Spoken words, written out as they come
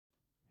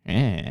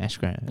Yeah,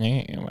 Ashgrove.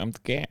 Yeah, I'm the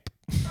Gap.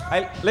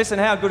 Hey, listen,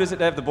 how good is it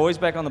to have the boys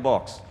back on the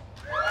box?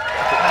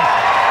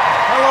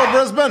 Hello,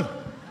 Brisbane.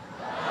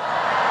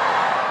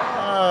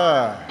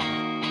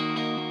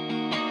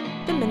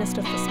 The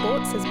Minister for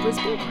Sport says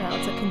Brisbane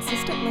crowds are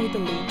consistently the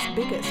league's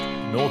biggest.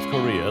 North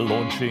Korea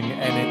launching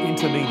an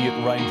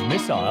intermediate-range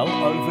missile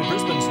over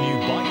Brisbane's new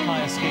bike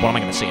hire scheme. What am I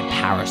going to see in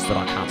Paris that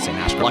I can't see in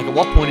Ashgrove? Like, at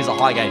what point is a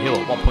Highgate Hill?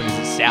 At what point is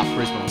it South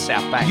Brisbane or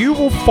South Bank? You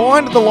will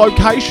find the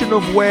location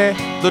of where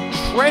the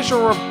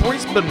treasure of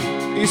Brisbane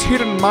is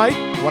hidden,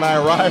 mate. When I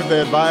arrived,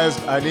 they advised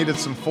I needed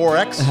some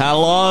 4X.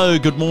 Hello,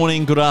 good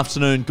morning, good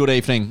afternoon, good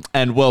evening,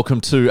 and welcome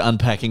to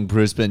Unpacking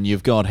Brisbane.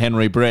 You've got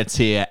Henry Bretts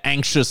here,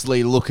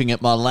 anxiously looking at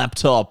my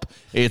laptop.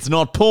 It's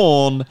not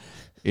porn,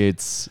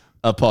 it's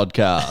a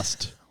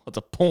podcast. What's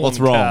a porn What's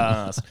wrong?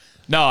 cast?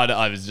 No,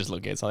 I was just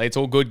looking at something. It's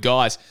all good,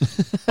 guys.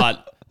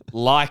 But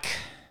like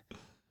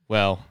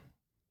a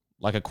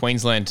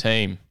Queensland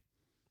team,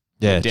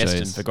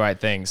 destined for great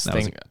things.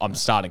 I'm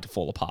starting to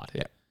fall apart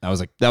here. That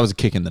was a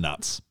kick in the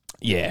nuts.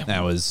 Yeah.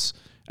 That was,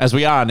 as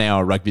we are now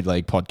a rugby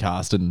league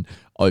podcast and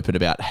open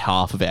about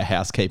half of our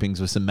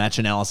housekeepings with some match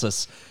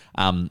analysis,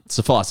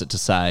 suffice it to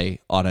say,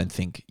 I don't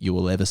think you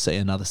will ever see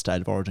another State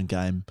of Origin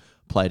game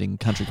played in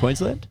country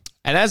Queensland.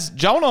 And as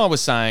Joel and I were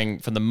saying,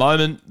 from the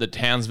moment that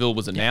Townsville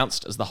was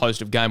announced as the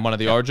host of Game 1 of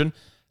the Origin,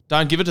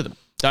 don't give it to them.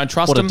 Don't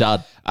trust What a them.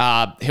 dud.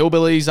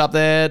 Hillbillies up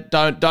there.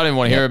 Don't even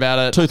want to hear about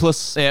it.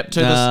 Toothless. Yeah,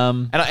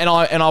 toothless. And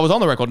I was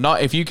on the record. No,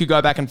 if you could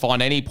go back and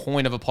find any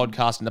point of a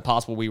podcast in the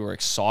past where we were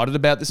excited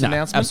about this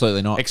announcement,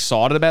 absolutely not.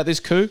 Excited about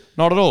this coup,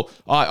 not at all.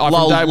 I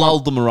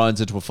Lulled the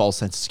Maroons into a false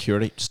sense of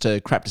security. Just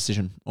a crap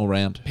decision all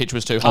round. Pitch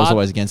was too I was hard.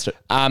 always against it.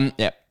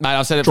 Mate,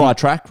 I've said it. Dry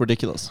track,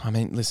 ridiculous. I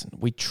mean, listen,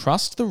 we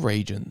trust the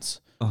regions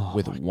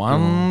with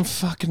one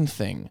fucking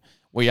thing.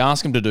 We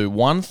ask them to do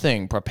one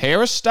thing: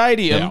 prepare a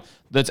stadium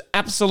that's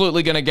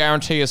absolutely going to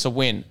guarantee us a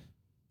win.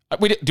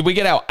 Did we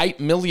get our $8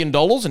 million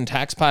in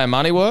taxpayer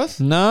money worth?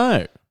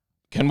 No.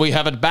 Can we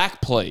have it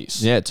back,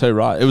 please? Yeah, too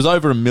right. It was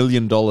over $1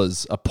 million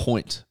a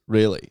point,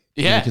 really.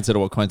 When Yeah. you consider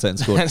what Queensland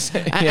scored.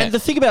 Yeah. And the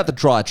thing about the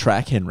dry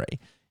track, Henry,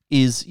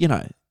 is,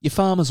 your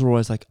farmers are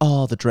always like,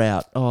 the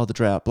drought, blah,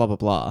 blah,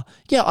 blah.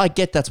 Yeah, I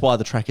get that's why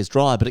the track is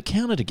dry, but it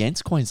counted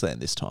against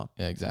Queensland this time.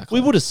 Yeah, exactly.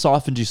 We would have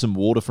siphoned you some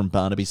water from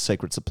Barnaby's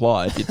Secret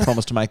Supply if you'd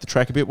promised to make the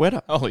track a bit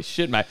wetter. Holy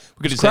shit, mate.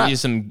 We could have crap. sent you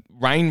some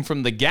rain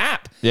from the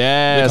Gap.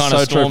 Yeah, The kind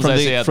so of true. storms they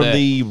see out From there.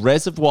 the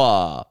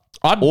reservoir.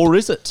 Or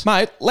is it?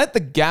 Mate, let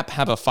the Gap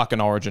have a fucking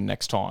Origin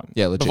next time.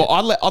 Yeah, legit.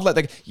 I'd let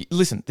the...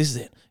 Listen, this is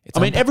it. It's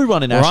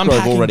Everyone in we're Ashgrove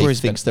unpacking already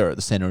Brisbane. thinks they're at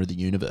the centre of the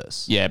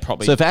universe. Yeah,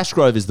 probably. So if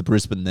Ashgrove is the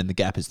Brisbane, then the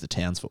Gap is the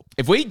Townsville.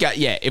 If we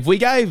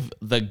gave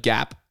the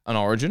Gap an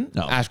Origin,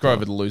 Ashgrove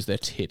would lose their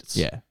tits.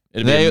 Yeah.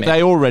 It'd be a mess.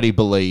 They already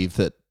believe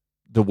that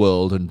the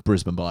world and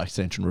Brisbane by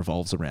extension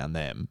revolves around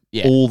them.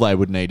 Yeah. All they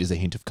would need is a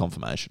hint of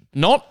confirmation.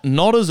 Not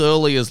as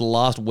early as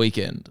last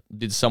weekend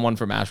did someone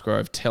from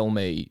Ashgrove tell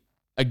me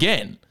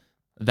again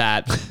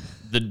that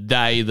the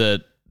day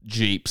that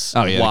Jeeps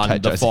Oh, yeah, won the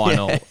the Kate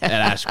final at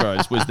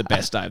Ashgrove's was the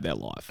best day of their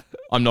life.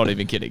 I'm not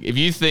even kidding. If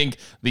you think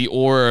the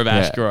aura of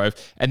Ashgrove,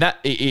 and that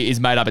is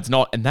made up, it's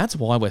not. And that's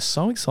why we're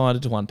so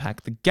excited to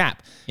unpack the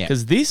Gap.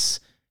 Because this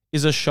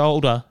is a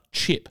shoulder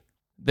chip.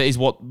 That is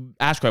what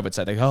Ashgrove would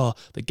say. They go,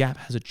 the Gap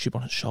has a chip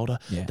on its shoulder.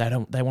 Yeah.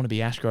 They want to be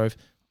Ashgrove.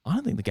 I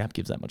don't think the Gap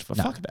gives that much of a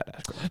fuck about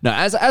Ashgrove. No,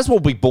 as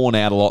will be borne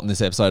out a lot in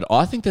this episode,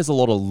 I think there's a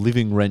lot of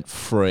living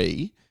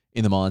rent-free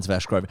in the minds of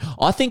Ashgrove.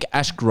 I think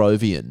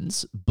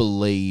Ashgrovians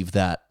believe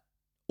that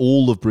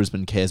all of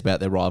Brisbane cares about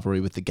their rivalry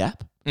with the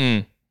Gap.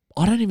 I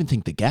don't even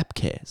think the Gap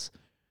cares.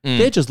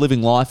 They're just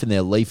living life in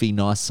their leafy,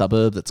 nice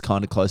suburb that's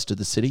kind of close to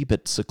the city,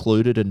 but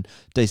secluded and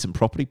decent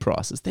property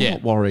prices. They're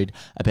not worried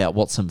about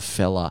what some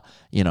fella,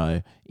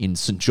 in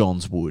St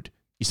John's Wood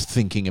is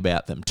thinking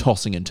about them,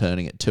 tossing and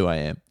turning at 2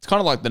 a.m. It's kind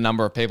of like the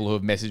number of people who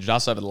have messaged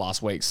us over the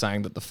last week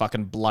saying that the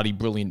fucking Bloody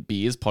Brilliant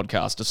Beers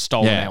podcast has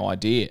stolen our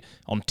idea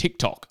on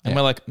TikTok. And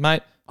we're like,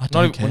 mate, we're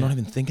not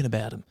even thinking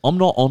about him. I'm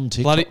not on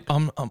TikTok.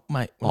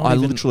 Mate, I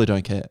literally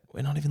don't care.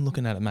 we're not even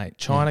looking at it, mate.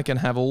 China can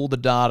have all the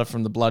data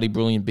from the Bloody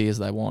Brilliant Beers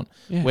they want.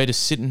 Yeah. We're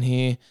just sitting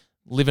here,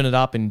 living it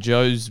up in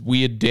Joe's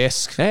weird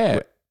desk Yeah.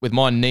 with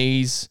my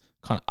knees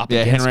kind of up Yeah,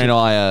 against Henry it. and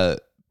I are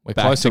We're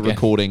back close to again.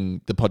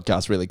 recording the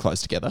podcast really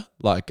close together.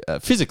 Like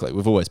physically,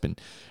 we've always been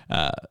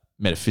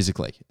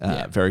metaphysically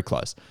very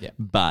close. Yeah.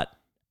 But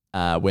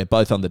we're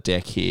both on the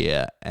deck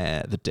here,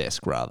 the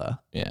desk rather.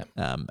 Yeah.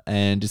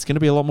 And it's going to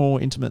be a lot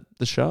more intimate,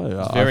 the show.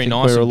 It's very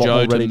nice we're a of lot Joe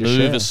more to ready move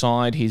share.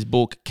 aside his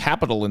book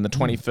Capital in the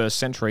 21st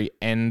Century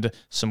and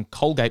some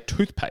Colgate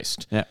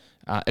toothpaste. Yeah.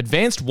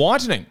 Advanced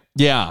whitening.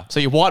 Yeah.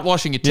 So you're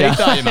whitewashing your teeth,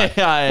 are you, mate?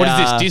 Yeah, What is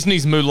yeah. this,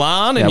 Disney's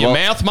Mulan in your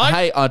mouth, mate?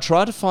 Hey, I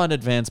tried to find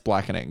advanced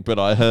blackening, but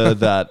I heard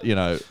that,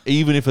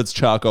 even if it's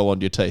charcoal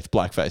on your teeth,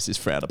 blackface is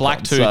frowned upon. Black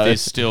tooth So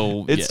is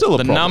still... It's still a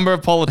the problem. number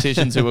of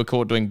politicians who were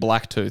caught doing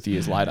black tooth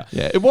years later.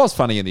 Yeah, it was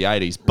funny in the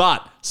 80s.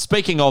 But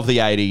speaking of the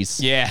 80s,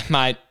 Yeah,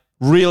 mate.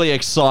 really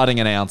exciting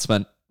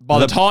announcement. By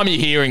the time you're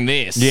hearing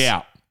this...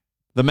 Yeah.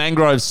 The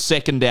Mangroves'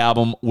 second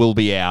album will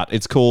be out.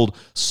 It's called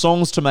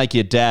Songs to Make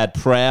Your Dad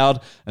Proud.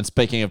 And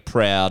speaking of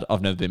proud,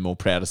 I've never been more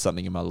proud of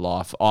something in my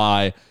life.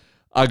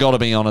 I got to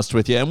be honest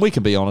with you, and we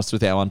can be honest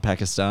with our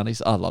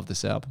Un-Pakistanis. I love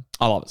this album.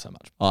 I love it so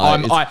much.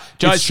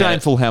 It's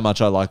shameful how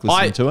much I like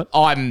listening to it.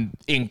 I'm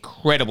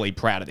incredibly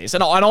proud of this.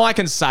 And I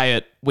can say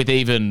it with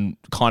even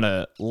kind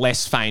of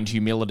less feigned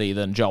humility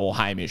than Joel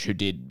Hamish, who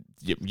did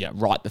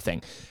write the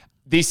thing.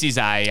 This is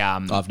a...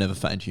 I've never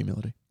feigned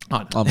humility.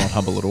 I'm not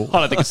humble at all.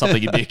 I don't think it's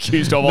something you'd be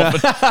accused of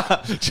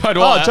often.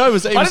 Joe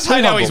was I just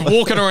hate how he's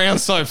walking around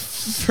so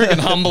freaking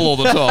humble all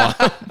the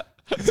time.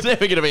 It's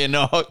never going to be a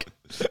knock.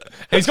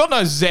 He's got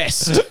no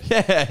zest.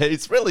 Yeah,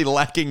 it's really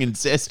lacking in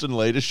zest and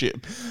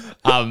leadership.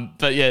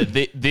 But yeah,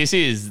 this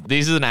is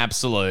an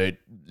absolute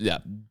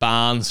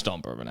barn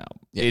stomper of an album.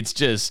 Yeah. It's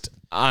just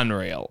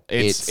unreal.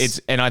 It's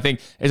and I think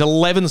there's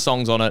 11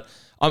 songs on it.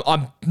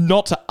 I'm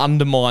not to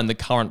undermine the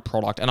current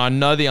product, and I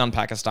know the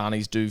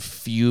Un-Pakistanis do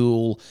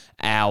fuel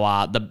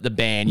our the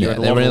band. You're at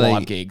a lot of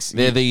live gigs.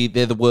 They're the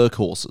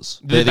workhorses.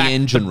 They're the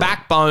engine room. The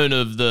backbone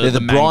of the. They're the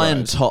Brian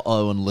Mangroves.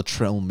 Toto and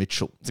Latrell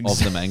Mitchell of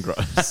the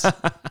Mangroves.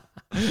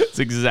 That's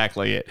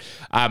exactly it.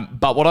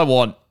 But what I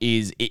want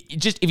is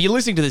just if you're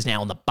listening to this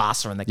now on the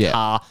bus or in the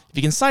car, if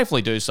you can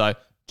safely do so,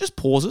 just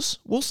pause us.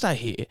 We'll stay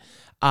here.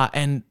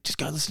 And just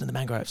go listen to the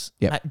Mangroves.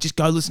 Yep. Just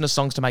go listen to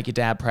Songs to Make Your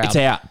Dad Proud. It's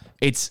out.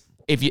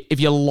 If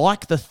you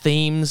like the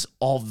themes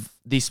of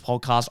this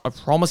podcast, I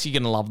promise you're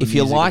going to love the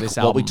music of this album. If you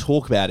like what we album.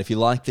 talk about, if you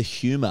like the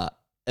humour,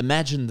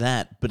 imagine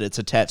that, but it's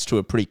attached to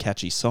a pretty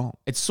catchy song.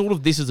 It's sort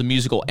of this as a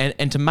musical.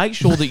 And to make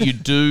sure that you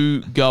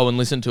do go and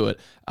listen to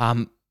it,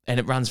 and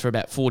it runs for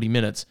about 40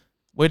 minutes,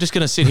 we're just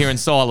going to sit here in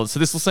silence. So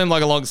this will seem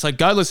like a long... So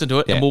go listen to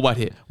it and we'll wait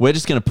here. We're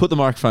just going to put the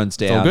microphones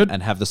all down good.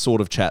 and have the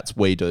sort of chats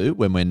we do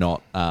when we're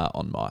not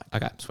on mic.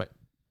 Okay, sweet.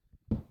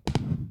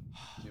 Can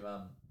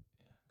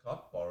I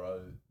borrow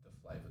the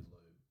flavoured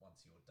lube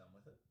once you're done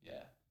with it?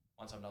 Yeah.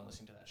 Once I'm done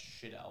listening to that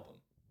shit album.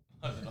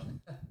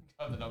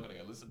 I'm not going to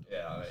go listen to it.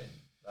 Yeah, I mean,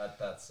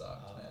 that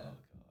sucked, man.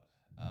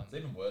 God. It's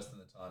even worse than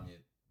the time you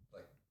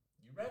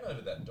ran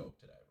over that dog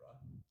today, right?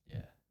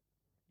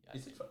 Yeah.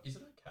 Is it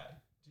okay?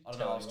 I don't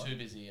know. I was too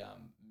busy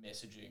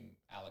messaging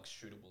Alex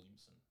Shooter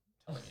Williamson,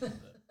 telling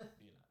him that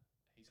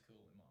he's cool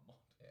in my mind.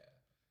 Yeah.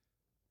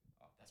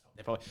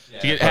 That's probably.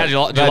 Yeah. How did you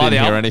like the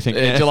album? Anything.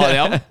 Did you like the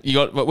album? You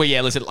got. Well,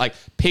 yeah. Listen, like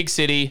Pig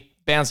City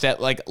bounced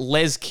out. Like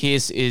Les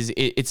Kiss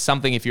it's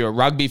something. If you're a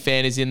rugby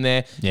fan, is in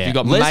there. Yeah. You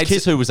got Les mates-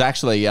 Kiss, who was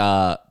actually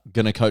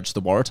going to coach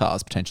the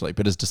Waratahs potentially,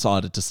 but has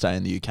decided to stay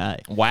in the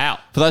UK. Wow.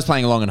 For those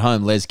playing along at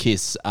home, Les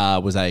Kiss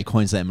was a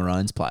Queensland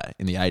Maroons player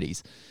in the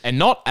 80s. And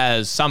not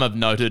as some have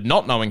noted,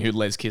 not knowing who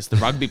Les Kiss, the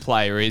rugby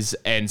player, is,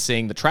 and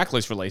seeing the track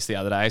list released the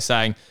other day,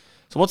 saying,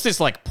 "So what's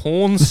this like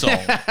porn song?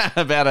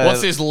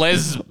 What's this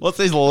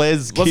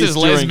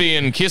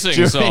lesbian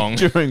kissing song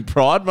during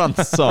Pride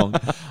Month song?"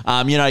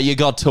 You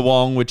got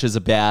Toowong, which is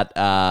about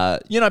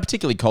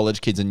particularly college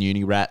kids and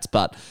uni rats,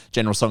 but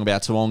general song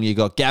about Toowong. You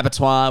got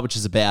Gabatoir, which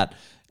is about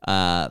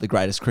the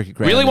greatest cricket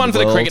ground. Really in one the for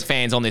the world. cricket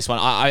fans on this one.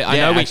 I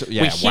know we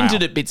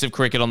hinted at bits of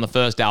cricket on the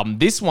first album.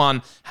 This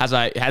one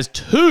has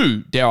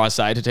two, dare I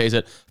say, to tease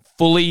it,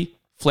 fully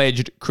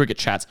fledged cricket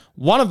chats.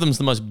 One of them's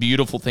the most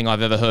beautiful thing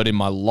I've ever heard in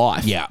my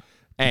life. Yeah.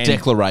 And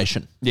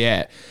Declaration.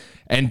 Yeah.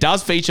 And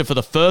does feature for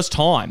the first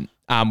time.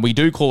 We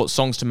do call it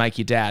Songs to Make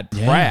Your Dad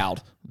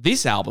Proud.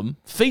 This album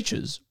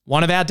features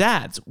one of our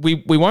dads.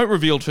 We won't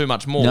reveal too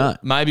much more. No.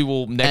 Maybe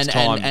we'll next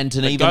time. And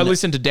But go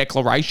listen to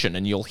Declaration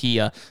and you'll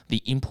hear the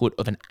input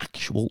of an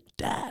actual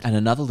dad. And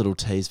another little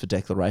tease for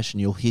Declaration,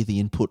 you'll hear the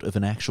input of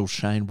an actual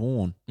Shane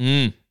Warne.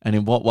 And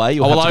in what way? I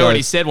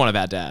already said one of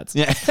our dads.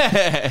 Yeah.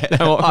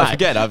 I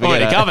forget.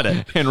 Already covered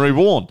it. Henry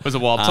Warne. It was a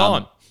wild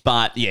time.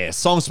 But yeah,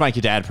 Songs to Make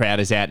Your Dad Proud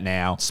is out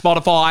now.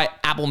 Spotify,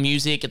 Apple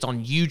Music, it's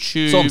on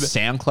YouTube. It's on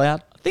SoundCloud.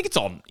 I think it's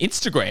on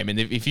Instagram. And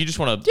if you just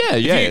want to...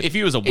 Yeah. If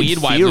you was a weird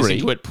way of listening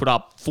to it, put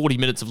up 40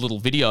 minutes of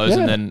little videos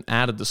and then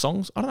added the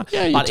songs. I don't know.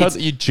 Yeah,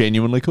 you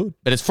genuinely could.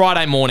 But it's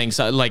Friday morning,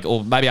 so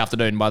or maybe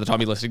afternoon by the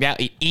time you're listening out.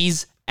 It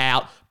is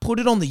out. Put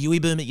it on the UE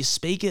boom at your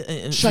speaker.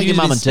 And show your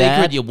mum and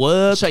dad. At your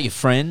work. Show your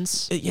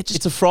friends.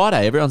 It's a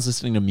Friday. Everyone's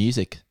listening to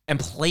music. And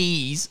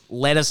please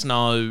let us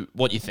know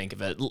what you think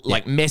of it.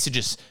 Like message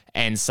us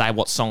and say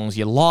what songs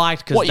you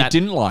liked. What you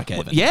didn't like,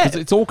 even. Yeah. 'Cause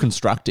it's all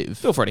constructive.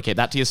 Feel free to keep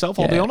that to yourself,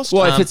 I'll be honest.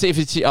 Well, if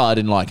it's I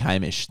didn't like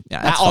Hamish.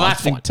 Yeah, that's fine.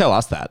 That's fine. Tell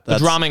us that. The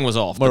drumming was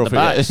off, but the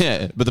bass.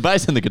 Yeah, but the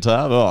bass and the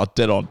guitar,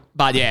 dead on.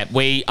 But yeah,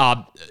 we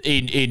are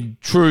in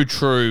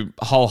true,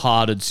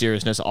 wholehearted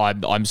seriousness.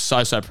 I'm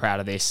so proud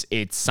of this.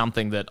 It's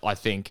something that I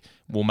think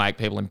will make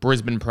people in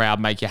Brisbane proud,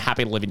 make you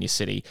happy to live in your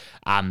city.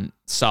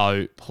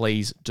 So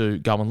please do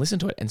go and listen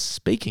to it. And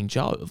speaking,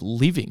 Joe, of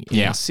living in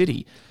your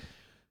city,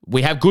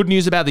 we have good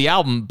news about the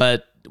album,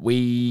 but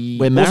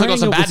we're also got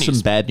some bad news. Some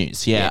bad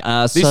news,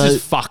 yeah. This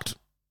is fucked.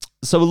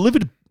 So a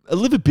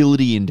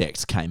livability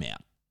index came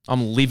out.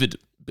 I'm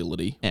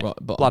lividability. Yeah, right,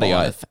 bloody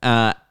oath.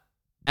 And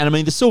I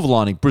mean, the silver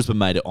lining, Brisbane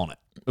made it on it.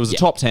 It was the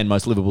top 10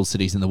 most livable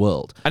cities in the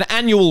world. An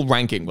annual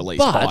ranking released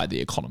by The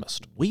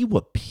Economist. We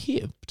were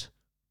pipped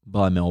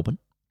by Melbourne,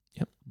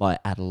 by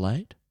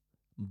Adelaide,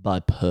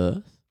 by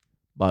Perth,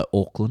 by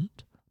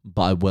Auckland,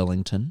 by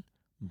Wellington,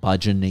 by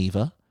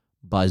Geneva,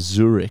 by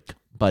Zurich,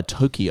 by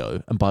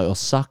Tokyo, and by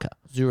Osaka.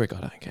 Zurich,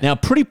 I don't care. Now,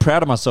 pretty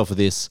proud of myself for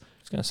this. I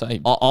was going to say,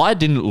 I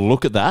didn't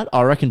look at that.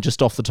 I reckon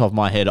just off the top of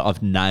my head,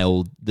 I've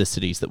nailed the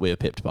cities that we were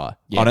pipped by.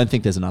 Yeah. I don't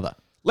think there's another.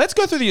 let's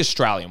go through the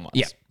Australian ones.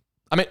 Yeah.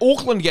 I mean,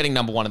 Auckland getting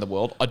number one in the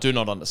world, I do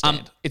not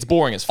understand. It's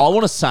boring as fuck. I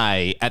want to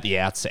say at the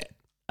outset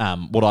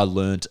what I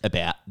learnt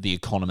about the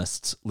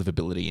Economist's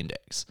livability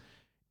index.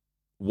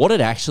 What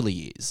it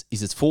actually is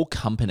it's for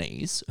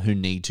companies who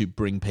need to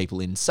bring people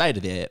in, say,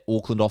 to their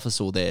Auckland office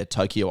or their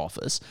Tokyo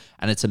office,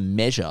 and it's a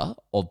measure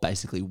of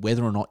basically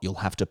whether or not you'll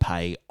have to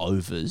pay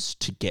overs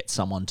to get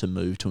someone to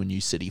move to a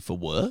new city for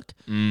work.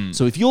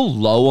 So if you're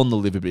low on the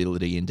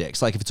livability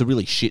index, like if it's a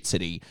really shit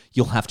city,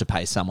 you'll have to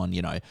pay someone,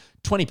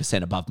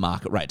 20% above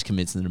market rate to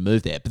convince them to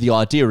move there. But the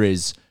idea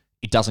is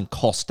it doesn't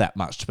cost that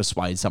much to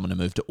persuade someone to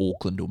move to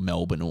Auckland or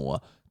Melbourne or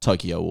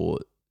Tokyo or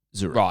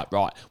Zurich.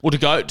 Right. Well, to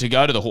go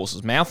to the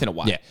horse's mouth in a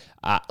way,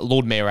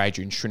 Lord Mayor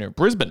Adrian Schrinner of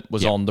Brisbane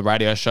was on the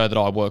radio show that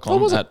I work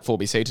on at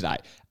 4BC today,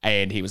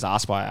 and he was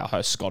asked by our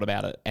host Scott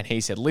about it, and he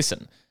said,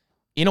 listen,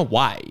 in a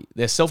way,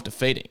 they're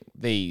self-defeating,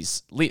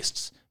 these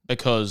lists,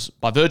 because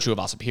by virtue of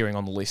us appearing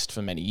on the list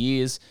for many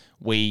years,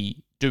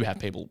 we do have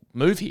people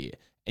move here,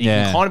 and you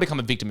can kind of become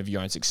a victim of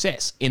your own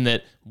success, in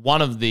that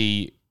one of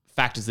the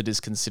factors that is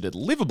considered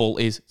livable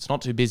is it's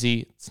not too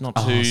busy, it's not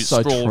too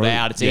sprawled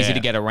out, it's easy to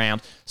get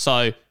around.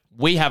 So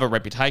we have a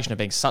reputation of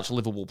being such a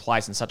livable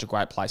place and such a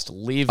great place to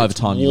live. Over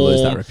time, you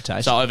lose that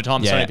reputation. So over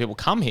time, so many people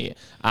come here.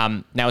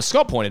 Now, as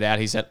Scott pointed out,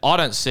 he said, I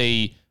don't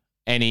see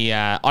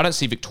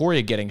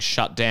Victoria getting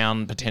shut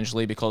down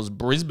potentially because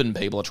Brisbane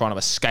people are trying to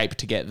escape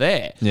to get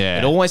there. Yeah.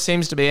 It always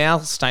seems to be our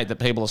state that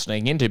people are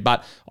sneaking into.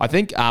 But I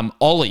think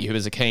Ollie, who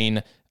is a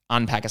keen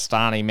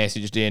un-Pakistani,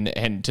 messaged in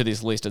and to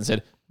this list and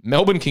said,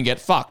 Melbourne can get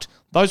fucked.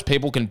 Those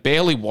people can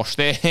barely wash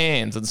their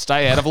hands and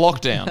stay out of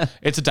lockdown.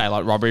 It's a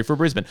daylight robbery for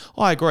Brisbane.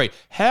 I agree.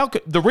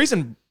 The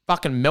reason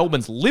fucking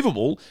Melbourne's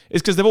livable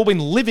is because they've all been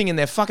living in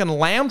their fucking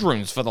lounge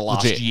rooms for the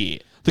last year.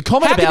 The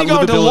comment How about can you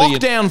go into livability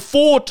lockdown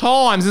 4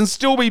 times and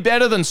still be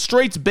better than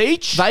Streets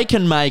Beach? They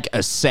can make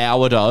a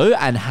sourdough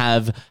and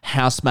have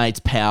housemates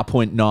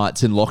PowerPoint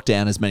nights in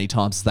lockdown as many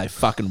times as they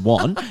fucking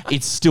want.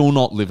 It's still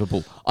not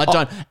livable.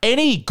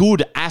 Any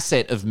good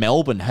asset of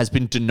Melbourne has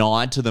been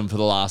denied to them for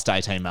the last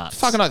 18 months.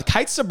 Fucking oath.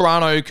 Kate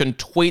Sobrano can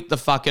tweet the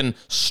fucking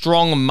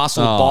strong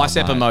muscle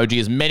bicep emoji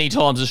as many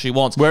times as she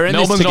wants. We're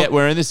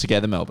in this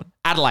together, Melbourne.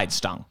 Adelaide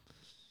stung.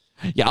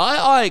 Yeah,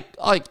 I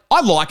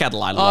like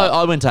Adelaide a lot.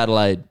 I went to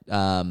Adelaide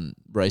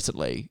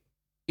recently.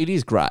 It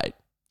is great.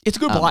 It's a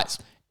good place.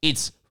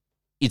 It's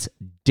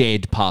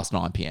dead past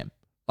 9 p.m.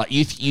 Like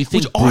you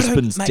think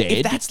Brisbane's dead?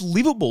 If that's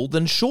livable,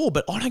 then sure,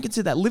 but I don't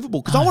consider that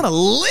livable because I want to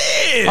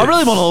live. I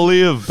really want to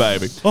live,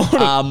 baby.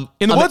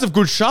 In the words of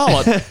Good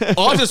Charlotte,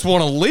 I just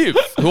want to live,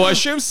 who I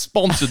assume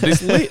sponsored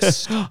this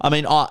list. I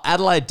mean,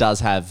 Adelaide does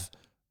have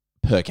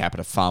per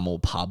capita far more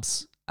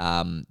pubs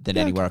than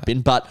anywhere I've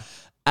been, but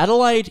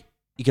Adelaide,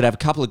 you could have a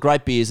couple of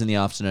great beers in the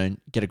afternoon,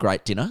 get a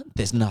great dinner.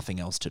 There's nothing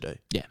else to do.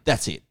 Yeah.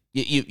 That's it.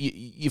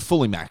 You're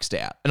fully maxed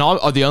out. And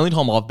the only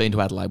time I've been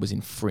to Adelaide was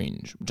in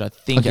Fringe, which I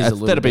think is a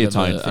little bit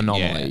of an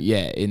anomaly.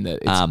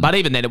 Yeah. But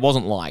even then, it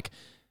wasn't like,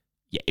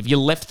 if you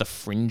left the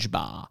Fringe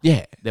bar,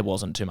 there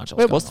wasn't too much else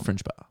Where going was the on.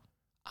 Fringe bar?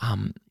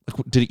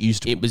 Did it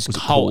used to? It was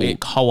it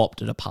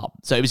co-opted a pub.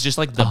 So it was just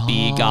like the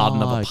beer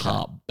garden of a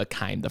pub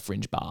became the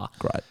Fringe bar.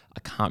 Great. I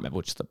can't remember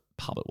which the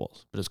pub it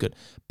was, but it was good.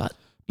 But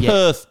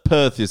yeah,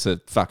 Perth is a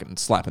fucking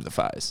slap in the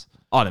face.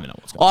 I don't even know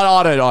what's going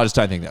on. I just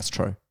don't think that's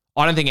true.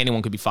 I don't think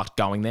anyone could be fucked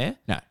going there.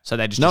 No. So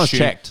they just No one's assume,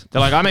 checked. They're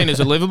like,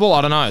 is it livable?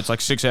 I don't know. It's like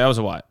 6 hours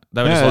away.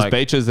 They were just there's like,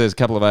 beaches. There's a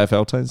couple of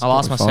AFL teams. I'll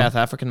ask my South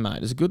African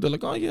mate. Is it good? They're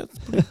like, it's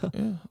pretty,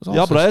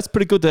 but that's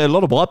pretty good there. A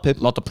lot of white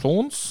people. lot of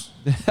prawns.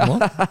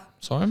 What?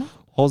 Sorry, mate.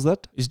 How's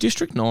that? Is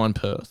District 9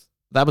 Perth?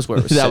 That was where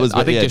it was That set. was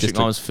I think yeah, District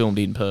 9 was filmed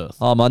in Perth.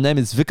 Oh, my name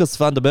is Vickers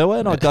van der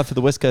Merwe and I go for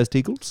the West Coast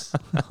Eagles.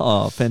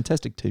 Oh,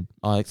 fantastic team.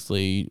 I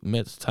actually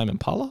met Tame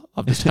Impala.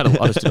 I just did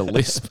a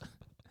lisp.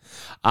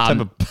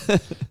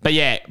 But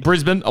yeah,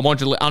 Brisbane, I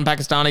want you to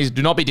un-Pakistanis,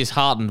 do not be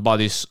disheartened by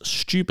this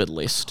stupid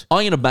list.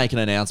 I'm going to make an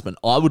announcement.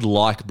 I would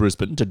like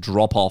Brisbane to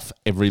drop off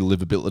every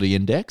livability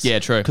index. Yeah,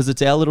 true. Because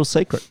it's our little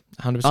secret.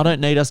 100%. I don't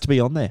need us to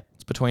be on there.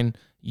 It's between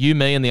you,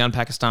 me, and the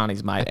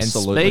un-Pakistanis, mate.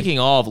 Absolutely. And speaking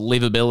of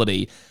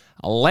livability,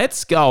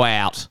 let's go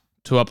out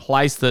to a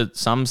place that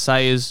some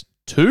say is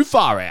too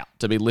far out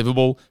to be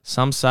livable.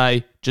 Some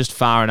say just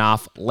far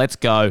enough. Let's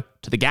go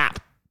to the Gap.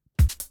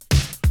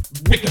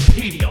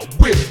 Wikipedia,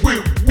 we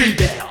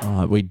down. All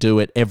right, we do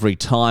it every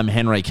time.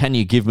 Henry, can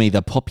you give me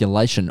the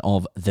population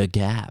of the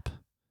Gap?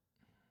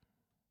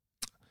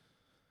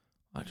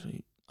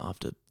 Actually,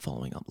 after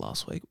following up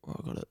last week, where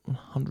I got it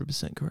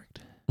 100% correct.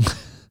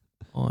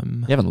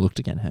 You haven't looked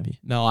again, have you?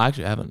 No, I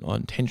actually haven't. I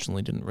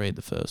intentionally didn't read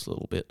the first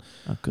little bit.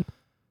 Oh, good.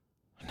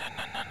 No.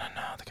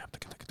 The Gap.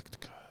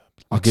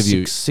 I'll give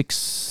you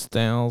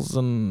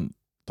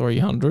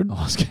 6,300.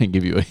 I was going to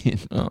give you a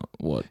hint. Oh,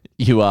 what?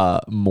 You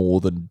are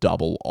more than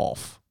double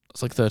off.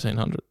 It's like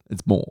 1,300.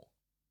 It's more.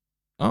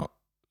 Oh,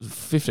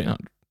 1,500.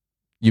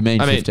 You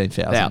mean I mean,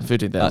 15,000? yeah,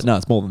 15,000. No,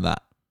 it's more than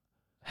that.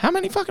 How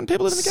many fucking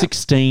people live in the Gap?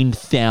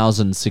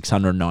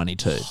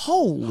 16,692.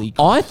 Holy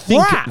I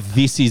think crap.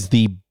 this is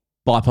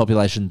by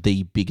population,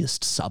 the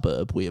biggest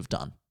suburb we have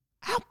done.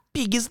 How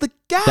big is the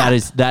Gap?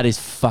 That is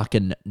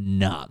fucking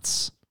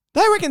nuts.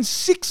 They reckon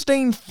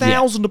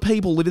 16,000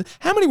 people live in.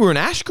 How many were in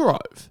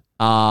Ashgrove?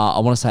 I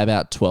want to say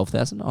about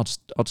 12,000. I'll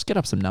just get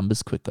up some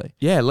numbers quickly.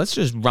 Yeah, let's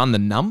just run the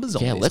numbers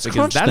on Yeah, this. let's because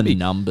crunch that'd the be,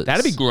 numbers.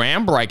 That'd be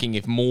groundbreaking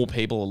if more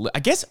people. I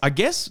guess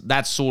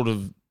that's sort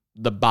of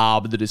the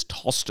barb that is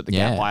tossed at the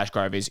Gap by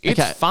Ashgrove is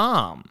it's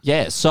farm.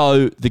 Yeah,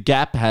 so the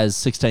Gap has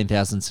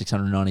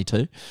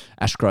 16,692.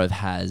 Ashgrove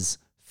has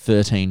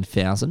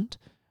 13,000.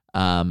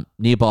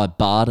 Nearby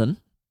Barden,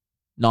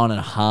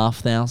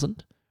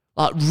 9,500.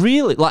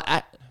 Really,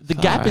 the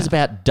Gap is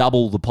about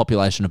double the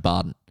population of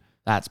Barden.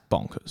 That's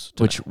bonkers.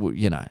 Which,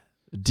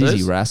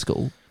 dizzy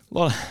rascal.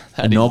 Lot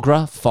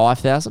Enoggera,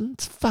 5,000.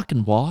 It's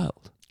fucking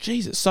wild.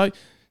 Jesus. So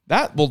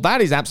that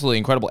is absolutely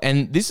incredible.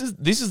 And this is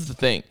the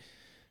thing.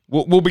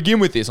 We'll begin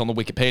with this on the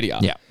Wikipedia.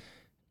 Yeah.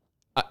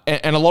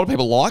 And a lot of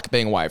people like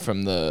being away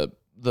from the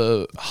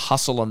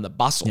hustle and the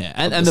bustle. Yeah,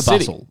 and of the city.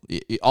 bustle.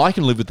 I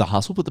can live with the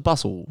hustle, but the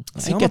bustle,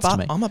 See, it gets to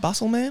me. I'm a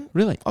bustle man.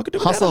 Really? I could do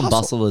without Hustle a and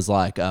hustle. bustle is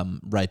like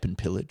rape and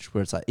pillage,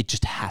 where it's like, it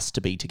just has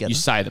to be together. You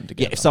say them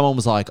together. Yeah, if someone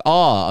was like,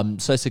 oh, I'm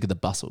so sick of the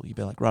bustle, you'd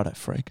be like, righto,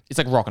 freak. It's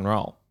like rock and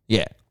roll.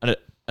 Yeah. An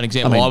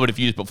example I I mean- would have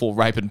used before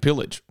rape and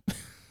pillage.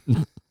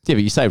 Yeah,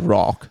 but you say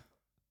rock.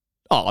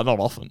 Oh, not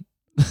often.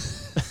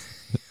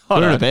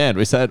 We're in a band.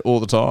 We say it all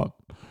the time.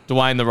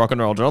 Dwayne the Rock and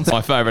Roll Johnson,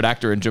 my favourite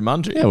actor in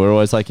Jumanji. Yeah, we're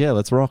always like, yeah,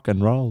 let's rock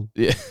and roll.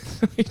 Yeah,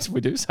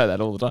 we do say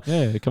that all the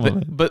time. Yeah, come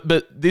on. But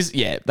this,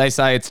 they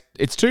say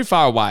it's too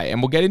far away,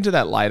 and we'll get into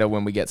that later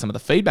when we get some of the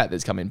feedback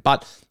that's come in.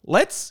 But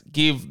let's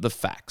give the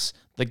facts.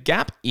 The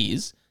Gap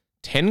is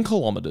 10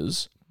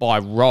 kilometres by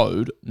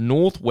road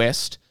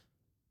northwest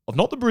of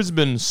not the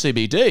Brisbane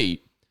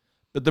CBD,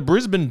 but the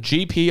Brisbane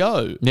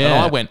GPO. Yeah. And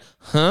I went,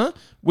 huh?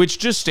 Which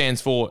just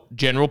stands for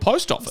General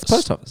Post Office.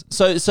 Post office.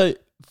 So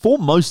for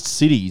most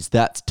cities,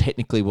 that's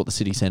technically what the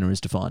city centre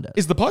is defined as.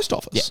 Is the post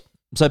office. Yeah.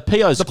 So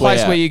PO The Square.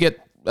 place where you get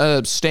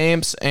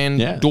stamps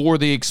and Dora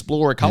the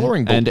Explorer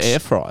colouring books. and air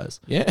fryers.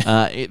 Yeah.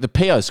 The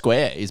PO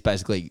Square is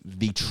basically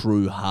the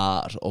true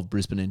heart of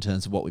Brisbane in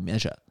terms of what we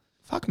measure.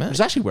 Fuck, man. It's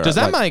actually where does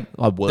I that make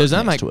work does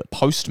that next make to it.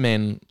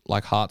 postmen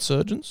like heart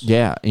surgeons?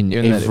 Yeah, in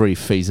Even though every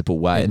feasible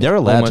way. And they're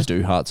allowed almost- to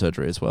do heart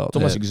surgery as well. It's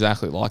almost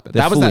exactly like that.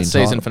 they're That was fully that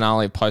season entitled.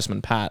 finale of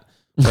Postman Pat,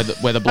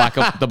 where the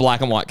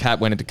black and white cat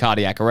went into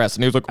cardiac arrest,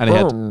 and he was like, And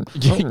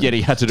he had, yet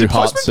he had to do did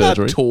heart Postman Pat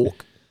surgery.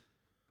 talk?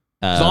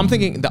 So I'm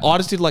thinking that I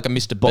just did like a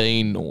Mr.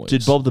 Bean noise.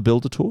 Did Bob the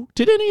Builder talk?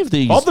 Did any of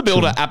these? Bob the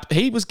Builder?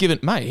 He was given,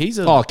 mate. He's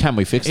a Oh, can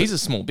we fix he's it? a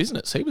small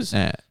business. He was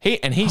Yeah. he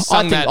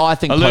sung I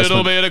think a little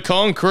Postman- bit of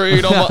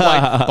concrete on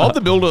like Bob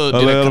the Builder. A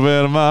Did little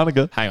bit of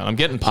Monica. Hang on, I'm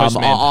getting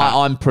Postman Pat.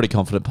 I'm pretty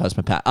confident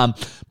Postman Pat.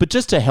 But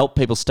just to help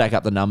people stack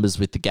up the numbers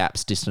with the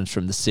Gap's distance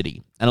from the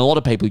city, and a lot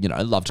of people,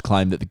 love to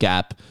claim that the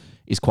Gap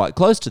is quite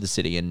close to the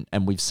city, and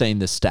we've seen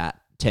the stat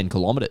 10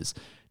 kilometres.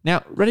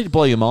 Now, ready to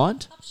blow your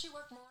mind?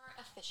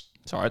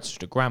 Sorry, it's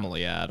just a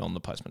Grammarly ad on the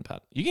Postman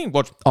Pat. You can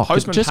watch Oh,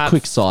 Postman just Pat.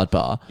 quick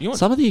sidebar. You want-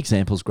 Some of the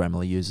examples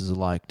Grammarly uses are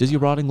like, does your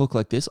writing look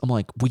like this? I'm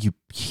like, were you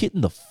hit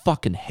in the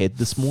fucking head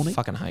this morning?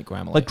 Fucking hate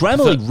Grammarly. Like,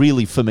 Grammarly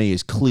really, for me,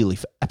 is clearly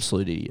for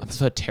absolute I idiots.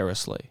 prefer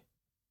Terrasley.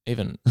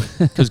 Even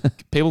because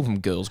people from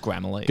Girls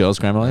Grammarly. Girls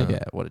Grammarly? Yeah.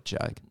 Yeah, what a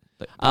joke.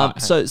 But-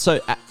 So,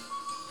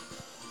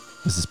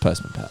 this is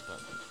Postman Pat.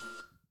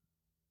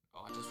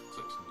 Oh, I just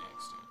clicked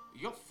next.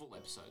 You got full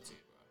episodes here,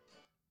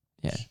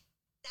 bro. Yeah.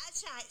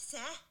 That's right, sir.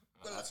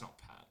 No, that's not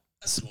Pat.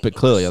 But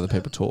clearly other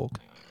people talk.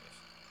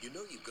 You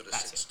know you've got to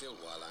sit still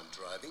while I'm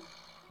driving.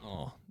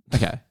 Oh,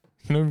 Okay.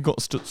 you know, we've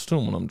got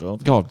still when I'm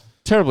driving. God,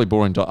 terribly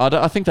boring.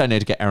 I think they need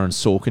to get Aaron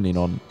Sorkin in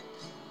on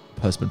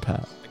Postman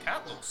Pat. The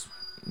cat looks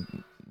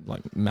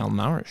like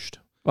malnourished.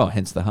 Well,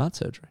 hence the heart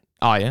surgery.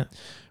 Oh yeah.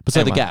 But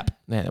so Anyway. the Gap,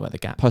 Yeah, the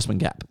Gap. Postman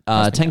Gap,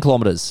 10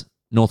 kilometres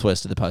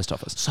northwest of the post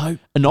office. So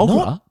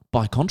Enoggera,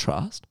 by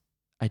contrast,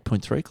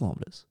 8.3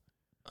 kilometres.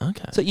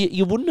 okay. So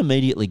you wouldn't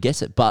immediately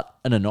guess it, but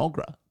an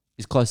Enoggera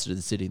is closer to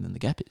the city than the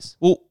Gap is.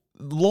 Well,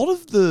 a lot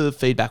of the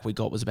feedback we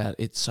got was about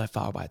it's so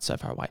far away, it's so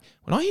far away.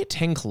 When I hear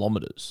 10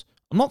 kilometres,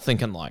 I'm not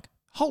thinking like,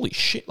 holy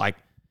shit, like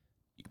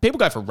people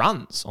go for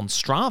runs on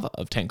Strava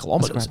of 10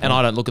 kilometres and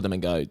I don't look at them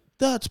and go,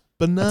 that's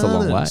bananas. That's a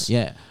long way,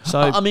 yeah. So,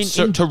 I mean,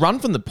 in- to run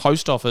from the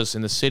post office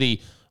in the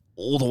city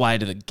all the way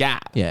to the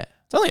Gap, Yeah.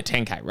 it's only a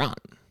 10K run.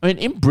 I mean,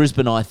 in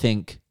Brisbane, I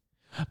think,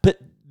 but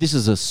this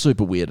is a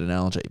super weird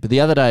analogy. But the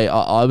other day,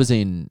 I was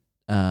in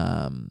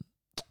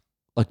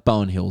like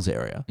Bowen Hills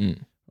area. I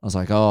was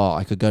like, oh,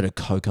 I could go to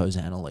Coco's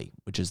Annerley,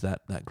 which is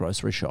that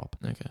grocery shop.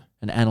 Okay.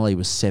 And Annerley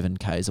was 7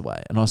 Ks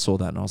away. And I saw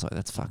that and I was like,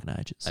 that's fucking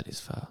ages. That is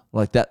far.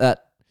 Like that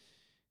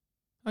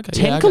Okay.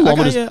 10 yeah,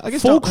 kilometres, okay, yeah, I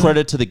guess full not-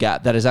 credit to the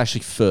Gap, that is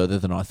actually further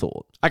than I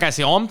thought. Okay,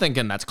 see, I'm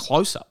thinking that's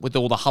closer with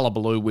all the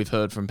hullabaloo we've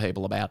heard from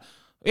people about,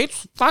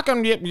 It's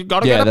fucking, you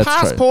got to Yeah, get a that's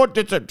true. passport.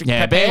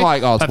 being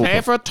like, oh, it's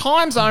prepare for a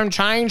time zone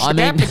change. The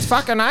Gap, it's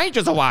fucking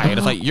ages away. And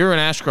it's like, you're in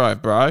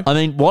Ashgrove, bro. I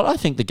mean, what I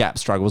think the Gap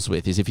struggles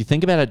with is if you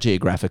think about it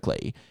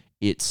geographically,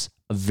 it's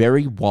a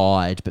very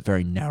wide but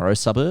very narrow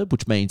suburb,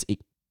 which means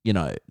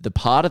the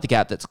part of the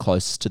Gap that's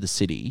closest to the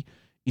city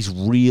is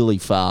really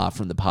far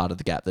from the part of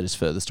the Gap that is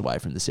furthest away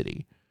from the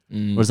city.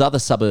 Whereas other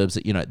suburbs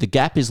that, the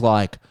Gap is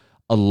like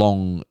a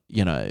long,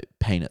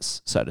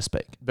 penis, so to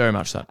speak. Very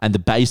much so. And the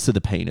base of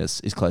the penis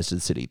is close to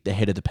the city, the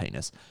head of the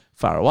penis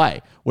far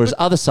away. Whereas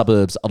other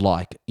suburbs are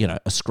like,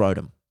 a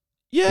scrotum.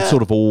 Yeah. It's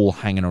sort of all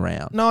hanging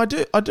around. No, I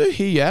do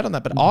hear you out on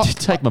that, but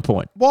Take my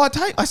point. Well,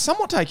 I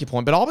somewhat take your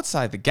point, but I would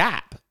say the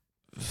Gap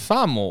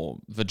far more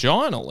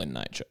vaginal in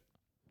nature.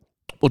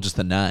 Or just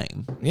the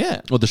name. Yeah.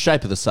 Or the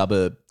shape of the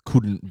suburb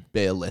couldn't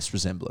bear less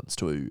resemblance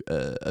to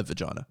a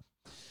vagina.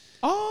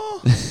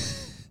 Oh,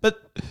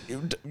 but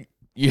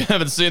you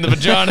haven't seen the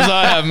vaginas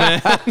I have,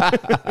 man.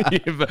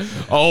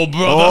 Oh,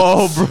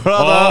 brother.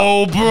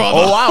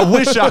 Oh, I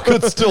wish I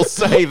could still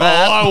say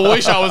that. Oh, I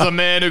wish I was a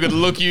man who could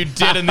look you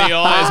dead in the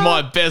eye as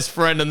my best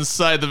friend and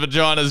say the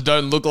vaginas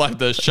don't look like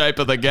the shape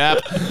of the Gap.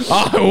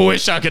 I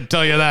wish I could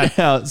tell you that.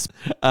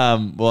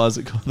 Why is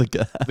it called the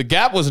Gap? The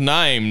Gap was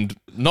named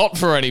not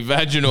for any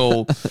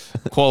vaginal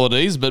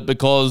qualities, but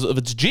because of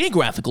its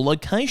geographical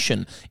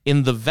location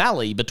in the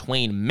valley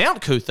between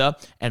Mount Cootha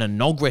and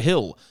Enoggera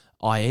Hill,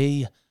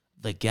 i.e.,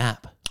 the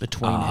gap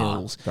between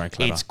hills. Very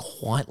clever. It's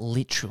quite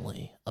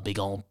literally a big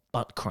old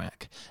butt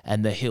crack,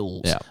 and the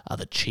hills are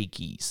the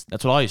cheekies.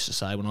 That's what I used to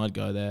say when I'd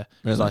go there,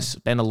 because I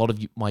spent a lot of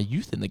my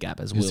youth in the Gap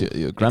as well.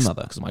 Your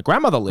grandmother, because my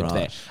grandmother lived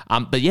there.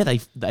 But yeah,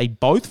 they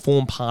both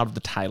form part of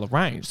the Taylor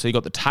Range. So you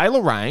got the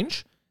Taylor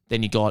Range,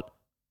 then you got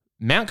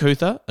Mount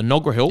Cootha,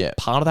 Enoggera Hill,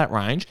 part of that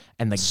range,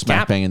 and the Smack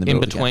Gap bang in the in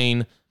middle of the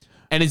between.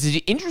 And it's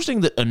interesting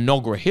that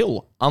Enoggera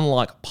Hill,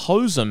 unlike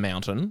Poser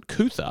Mountain,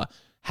 Cootha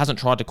hasn't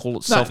tried to call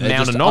itself they're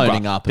Mount just Enoggera.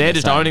 owning up and They're they're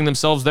just saying- owning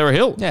themselves they're a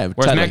hill. Yeah, Whereas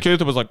totally. Mount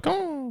Cootha was like,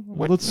 oh,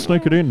 Let's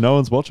sneak it in. No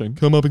one's watching.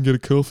 come up and get a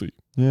coffee.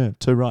 Yeah,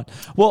 too right.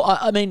 Well,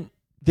 I mean,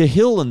 the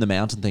hill and the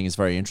mountain thing is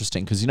very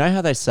interesting because you know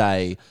how they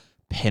say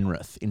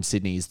Penrith in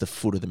Sydney is the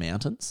foot of the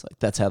mountains? Like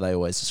that's how they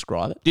always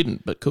describe it.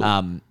 Didn't, but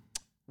cool.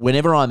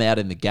 Whenever I'm out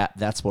in the Gap,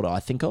 that's what I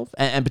think of.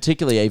 And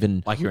particularly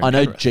even, Like you're in I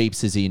know Penrith.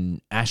 Jeeps is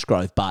in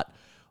Ashgrove, but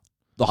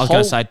the I was whole...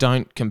 going to say,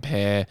 don't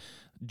compare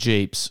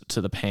Jeeps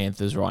to the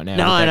Panthers right now.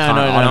 No, With their no, kind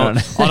no, of- no, I don't,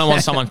 no. I don't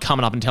want someone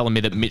coming up and telling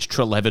me that Mitch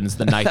Treleaven's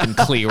the Nathan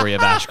Cleary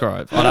of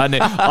Ashgrove. I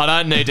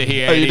don't need to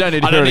hear. Oh, you don't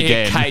need to I don't hear it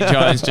need to hear again. Kate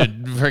Jones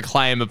to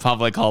proclaim a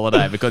public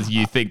holiday because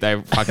you think they're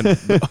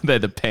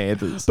the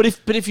Panthers. But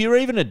if you're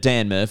even at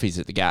Dan Murphy's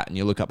at the Gap and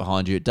you look up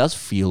behind you, it does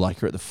feel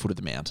like you're at the foot of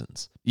the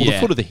mountains. Or the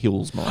Yeah. foot of the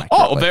hills, more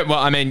Oh, accurately. well,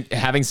 I mean,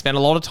 having spent a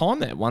lot of time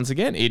there, once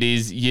again, it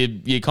is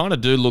you kind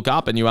of do look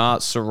up and you are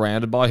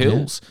surrounded by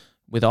hills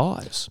with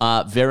eyes.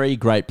 Very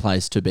great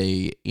place to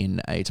be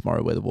in a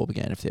Tomorrow Where the War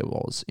Began if there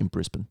was in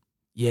Brisbane.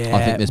 Yeah,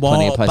 I think there's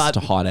plenty of places to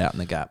hide out in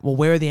the Gap. Well,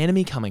 where are the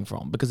enemy coming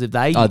from? Because if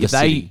they, The if they,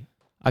 city.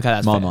 okay,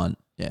 that's My fair. mind,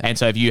 yeah. And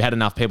so if you had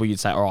enough people, you'd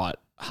say, all right,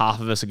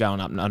 half of us are going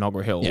up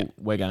Enoggera Hill, Yeah.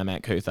 we're going to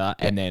Mount Cootha,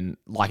 and then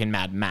like in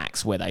Mad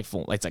Max, where they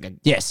form, it's like a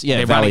Yes, yeah,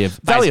 they're Valley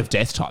running- of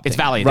Death type It's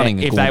thing. Valley Running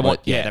the if they gauntlet, want,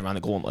 yeah. they run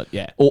the gauntlet,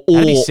 yeah. Or,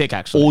 That'd be sick,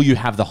 actually. Or you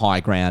have the high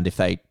ground if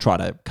they try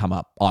to come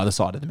up either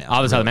side of the mountain.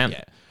 Either side of the really,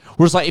 mountain. Yeah.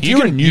 Whereas like if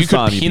you're in New you could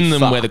Farm, you'd pin be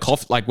them where the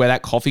fucked. where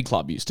that coffee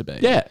club used to be.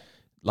 Yeah.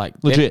 Like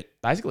they're Legit.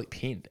 basically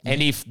pinned.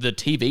 And if the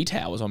TV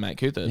towers on Mount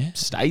Cootha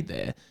stayed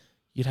there,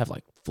 you'd have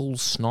like full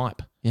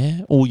snipe.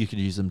 Yeah, or you could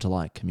use them to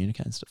like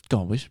communicate and stuff.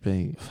 God, we should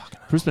be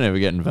Brisbane ever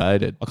get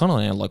invaded. I kind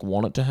of like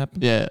want it to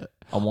happen. Yeah,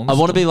 I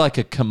want to be like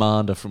a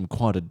commander from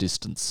quite a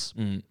distance.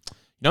 You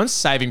know, in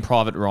Saving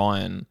Private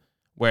Ryan,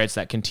 where it's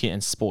that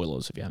and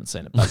spoilers if you haven't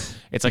seen it, but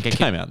it's like It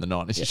came out in the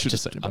 90s. You should have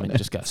seen it. I by mean, now.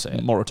 just go see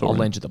it. Moratorium. I'll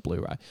lend you the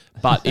Blu-ray.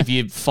 But if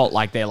you felt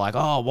like they're like,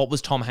 oh, what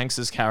was Tom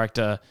Hanks's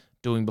character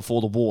doing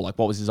before the war? Like,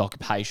 what was his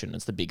occupation?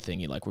 It's the big thing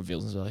he like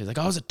reveals himself. He's like,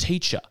 I was a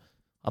teacher.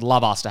 I'd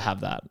love us to have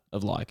that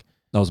of like,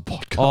 That was a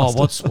podcast.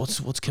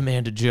 oh, what's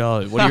Commander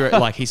Joe? What do you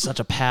like? He's such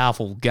a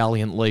powerful,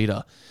 gallant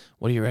leader.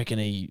 What do you reckon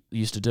he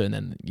used to do? And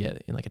then, yeah,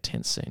 in like a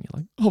tense scene,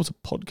 you're like, I was a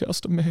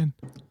podcaster, man.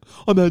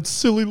 I made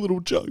silly little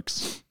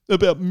jokes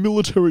about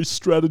military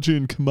strategy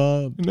and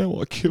command. And now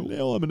I kill.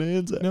 Now I'm an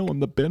Anzac. Now I'm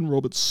the Ben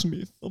Roberts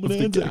Smith. I'm an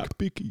Anzac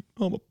Bicky.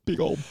 I'm a big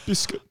old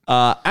biscuit.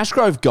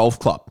 Ashgrove Golf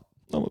Club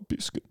I'm a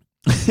biscuit.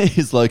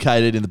 is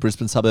located in the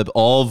Brisbane suburb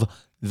of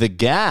the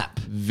Gap.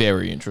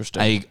 very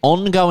interesting. A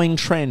ongoing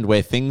trend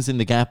where things in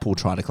the Gap will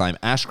try to claim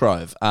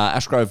Ashgrove.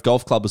 Ashgrove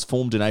Golf Club was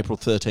formed in April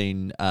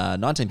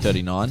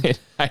 1939. in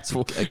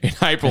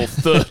April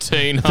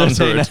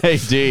 1300.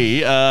 13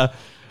 AD.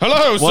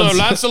 Hello, Once- Sir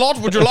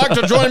Lancelot. Would you like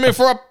to join me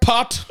for a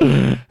putt?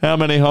 How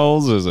many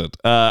holes is it?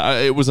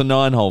 It was a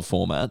 9-hole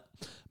format,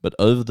 but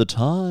over the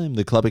time,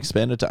 the club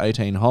expanded to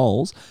 18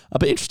 holes.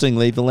 But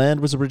interestingly, the land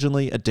was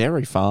originally a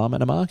dairy farm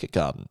and a market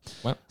garden.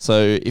 Wow.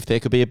 So if there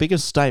could be a bigger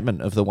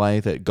statement of the way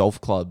that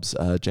golf clubs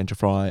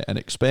gentrify and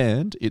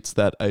expand, it's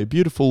that a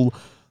beautiful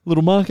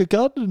little market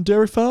garden and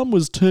dairy farm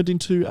was turned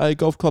into a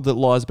golf club that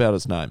lies about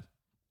its name.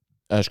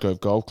 Ashgrove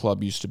Golf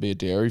Club used to be a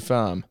dairy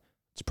farm.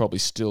 It's probably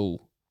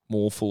still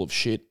more full of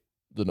shit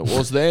than it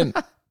was then.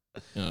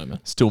 You know, man.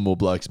 Still more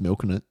blokes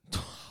milking it.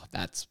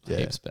 That's Yeah.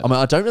 heaps better. I mean,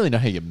 I don't really know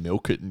how you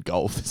milk it in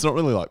golf. It's not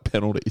really like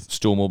penalties.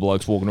 Still more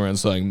blokes walking around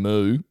saying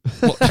moo.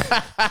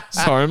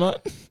 Sorry, mate.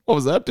 What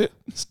was that bit?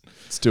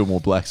 Still more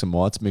blacks and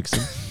whites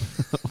mixing.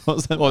 What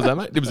was that? What was that,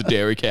 mate? It was a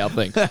dairy cow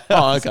thing.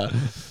 Oh, okay.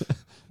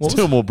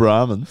 Still more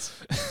Brahmins.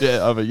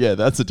 Yeah, I mean, yeah,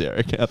 that's a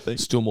dairy cow thing.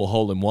 Still more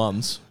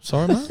hole-in-ones.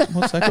 Sorry, mate.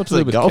 What's that got It's to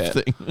do a with golf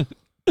cow?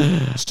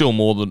 thing.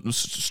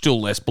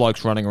 Still less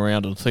blokes running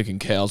around and thinking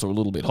cows are a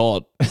little bit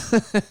hot.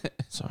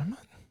 Sorry, mate.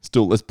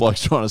 Still less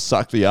blokes trying to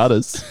suck the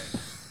udders.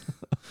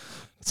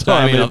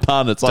 Sorry, Damien, I mean,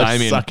 pun. It's like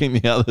Damien. sucking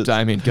the others.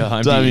 Damien, go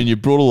home. Damien, you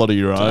brought a lot of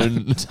your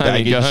own.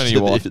 Damien, go home to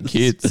your wife and baggage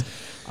kids. to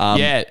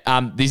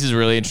this. This is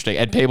really interesting.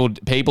 And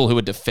people who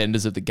are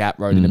defenders of the Gap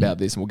wrote in about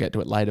this, and we'll get to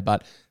it later.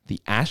 But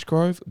the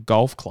Ashgrove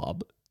Golf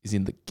Club is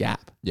in the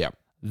Gap. Yeah.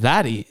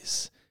 That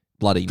is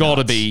Bloody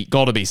gotta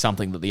nuts. be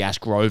something that the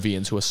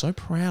Ashgrovians, who are so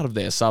proud of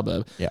their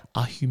suburb, Yeah.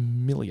 are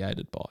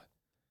humiliated by.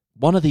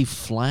 One of the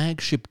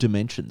flagship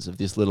dimensions of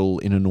this little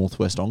inner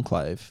northwest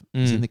enclave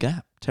is in the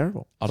Gap.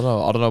 Terrible. I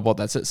don't know what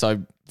that's it.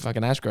 So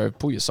fucking Ashgrove,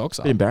 pull your socks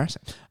up. Bit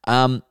embarrassing.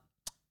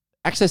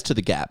 Access to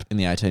the Gap in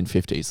the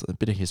 1850s, a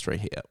bit of history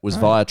here, was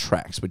Oh. via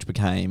tracks, which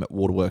became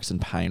Waterworks and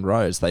Payne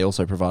Roads. They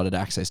also provided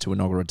access to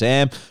Enoggera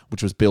Dam,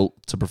 which was built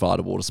to provide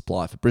a water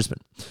supply for Brisbane.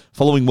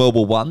 Following World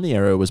War I, the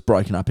area was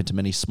broken up into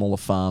many smaller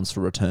farms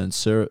for return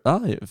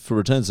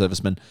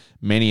servicemen,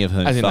 many of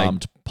whom As in they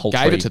farmed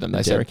poultry. Gave it to them. They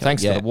and said, dairy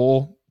thanks cattle. for the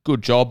war.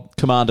 Good job.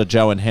 Commander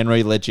Joe and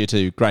Henry led you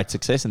to great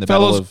success in the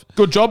Battle Fellas, of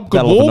good job. Good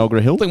Battle of war.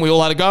 Enoggera Hill. I think we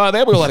all had a go out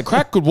there. We all had a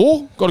crack. Good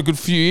war. Got a good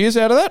few years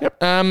out of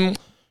that.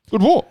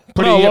 Good war.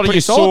 Pretty, a lot of pretty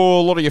you solid.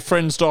 saw a lot of your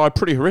friends die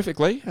pretty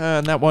horrifically,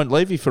 and that won't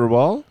leave you for a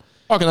while.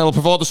 I reckon that'll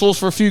provide the source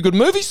for a few good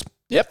movies.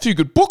 Yep. A few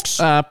good books.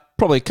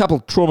 Probably a couple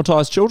of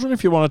traumatised children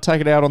if you want to take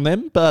it out on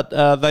them, but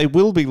they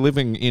will be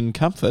living in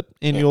comfort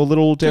in your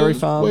little dairy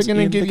farms. We're going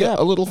to in give the you Gap.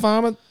 a little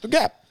farm at the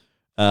Gap.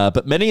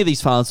 But many of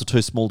these farms are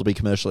too small to be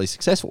commercially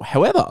successful.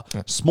 However,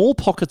 small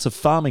pockets of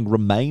farming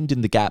remained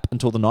in the Gap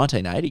until the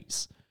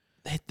 1980s.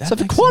 So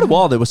for quite a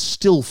while, there were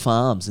still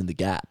farms in the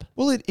Gap.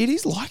 Well, it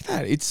is like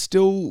that. It's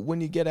still, when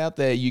you get out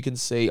there, you can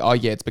see, oh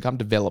yeah, it's become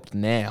developed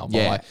now.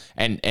 Yeah.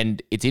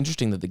 And it's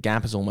interesting that the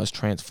Gap has almost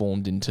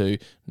transformed into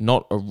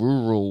not a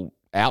rural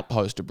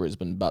outpost of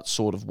Brisbane, but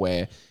sort of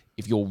where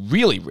if you're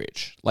really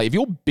rich, like if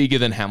you're bigger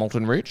than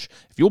Hamilton rich,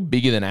 if you're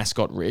bigger than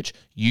Ascot rich,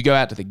 you go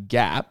out to the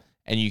Gap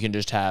and you can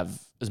just have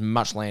as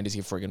much land as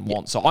you friggin'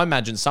 want. So I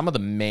imagine some of the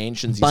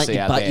mansions you see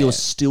out there. But you're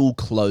still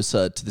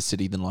closer to the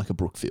city than like a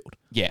Brookfield.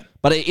 Yeah.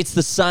 But it's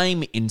the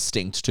same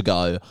instinct to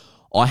go,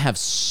 I have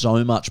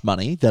so much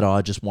money that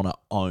I just want to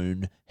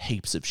own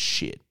heaps of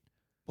shit.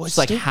 Well, Just it's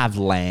like still- have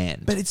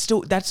land. But it's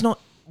still, that's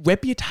not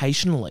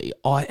reputationally,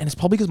 and it's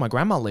probably because my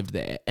grandma lived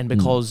there and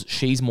because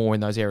she's more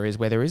in those areas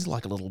where there is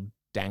like a little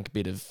dank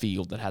bit of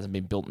field that hasn't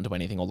been built into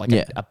anything, or like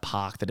a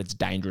park that it's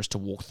dangerous to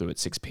walk through at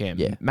 6 p.m.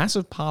 Yeah.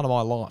 Massive part of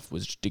my life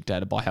was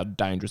dictated by how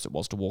dangerous it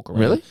was to walk around.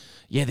 Really?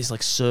 Yeah, there's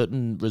like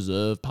certain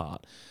reserve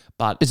part.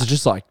 But Is it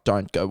just like,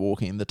 don't go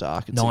walking in the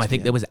dark? At no, 6 I think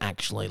p.m.? there was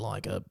actually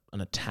like an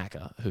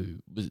attacker who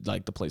was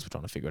like, the police were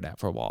trying to figure it out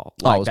for a while.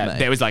 Oh, Like it was me.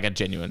 there was like a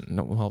genuine,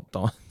 no,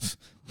 well,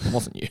 it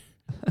wasn't you.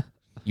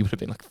 You would have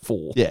been like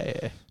 4.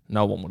 Yeah.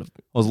 No one would have.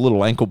 I was a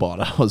little ankle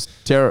biter. I was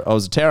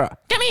a terror.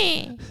 Come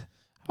here.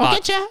 I'll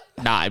get you.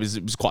 Nah, it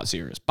was quite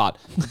serious. But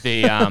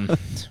the I'm glad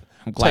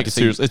Take to it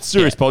see serious. It's a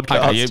serious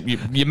podcast. Okay,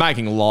 you're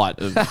making light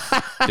of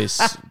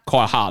this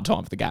quite hard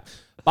time for the Gap.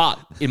 But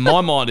in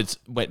my mind,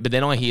 but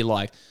then I hear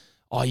like,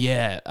 oh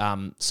yeah,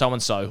 so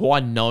and so who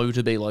I know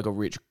to be like a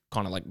rich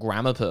kind of like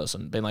grammar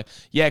person, being like,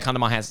 yeah, come to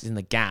my house, it's in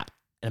the Gap,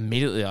 and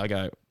immediately I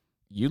go,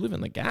 you live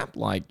in the Gap?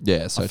 Like,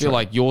 Yeah, so I feel true.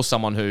 like you're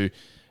someone who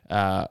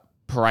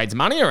parades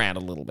money around a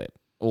little bit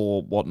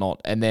or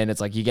whatnot, and then it's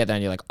like you get there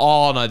and you're like,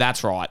 oh no,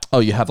 that's right. Oh,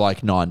 you have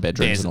like 9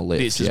 bedrooms and a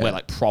lift. This is yeah. where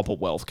like proper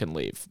wealth can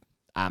live.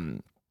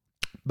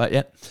 But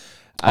yeah,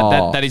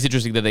 Oh. that is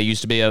interesting that there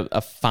used to be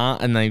a farm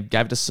and they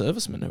gave it to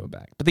servicemen who were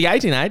back. But the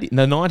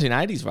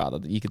 1980s rather,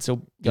 that you could still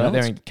go know out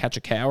there what's- and catch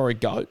a cow or a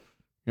goat.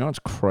 You know what's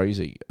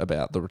crazy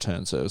about the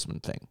return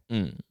serviceman thing?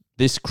 Mm.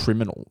 This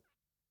criminal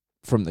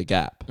from the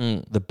Gap,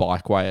 the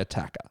bikeway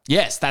attacker.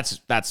 Yes, that's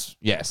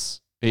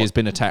Yes. He has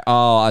been attacked.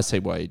 Oh, I see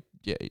why.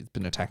 He's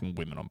been attacking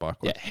women on bikeways.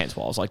 yeah. Hence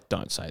why I was like,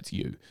 don't say it's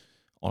you.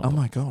 Oh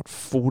my God,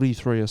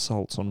 43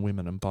 assaults on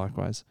women on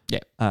bikeways.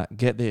 Yeah.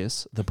 Get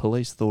this, the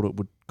police thought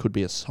it could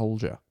be a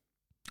soldier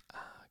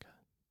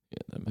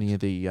Yeah, near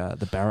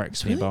the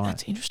barracks really, nearby.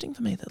 that's interesting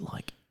for me that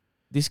like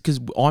this, because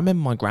I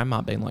remember my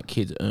grandma being like,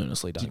 kids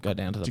earnestly don't go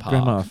down to the Your park.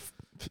 grandma,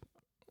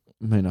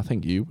 I mean, I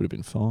think you would have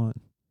been fine.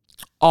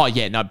 Oh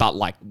yeah, no, but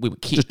like we were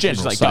kids. Just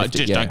general like,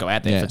 safety, don't go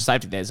out there yeah. for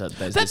safety. There's That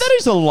this-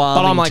 is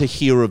alarming But I'm like- to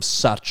hear of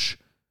such.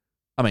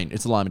 I mean,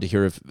 it's alarming to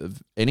hear of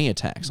any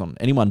attacks on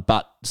anyone,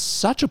 but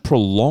such a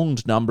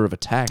prolonged number of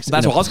attacks.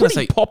 That's in what a I was gonna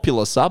pretty say.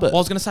 Popular suburb. Well, I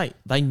was going to say,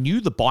 they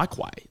knew the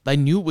bikeway. They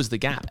knew it was the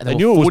Gap. And They there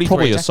knew were it was 43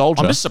 probably a attacks.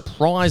 soldier. I'm just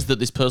surprised that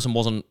this person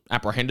wasn't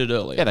apprehended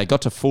earlier. Yeah, they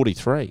got to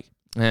 43.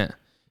 Yeah.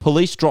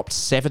 Police dropped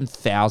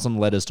 7,000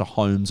 letters to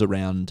homes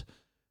around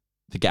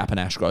the Gap and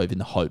Ashgrove in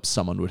the hopes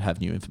someone would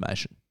have new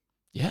information.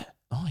 Yeah.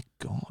 Oh my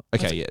God.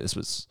 Okay, this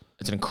was...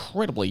 It's an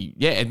incredibly...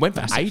 Yeah, it went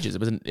for ages. It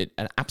was an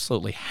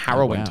absolutely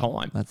harrowing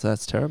time.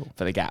 That's terrible.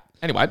 For the Gap.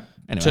 Anyway.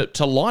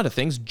 To lighter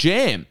things,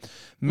 jam.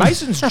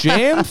 Mason's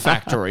Jam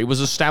Factory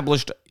was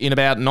established in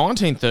about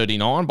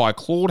 1939 by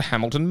Claude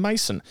Hamilton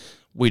Mason.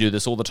 We do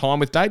this all the time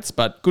with dates,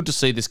 but good to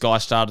see this guy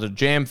started a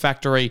jam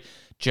factory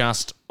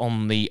just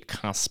on the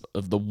cusp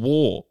of the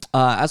war.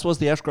 As was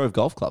the Ashgrove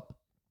Golf Club,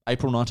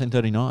 April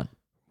 1939.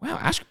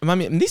 Wow, I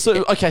mean, this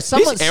area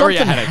something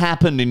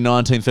happened in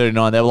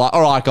 1939. They were like,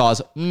 all right,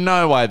 guys,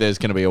 no way there's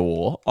going to be a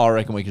war. I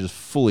reckon we can just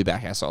fully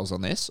back ourselves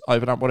on this.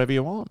 Open up whatever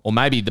you want. Or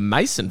maybe the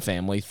Mason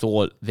family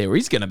thought there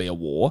is going to be a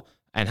war,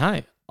 and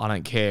hey, I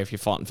don't care if you're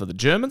fighting for the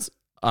Germans.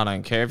 I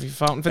don't care if you're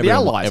fighting for the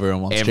Allies.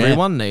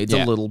 Everyone needs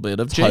a little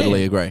bit of jam.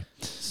 Totally agree.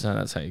 So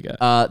that's how you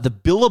go. The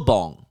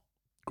Billabong,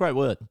 great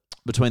word,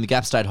 between the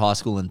Gap State High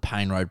School and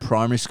Payne Road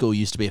Primary School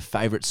used to be a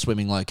favourite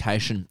swimming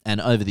location, and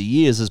over the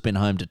years has been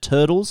home to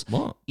turtles,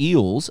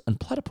 eels, and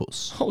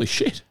platypus. Holy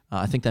shit.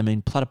 I think they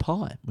mean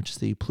platypi, which is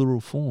the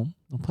plural form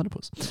of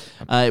platypus.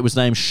 It was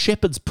named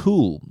Shepherd's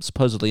Pool,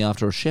 supposedly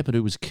after a shepherd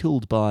who was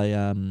killed by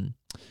some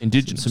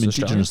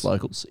indigenous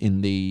locals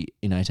in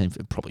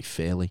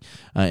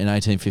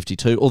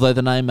 1852. Although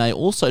the name may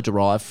also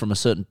derive from a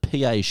certain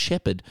P.A.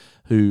 Shepherd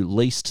who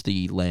leased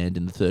the land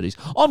in the 30s.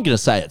 I'm going to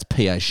say it's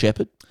P.A.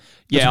 Shepherd.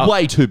 Yeah, it's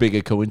way too big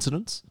a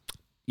coincidence.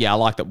 Yeah, I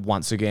like that.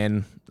 Once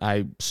again,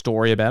 a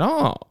story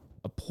about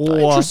a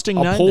poor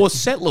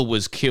settler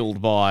was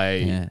killed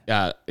by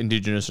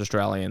Indigenous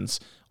Australians.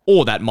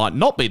 Or that might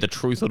not be the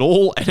truth at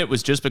all, and it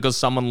was just because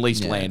someone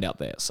leased land out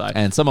there.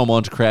 And someone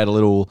wanted to create a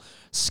little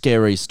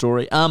scary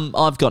story.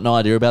 I've got no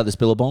idea about this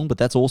Billabong, but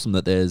that's awesome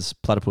that there's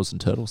platypus and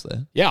turtles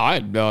there.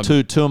 Yeah,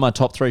 two of my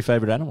top 3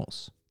 favourite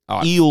animals.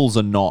 Eels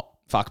are not.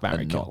 Fuck,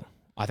 marry, kill.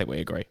 I think we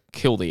agree.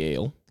 Kill the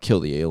eel. Kill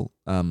the eel.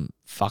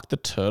 Fuck the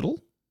turtle.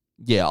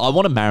 Yeah, I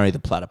want to marry the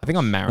platypus. I think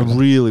I'm marrying.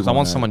 I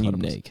want someone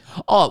unique.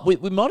 Oh, we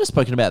might have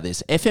spoken about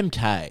this.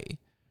 FMK.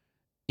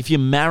 If you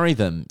marry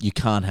them, you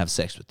can't have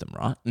sex with them,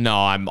 right? No,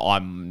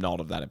 I'm not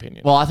of that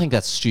opinion. Well, I think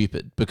that's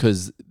stupid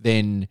because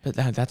then. But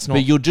that's not.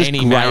 But you're just any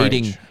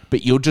grading. marriage.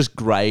 But you're just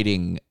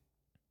grading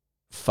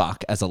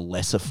fuck as a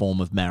lesser form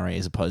of marry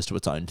as opposed to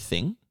its own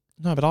thing.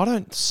 No, but I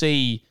don't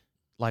see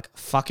like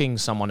fucking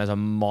someone as a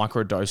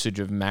micro dosage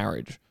of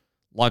marriage.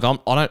 Like I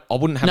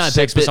wouldn't have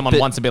sex with someone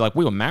once and be like,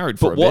 we were married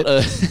for a bit.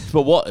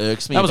 But what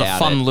irks me about it, that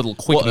was a fun little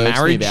quick marriage. What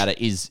irks me about it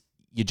is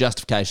your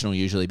justification will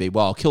usually be,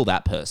 well, I'll kill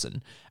that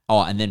person.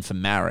 Oh, and then for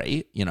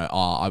marry,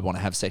 I want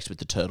to have sex with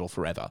the turtle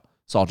forever.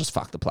 So I'll just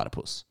fuck the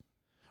platypus.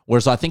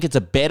 Whereas I think it's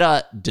a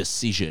better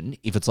decision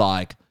if it's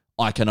like,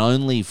 I can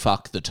only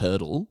fuck the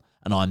turtle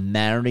and I'm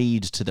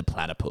married to the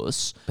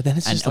platypus. But then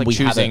it's just like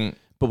choosing...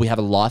 But we have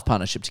a life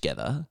partnership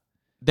together.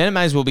 Then it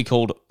may as well be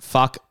called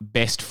fuck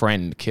best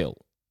friend kill.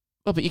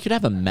 Well, but you could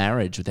have a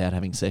marriage without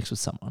having sex with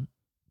someone.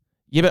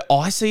 Yeah, but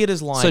I see it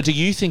as like... So do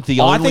you think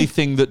the only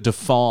thing that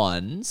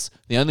defines,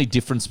 the only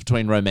difference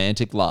between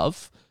romantic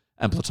love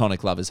and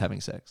platonic love is having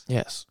sex?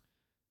 Yes.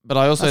 But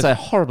I also... That's a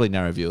horribly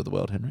narrow view of the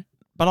world, Henry.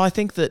 But I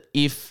think that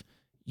if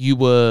you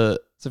were...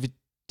 So if you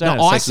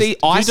don't I see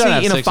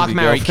in a fuck,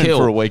 marry, kill...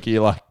 for a week,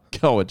 you're like,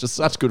 oh, we're just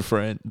such good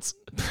friends.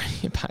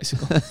 Yeah,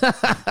 basically.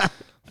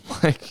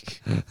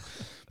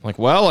 Like,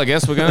 well, I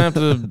guess we're going to have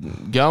to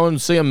go and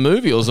see a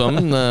movie or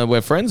something. We're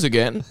friends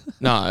again.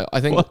 No,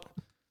 I think... What?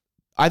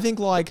 I think,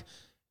 like,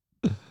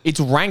 it's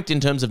ranked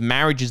in terms of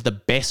marriage is the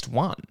best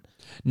one.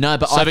 No,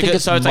 but I think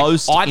it's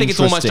most I think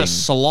it's almost a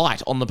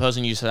slight on the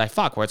person you say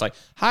fuck, where it's like,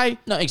 hey...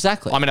 No,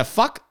 exactly. I'm going to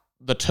fuck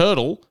the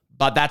turtle,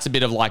 but that's a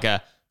bit of like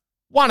a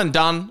one and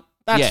done.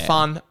 That's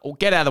fun. Or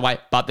get out of the way.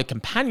 But the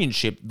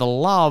companionship, the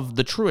love,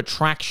 the true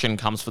attraction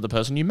comes for the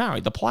person you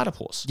marry, the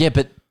platypus. Yeah,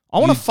 but... I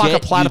want to fuck a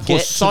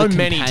platypus so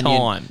many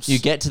times. You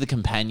get to the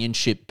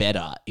companionship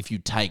better if you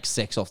take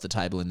sex off the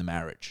table in the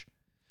marriage.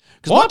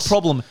 Because my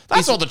problem...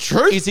 That's not the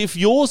truth. Is if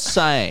you're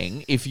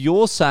saying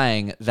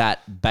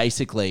that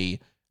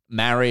basically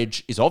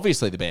marriage is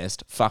obviously the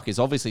best, fuck is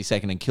obviously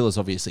second, and kill is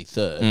obviously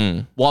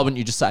third, why wouldn't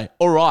you just say,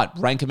 all right,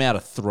 rank them out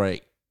of 3? Well,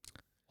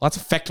 that's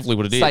effectively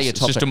what it is. Say your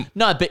top it's just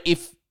No, but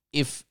if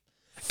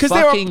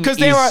fucking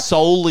is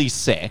solely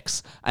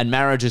sex and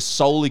marriage is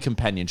solely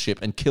companionship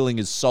and killing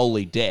is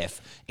solely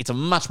death, it's a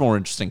much more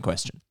interesting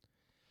question.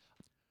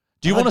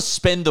 Do you want to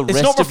spend the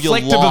rest of your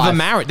life... It's not reflective of a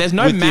marriage. There's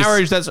no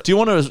marriage that's... Do you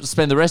want to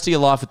spend the rest of your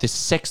life with this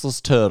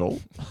sexless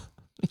turtle?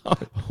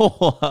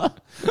 No.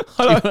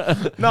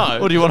 No.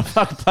 Or do you want to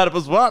fuck a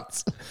platypus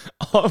once?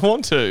 I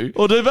want to.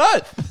 Or do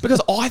both.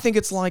 Because I think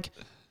it's like...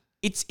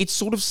 It's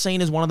sort of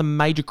seen as one of the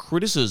major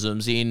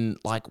criticisms in,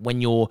 like,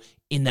 when you're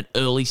in that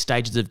early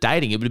stages of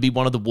dating. It would be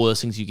one of the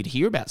worst things you could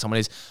hear about someone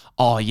is,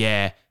 oh,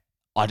 yeah,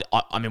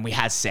 I mean, we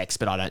had sex,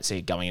 but I don't see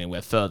it going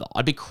anywhere further.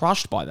 I'd be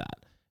crushed by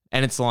that.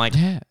 And it's like,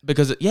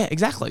 because,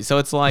 exactly. So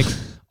it's like,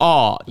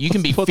 oh, you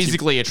can be What's your-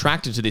 physically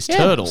attracted to this Yeah,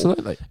 turtle.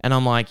 absolutely. And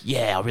I'm like,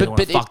 yeah, I really But-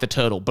 want to but fuck the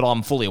turtle. But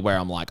I'm fully aware,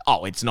 I'm like,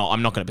 oh, it's not,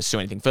 I'm not going to pursue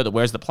anything further.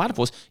 Whereas the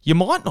platypus, you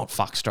might not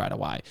fuck straight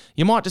away.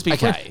 You might just be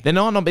Okay. There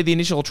might not be the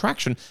initial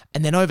attraction.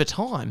 And then over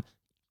time,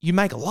 you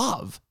make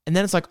love. And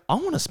then it's like, I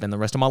want to spend the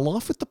rest of my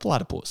life with the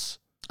platypus.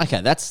 Okay,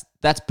 that's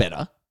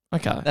better.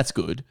 Okay. That's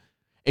good.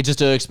 It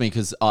just irks me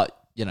because,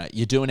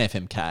 you do an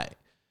FMK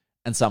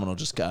and someone will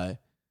just go,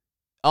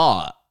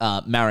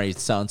 marry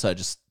so-and-so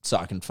just so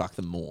I can fuck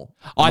them more.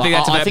 I think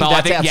that's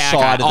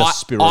outside of the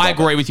spirit I of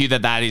agree it. with you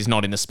that is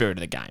not in the spirit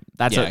of the game.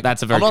 That's Yeah, a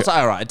very I'm not good. saying,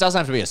 all right, it doesn't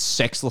have to be a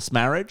sexless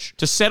marriage,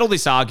 To settle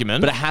this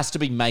argument, but it has to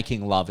be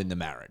making love in the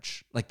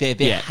marriage. Like there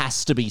Yeah.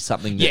 has to be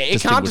something that yeah, it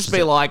can't just distinguishes be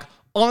it. like,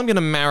 I'm going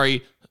to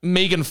marry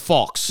Megan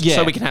Fox Yeah.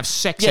 so we can have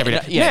sex Yeah, every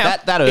day. no, yeah, Now,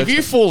 that if irks you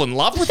me. fall in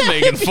love with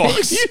Megan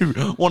Fox, If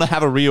you want to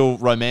have a real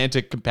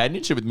romantic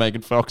companionship with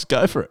Megan Fox,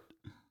 go for it.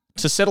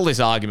 to settle this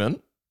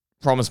argument,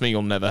 promise me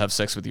you'll never have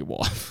sex with your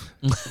wife.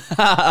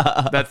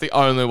 That's the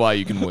only way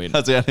you can win.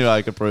 That's the only way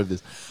I can prove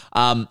this.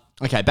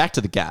 Okay, back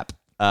to The Gap.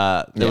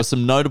 There were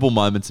some notable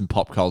moments in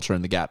pop culture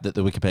in The Gap that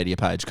the Wikipedia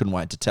page couldn't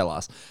wait to tell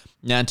us.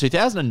 Now, in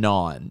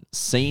 2009,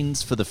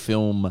 scenes for the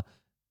film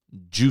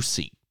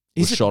Juicy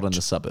was Is it shot in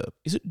the suburb.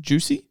 Is it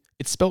Juicy?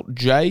 It's spelled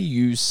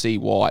Jucy.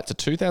 It's a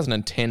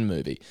 2010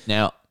 movie.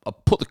 Now, I'll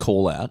put the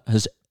call out.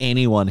 Has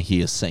anyone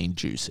here seen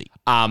Juicy?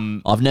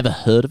 Um, I've never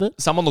heard of it.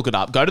 Someone look it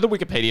up. Go to the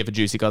Wikipedia for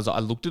Juicy, guys. I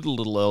looked at it a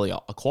little earlier.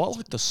 I quite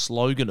like the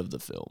slogan of the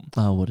film.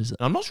 Oh, what is it?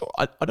 And I'm not sure.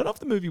 I don't know if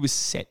the movie was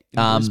set in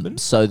Brisbane.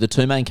 So the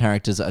two main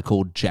characters are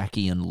called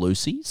Jackie and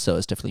Lucy, so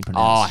it's definitely Oh,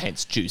 pronounced.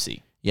 hence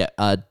Juicy. Yeah,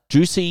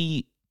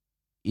 Juicy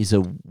is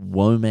a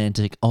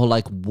womantic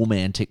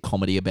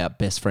comedy about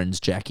best friends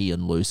Jackie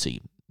and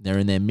Lucy. They're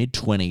in their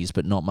mid-20s,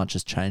 but not much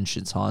has changed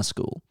since high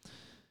school.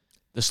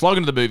 The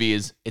slogan of the movie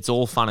is, it's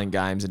all fun and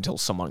games until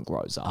someone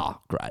grows up.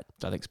 Oh, great.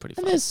 Which I think is pretty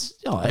And fun. there's...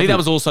 I think that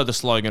was also the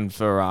slogan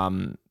for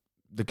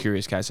The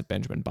Curious Case of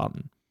Benjamin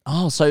Button.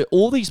 Oh, so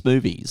all these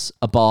movies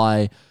are by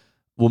a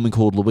woman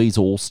called Louise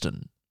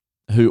Alston,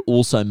 who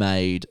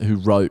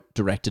wrote,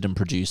 directed, and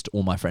produced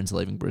All My Friends Are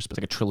Leaving Brisbane. It's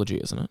like a trilogy,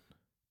 isn't it?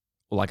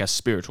 Or like a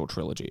spiritual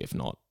trilogy, if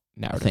not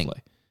narratively. think.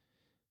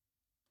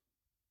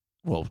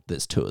 Well,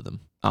 there's two of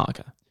them. Oh,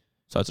 okay.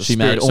 So it's a She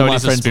made All so My it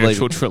is a Friends Are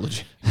spiritual Leaving-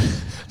 trilogy.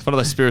 It's one of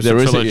those spiritual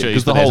There is trilogies.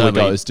 because the but there's Holy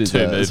only Ghost is two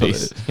that's what it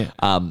movies. is.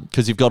 Yeah.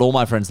 Because you've got All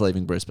My Friends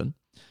Leaving Brisbane,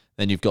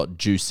 then you've got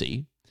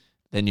Juicy,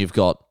 then you've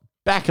got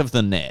Back of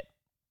the Net,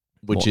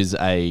 which What? is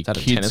a that a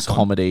kids tennis one?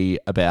 comedy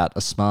about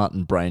a smart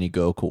and brainy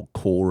girl called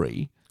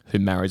Corey. Who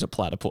marries a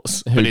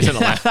platypus, but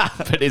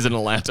isn't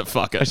allowed to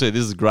fuck it. Actually,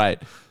 this is great.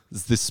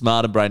 There's this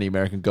smart and brainy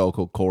American girl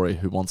called Corey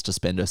who wants to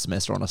spend her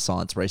semester on a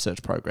science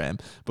research program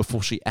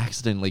before she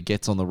accidentally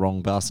gets on the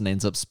wrong bus and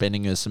ends up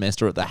spending her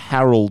semester at the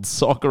Harold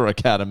Soccer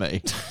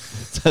Academy.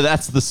 So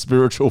that's the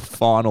spiritual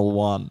final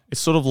one.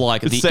 It's sort of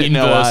like It's the set in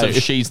inverse LA. of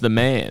She's the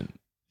Man.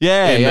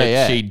 Yeah, in yeah, that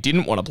yeah. She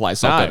didn't want to play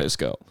soccer, No. this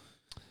girl.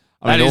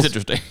 I mean, That is also-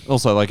 interesting.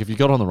 Also, like if you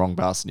got on the wrong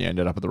bus and you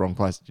ended up at the wrong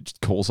place, you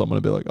just call someone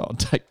and be like, "Oh,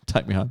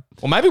 take me home."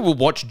 Or maybe we'll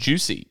watch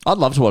Juicy I'd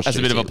love to watch as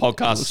a bit of a Juicy. It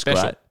podcast looks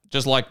special. great.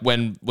 Just like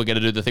when we're going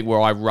to do the thing where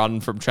I run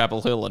from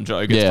Chapel Hill and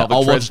Joe gets Yeah, public I'll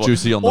watch transport.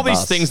 Juicy on the All these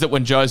bus. things that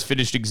when Joe's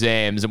finished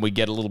exams and we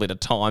get a little bit of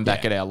time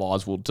back in our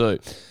lives, we'll do.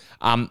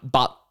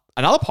 But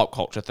another pop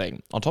culture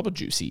thing on top of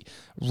Juicy,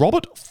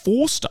 Robert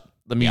Forster,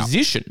 the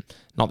musician,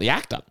 not the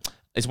actor,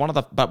 is one of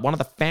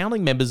the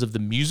founding members of the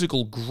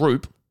musical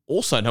group,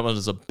 also known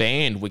as a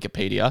band.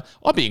 Wikipedia.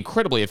 I'd be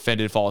incredibly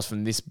offended if I was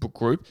from this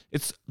group.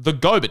 It's the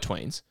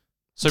Go-Betweens.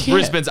 So Yeah.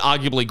 Brisbane's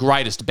arguably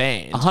greatest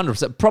band.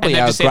 100%. Probably And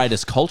they've our just said-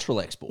 greatest cultural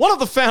export. One of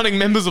the founding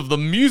members of the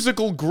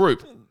musical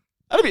group.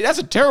 That's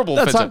a terrible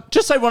That's offensive. like,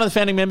 just say one of the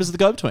founding members of the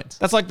Go-Betweens.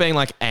 That's like being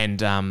like, and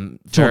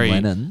very,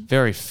 Lennon.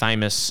 very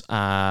famous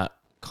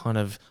kind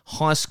of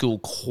high school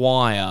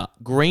choir,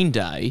 Green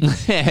Day,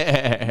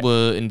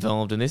 were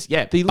involved in this.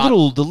 Yeah, The but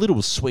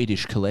little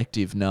Swedish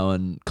collective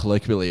known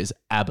colloquially as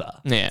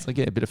ABBA. Yeah. It's like,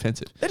 yeah, a bit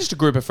offensive. they're just a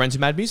group of friends who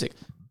made music.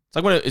 It's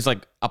like when it's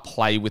like a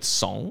play with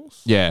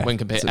songs. Yeah, when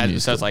compared, it's a so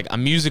musical. it's like a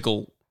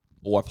musical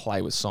or a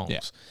play with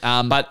songs.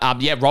 Yeah. But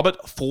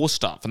Robert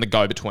Forster from the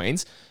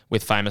Go-Betweens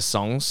with famous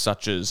songs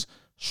such as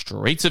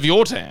 "Streets of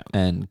Your Town"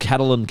 And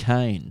Cattle and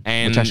Cane,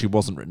 And- which actually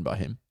wasn't written by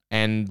him.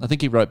 and I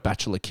think he wrote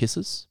Bachelor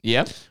Kisses,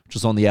 yeah. which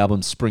was on the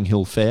album Spring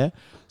Hill Fair.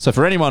 So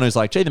for anyone who's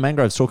like, gee, the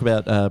Mangroves talk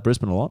about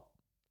Brisbane a lot,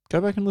 go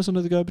back and listen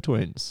to the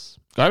Go-Betweens.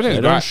 Go-Betweens They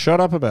are don't great.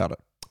 shut up about it.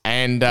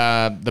 And the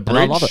I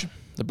love bridge, it.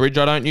 the bridge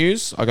I don't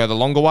use. I go the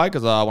longer way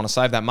because I want to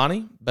save that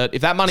money. But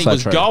if that money So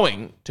was true.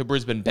 going to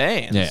Brisbane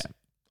bands, Yeah.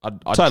 I'd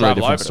Totally travel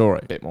different over to story.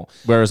 a bit more.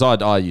 Whereas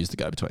I use the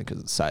Go-Between because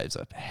it saves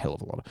a hell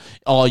of a lot of...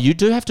 Oh, you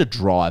do have to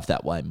drive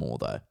that way more,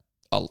 though.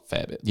 A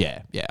fair bit.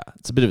 Yeah.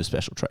 It's a bit of a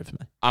special treat for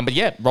me. But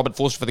yeah, Robert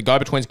Forster for the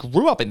Go-Betweens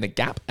grew up in the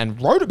Gap and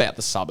wrote about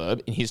the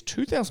suburb in his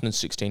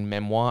 2016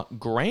 memoir,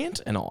 Grant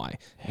and I.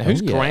 Now,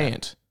 who's yeah.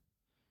 Grant?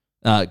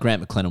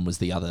 Grant McLennan was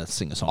the other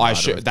singer-songwriter I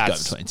should- of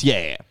that's- Go-Betweens.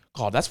 Yeah.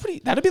 God, that's pretty...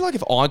 That'd be like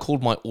if I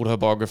called my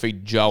autobiography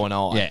Joe and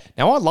I. Yeah.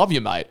 Now, I love you,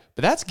 mate,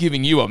 but that's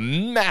giving you a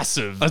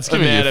massive That's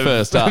giving you amount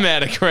first up.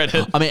 of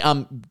credit.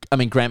 I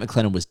mean, Grant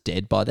McLennan was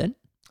dead by then.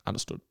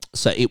 Understood.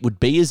 So it would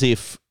be as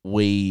if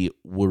we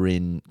were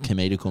in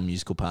comedic or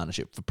musical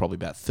partnership for probably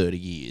about 30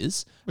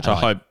 years. Which I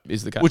hope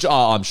is the case. Which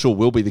I'm sure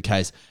will be the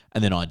case.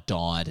 And then I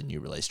died and you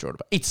released your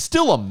autobiography. It's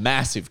still a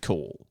massive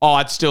call. Oh,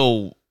 I'd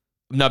still...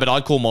 No, but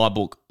I'd call my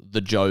book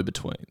The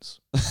Joe-Betweens.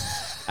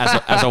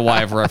 as a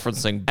way of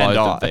referencing both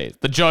of these.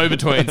 The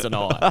Joe-Betweens and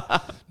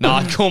I. No,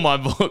 I'd call my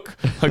book...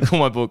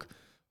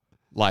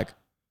 like,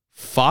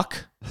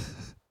 fuck.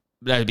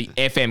 That'd be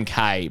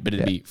FMK, but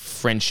it'd be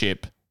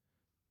friendship...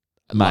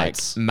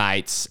 Mates. Like,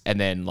 mates, and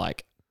then,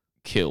 like,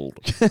 killed.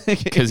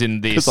 Because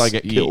in this, I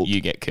get killed. You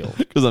get killed.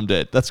 Because I'm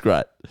dead. That's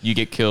great. You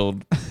get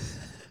killed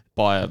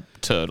by a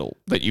turtle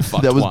that you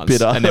fucked That was once.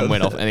 bitter. And then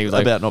went off. And he was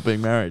like... About not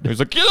being married. He was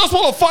like, you just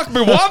want to fuck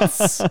me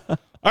once?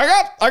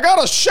 I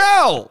got a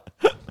shell.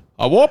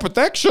 I wore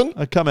protection.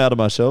 I come out of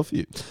my shell for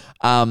you.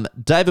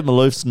 David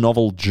Malouf's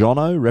novel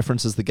Jono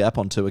references the Gap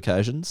on 2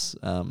 occasions.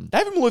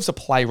 David Malouf's a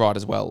playwright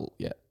as well,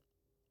 yeah.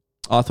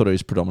 I thought he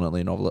was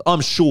predominantly a novelist.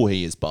 I'm sure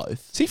he is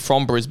both. Is he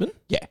from Brisbane?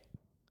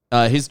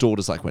 Yeah. His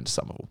daughters went to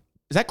Somerville.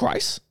 Is that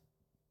Grace?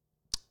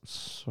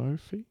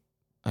 Sophie?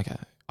 Okay.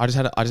 I just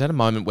had a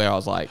moment where I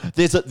was like,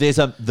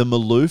 the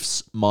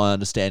Maloufs, my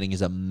understanding,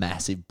 is a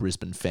massive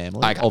Brisbane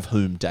family, Okay. of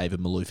whom David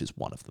Malouf is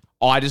one of them.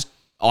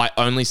 I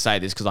only say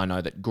this because I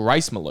know that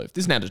Grace Malouf,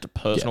 this is now just a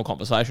personal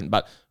conversation,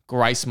 but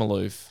Grace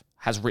Malouf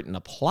has written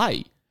a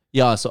play.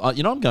 Yeah, so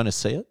I'm going to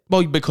see it.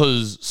 Well,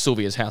 because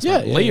Sylvia's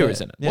housemate Leah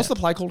is in it. Yeah. What's the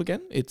play called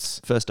again?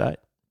 It's First Date.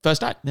 First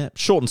Date. Yeah,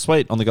 short and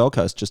sweet on the Gold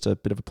Coast. Just a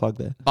bit of a plug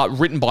there. But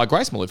written by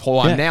Grace Malouf, who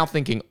I'm now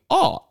thinking,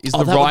 is the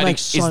that would writing make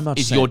so much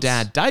is your sense.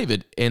 dad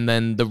David, and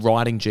then the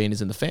writing gene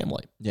is in the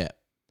family. Yeah.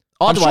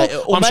 I'm Either way,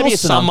 sure, or I'm maybe sure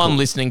it's an someone uncle.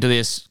 listening to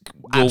this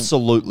will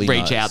Absolutely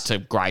reach knows. out to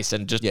Grace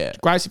and just Yeah.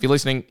 Grace, if you're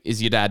listening, is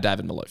your dad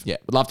David Malouf? Yeah.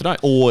 Would love to know.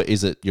 Or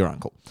is it your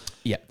uncle?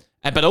 Yeah,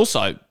 but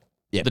also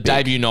the big.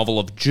 debut novel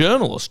of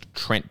journalist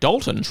Trent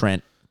Dalton,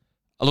 Trent.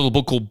 a little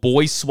book called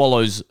Boy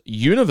Swallows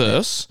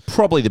Universe.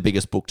 Probably the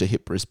biggest book to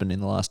hit Brisbane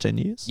in the last 10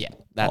 years. Yeah,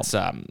 that's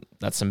some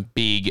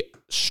big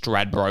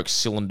Stradbroke,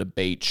 Cylinder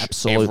Beach.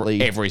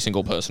 Absolutely. Every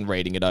single person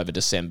reading it over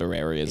December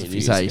areas. It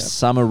is a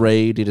summer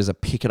read. It is a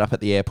pick it up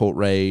at the airport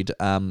read.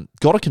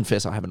 Got to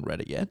confess, I haven't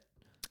read it yet.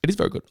 It is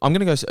very good. I'm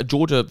going to go.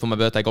 Georgia for my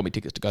birthday got me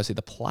tickets to go see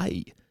the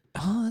play.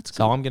 Oh, that's good.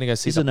 So I'm going to go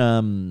see.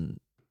 Isn't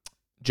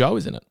Joe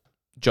is in it?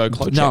 Joe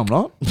Klochek. No, I'm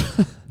not.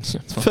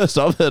 First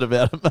I've heard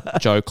about him.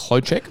 Joe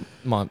Klochek,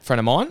 my friend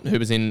of mine, who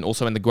was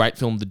also in the great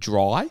film The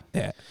Dry.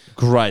 Yeah,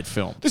 great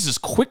film. This is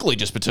quickly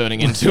just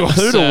turning into us.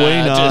 Who do we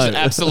know? Just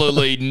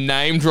absolutely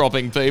name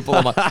dropping people.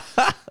 I'm like,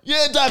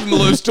 yeah, David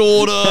Malouf's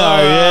daughter.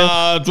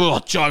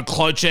 Joe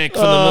Klochek for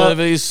the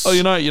movies. Oh,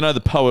 you know the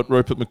poet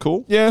Rupert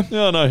McCall? Yeah.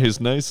 Yeah, I know his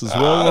niece as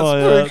well.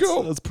 That's pretty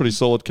cool. That's a pretty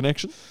solid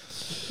connection.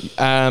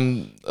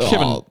 Kevin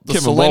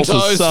Kevin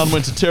Walter's son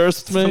went to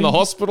terrace with me. from the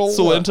hospital.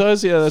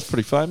 Salentos, yeah, that's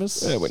pretty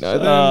famous. Yeah, we know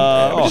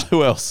them.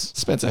 Who else?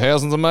 Spencer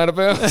Housen's a mate of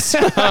ours.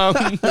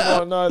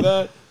 I know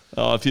that.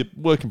 Oh, if you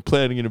work in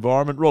planning and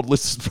environment, Rod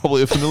List is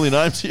probably a familiar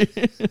name to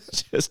you.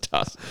 Just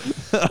us.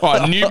 All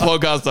right, new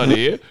podcast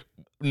idea.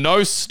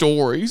 No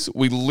stories.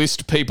 We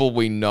list people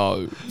we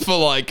know for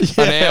like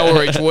an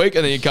hour each week,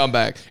 and then you come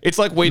back. It's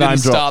like we didn't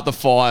start the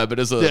fire, but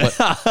as a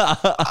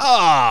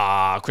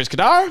Chris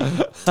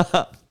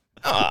Kadar.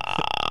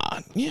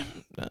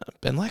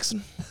 Ben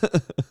Laxton.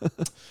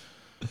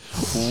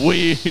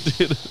 We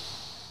did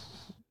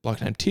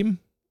Bloke named Tim.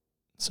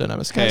 Surname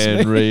escapes me.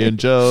 Henry and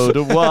Joe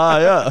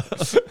Dwyer.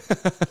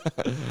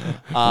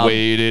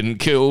 We didn't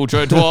kill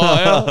Joe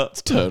Dwyer.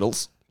 It's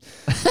turtles.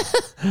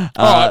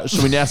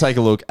 Should we now take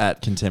a look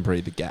at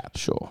contemporary The Gap?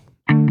 Sure.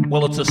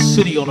 Well, it's a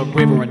city on a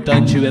river, and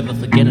don't you ever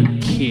forget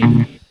it,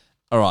 kid.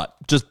 All right,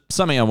 just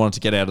something I wanted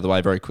to get out of the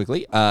way very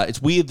quickly.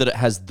 It's weird that it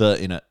has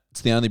the in it. It's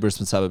the only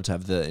Brisbane suburb to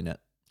have the in it.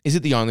 Is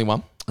it the only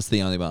one? It's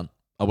the only one.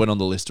 I went on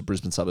the list of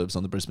Brisbane suburbs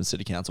on the Brisbane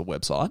City Council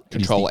website.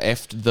 Control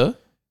F'd the?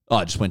 Oh,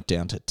 I just went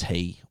down to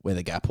T where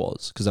the Gap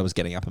was because I was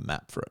getting up a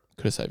map for it.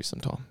 Could have saved you some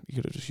time. You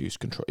could have just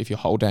used control. If you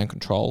hold down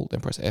control, then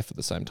press F at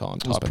the same time.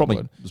 It was type in probably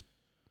the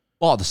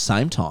word. at the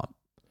same time.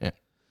 Yeah.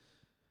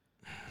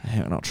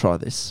 Hang on, I'll try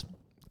this.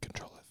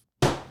 Control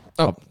F.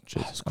 Oh,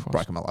 Jesus I'm Christ.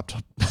 breaking my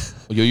laptop.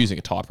 Well, you're using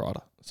a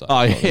typewriter. So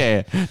Oh,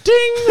 yeah.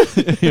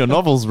 Ding! Your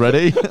novel's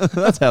ready.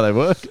 That's how they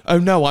work. Oh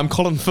no, I'm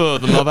Colin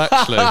Firth, and I've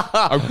actually,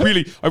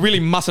 I really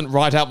mustn't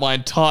write out my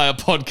entire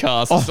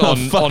podcast on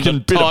a fucking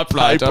bit of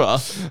typewriter.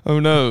 paper. Oh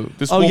no,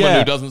 this woman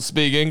who doesn't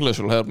speak English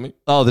will help me.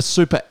 Oh, the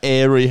super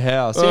airy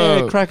house.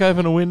 Yeah, crack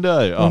open a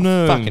window. Oh,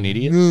 no. fucking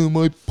idiot. No,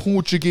 my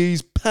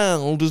Portuguese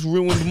pal just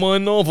ruined my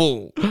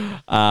novel.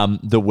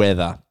 The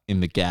weather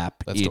in the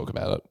Gap. Let's talk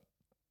about it.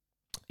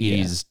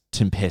 Is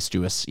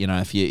tempestuous. You know,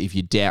 if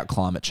you doubt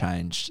climate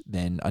change,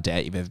 then I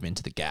doubt you've ever been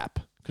to the Gap.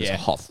 Yeah.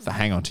 It's hot.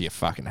 Hang on to your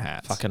fucking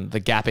hats. Fucking the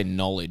gap in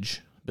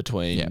knowledge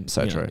between. Yeah,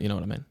 so true. You know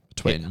what I mean?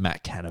 Between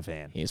Matt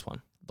Canavan. Here's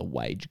one: the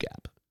wage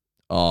gap.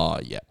 Oh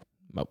yeah.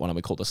 Why don't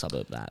we call the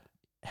suburb that?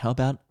 How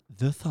about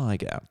the Thigh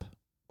Gap?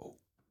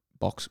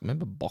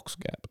 Remember Box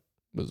Gap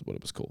was what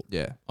it was called.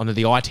 Yeah. Under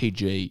the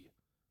ITG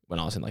when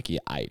I was in like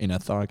year 8. In a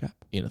Thigh Gap.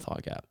 In a Thigh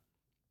Gap.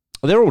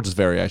 They're all just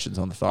variations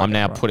on the thigh. I'm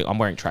now gap, right? I'm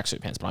wearing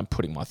tracksuit pants, but I'm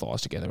putting my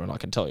thighs together, and I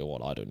can tell you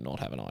what, I do not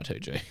have an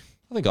I2G.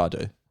 I think I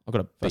do. I've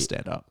got If I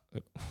stand up.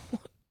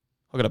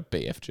 I've got a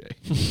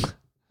BFG.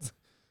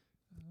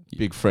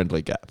 Big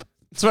friendly gap.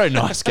 It's a very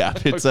nice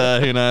gap. It's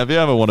if you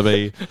ever want to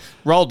be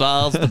Roll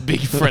dials, the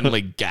big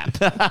friendly gap.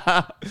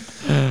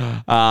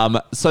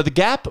 So the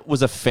gap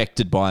was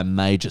affected by a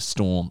major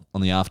storm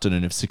on the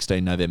afternoon of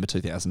 16 November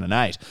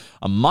 2008.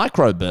 A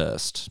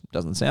microburst,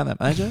 doesn't sound that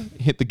major,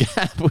 hit the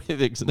gap with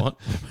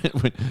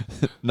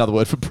another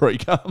word for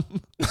pre-cum.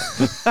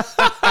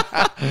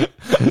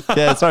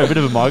 Yeah, sorry, a bit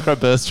of a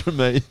microburst from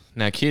me.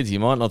 Now, kids, you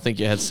might not think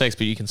you had sex,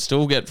 but you can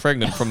still get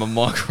pregnant from a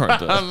microburst.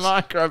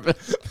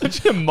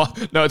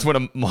 Microburst. No, it's when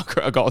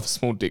a guy with a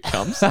small dick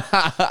comes.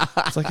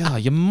 It's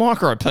like, your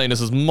micro penis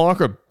is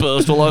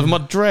microburst all over my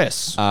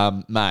dress.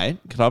 Mate,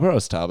 can I borrow a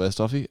starburst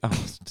off you?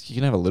 Oh, you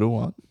can have a little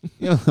one.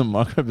 You know, a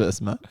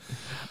microburst, mate.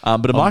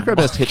 But a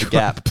microburst hit the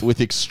gap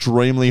with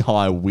extremely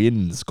high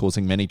winds,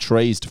 causing many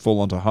trees to fall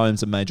onto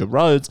homes and major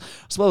roads,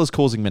 as well as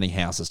causing many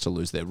houses to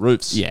lose their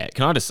roofs. Yeah,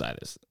 can I just say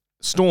this?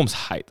 Storms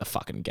hate the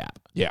fucking gap.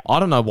 Yeah. I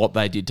don't know what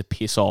they did to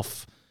piss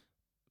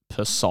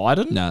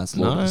Poseidon. No, it's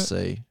Lord of the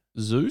Sea.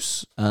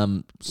 Zeus?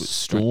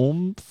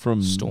 Storm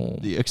from Storm.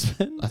 the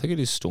X-Men? I think it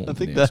is Storm. I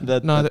think from the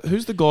X-Men.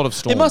 Who's the god of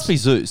storms? It must be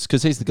Zeus,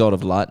 because he's the god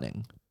of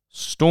lightning.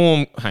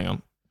 Storm. Hang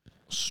on.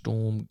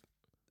 Storm.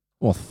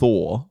 Or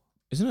Thor.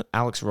 Isn't it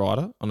Alex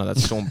Rider? Oh, no,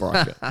 that's Storm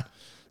Breaker.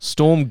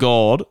 Storm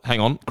god. Hang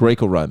on.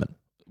 Greek or Roman?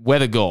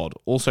 Weather god.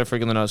 Also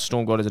frequently known as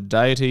storm god is a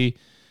deity.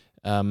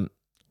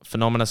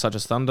 Phenomena such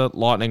as thunder,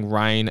 lightning,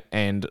 rain,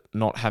 and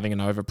not having an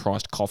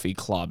overpriced coffee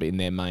club in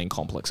their main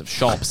complex of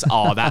shops.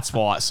 Oh, that's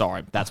why.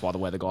 Sorry, that's why the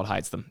weather god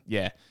hates them.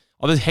 Yeah.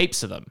 Oh, there's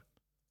heaps of them.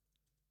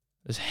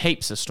 There's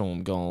heaps of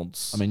storm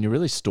gods. I mean, you're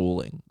really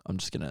stalling.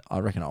 I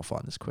reckon I'll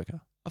find this quicker.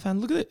 I found.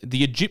 Look at it.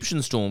 The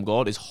Egyptian storm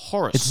god is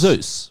Horus. It's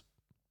Zeus.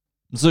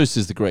 Zeus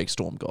is the Greek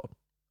storm god.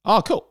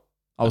 Oh, cool.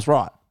 I was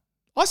right.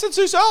 I said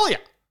Zeus earlier.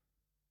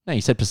 No,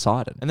 you said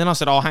Poseidon. And then I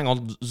said, oh, hang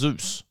on,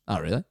 Zeus. Oh,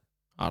 really?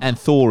 And And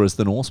Thor is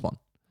the Norse one.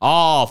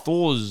 oh,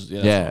 Thor's.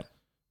 Yeah. That's right.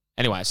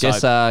 Anyway,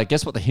 so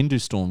Guess what the Hindu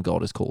storm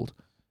god is called?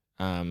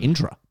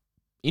 Indra.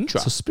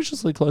 Indra.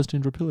 Suspiciously close to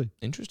Indrapilli.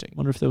 Interesting.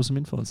 Wonder if there was some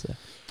influence there.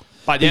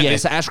 But Yeah,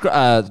 so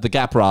the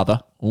gap rather.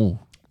 Ooh,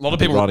 a lot of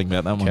been people writing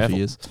about that one for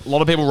years. A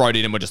lot of people wrote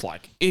in and were just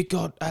like, it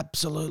got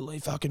absolutely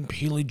fucking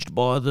pillaged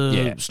by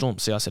the storm.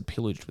 See, I said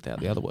pillaged without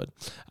the other word.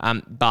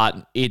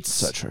 But it's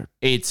So true.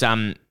 It's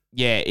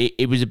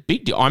it was a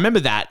big deal. I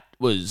remember I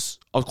was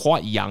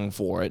quite young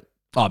for it.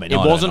 I mean,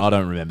 I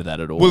don't remember that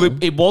at all. Well,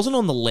 it wasn't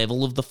on the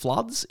level of the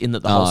floods in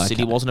that the whole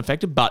city okay. wasn't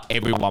affected, but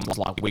everyone was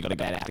like, we got to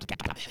get out of the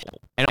gap.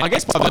 And I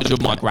guess by virtue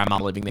of my grandma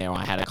living there,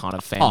 I had a kind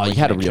of family. Oh, you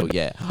had a connection. real,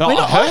 yeah. But I mean,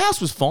 her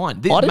house was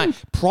fine.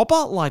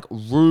 Proper, like,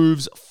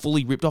 roofs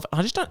fully ripped off.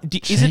 I just don't...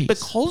 Is it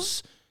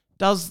because...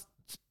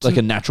 like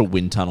a natural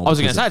wind tunnel? I was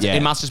going to say, yeah.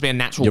 it must just be a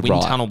natural You're wind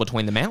right. tunnel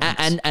between the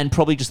mountains. And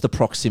probably just the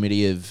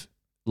proximity of,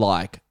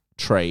 like,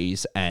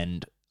 trees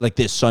and... Like,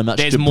 there's so much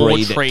There's debris more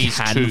that trees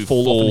can to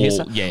fall off and hit.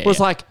 fall, yeah. Whereas,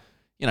 like,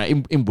 you know,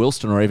 in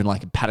Wilston or even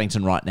like in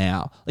Paddington right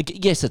now,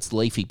 like, yes, it's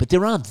leafy, but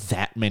there aren't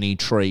that many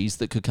trees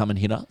that could come and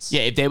hit us.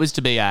 Yeah, if there was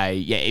to be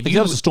if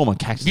there was a storm on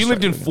Cactus If you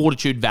lived in Street,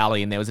 Fortitude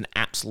Valley and there was an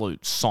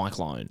absolute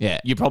cyclone, Yeah.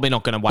 you're probably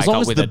not going to wake as long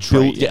up as with the a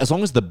tree. as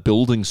long as the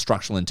building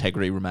structural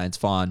integrity remains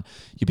fine,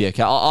 you'd be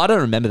okay. I don't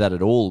remember that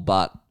at all,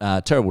 but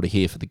terrible to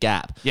hear for the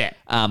gap. Yeah.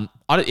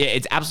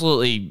 It's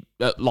absolutely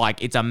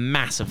it's a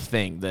massive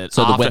thing that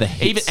So the weather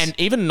hits.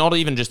 even not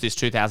even just this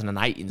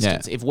 2008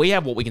 instance. Yeah. If we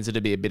have what we consider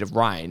to be a bit of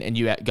rain and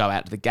you go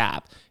out to the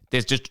gap,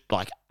 there's just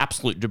like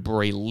absolute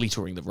debris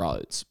littering the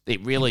roads.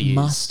 It really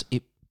is.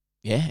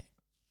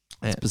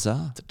 It's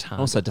bizarre. It's a target.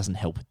 Also, it doesn't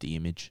help with the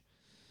image.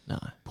 No.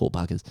 Poor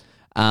buggers.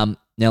 Now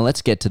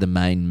let's get to the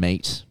main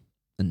meat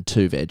and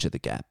two veg of the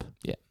gap.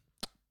 Yeah.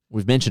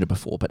 We've mentioned it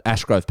before, but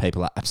Ashgrove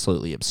people are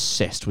absolutely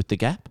obsessed with the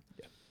gap.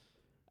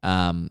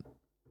 Yeah.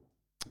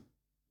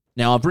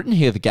 Now I've written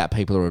here the gap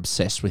people are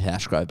obsessed with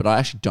Ashgrove, but I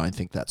actually don't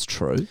think that's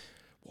true.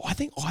 Well,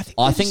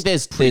 I think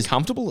there's pretty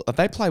comfortable.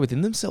 They play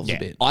within themselves a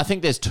bit. I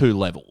think there's two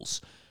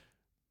levels.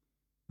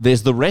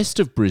 There's the rest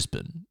of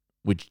Brisbane,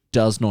 which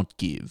does not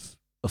give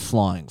a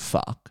flying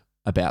fuck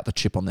about the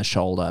chip on their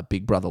shoulder,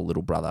 big brother,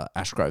 little brother,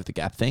 Ashgrove the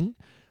Gap thing.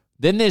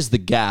 Then there's the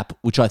Gap,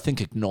 which I think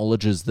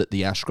acknowledges that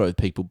the Ashgrove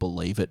people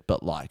believe it,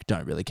 but like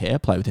don't really care,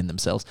 play within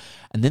themselves.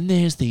 And then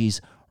there's these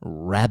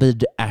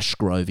rabid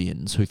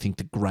Ashgrovians who think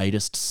the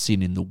greatest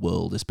sin in the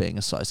world is being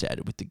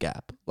associated with the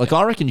Gap. Like,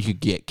 I reckon you could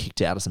get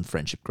kicked out of some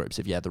friendship groups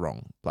if you had the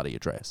wrong bloody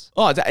address.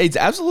 Oh, it's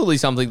absolutely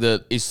something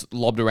that is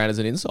lobbed around as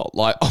an insult.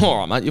 Like, all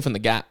right, mate, you're from the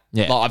Gap.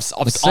 Yeah. Like,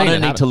 I've seen I don't it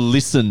need happen. to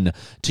listen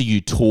to you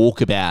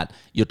talk about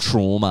your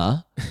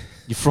trauma.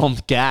 You're from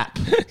the Gap.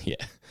 Yeah,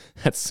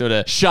 that's sort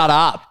of Shut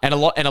up. and a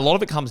lot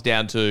of it comes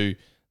down to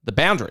the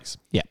boundaries.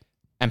 Yeah.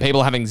 And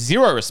people having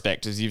zero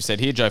respect, as you've said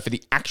here, Joe, for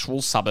the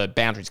actual suburb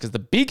boundaries. Because the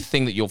big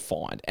thing that you'll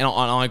find, and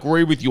I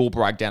agree with your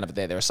breakdown of it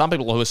there are some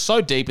people who are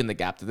so deep in the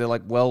gap that they're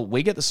like, well,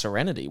 we get the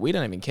serenity. We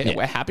don't even care. Yeah.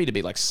 We're happy to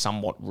be like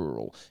somewhat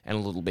rural and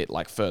a little bit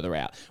like further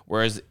out.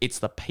 Whereas it's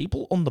the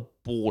people on the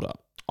border,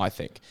 I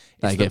think.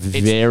 They get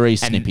very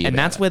snippy. And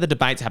that's where the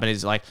debates happen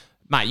is like,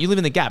 mate, you live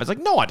in the gap. It's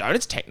like, no, I don't.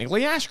 It's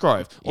technically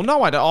Ashgrove. Or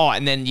no, I don't. Oh,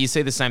 and then you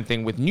see the same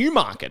thing with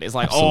Newmarket. It's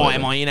like, Absolutely.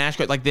 Am I in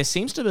Ashgrove? Like, there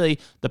seems to be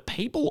the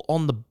people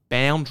on the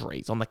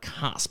boundaries, on the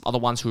cusp, are the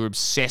ones who are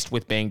obsessed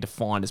with being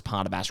defined as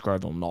part of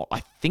Ashgrove or not.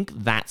 I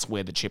think that's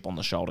where the chip on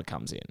the shoulder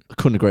comes in. I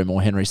couldn't agree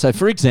more, Henry. So,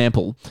 for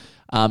example,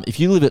 if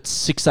you live at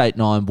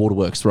 689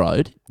 Waterworks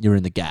Road, you're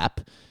in the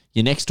gap.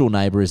 Your next door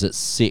neighbour is at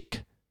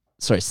 6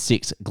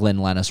 Glen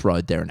Lannis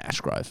Road there in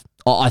Ashgrove.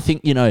 I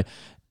think,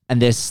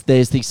 and there's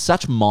these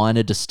such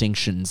minor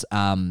distinctions.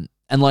 And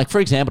like, for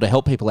example, to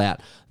help people out,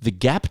 the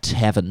Gap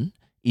Tavern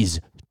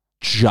is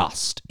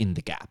just in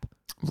the gap.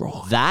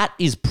 Right. That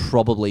is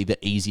probably the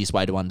easiest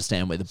way to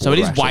understand where the border So it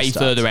is actually way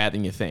starts. further out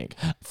than you think.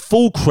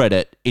 Full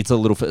credit, it's a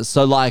little further.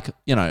 So like,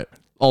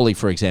 Ollie,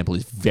 for example,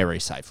 is very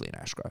safely in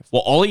Ashgrove.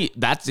 Well, Ollie,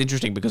 that's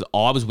interesting because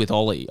I was with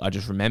Ollie, I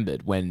just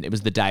remembered, when it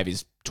was the day of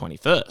his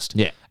 21st.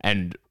 Yeah.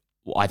 And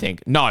I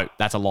think, no,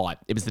 that's a lie.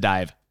 It was the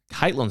day of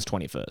Caitlin's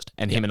 21st,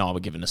 and him and I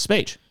were given a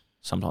speech.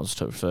 Sometimes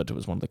referred to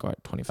as one of the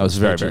great 21st. That was a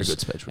very, very good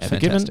speech. Ever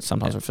given.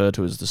 Sometimes referred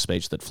to as the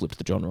speech that flipped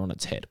the genre on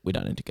its head. We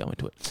don't need to go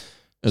into it.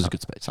 It was a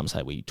good speech. Some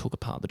say we took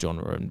apart the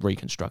genre and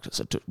reconstructed it.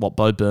 So what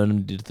Bo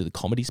Burnham did to the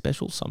comedy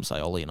special, some say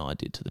Ollie and I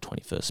did to the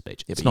 21st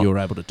speech. Yeah, but you were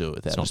able to do it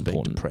without just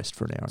being depressed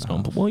for an hour and a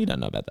half. Well, you don't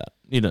know about that.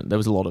 There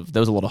was a lot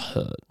of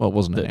hurt. Well, it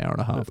wasn't an hour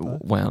and a half.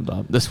 Wound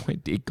up.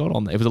 It got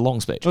on there. It was a long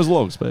speech. It was a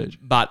long speech.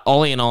 But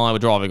Ollie and I were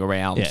driving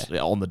around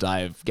on the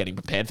day of getting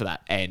prepared for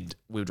that, and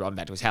we were driving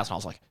back to his house, and I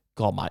was like,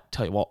 God, mate,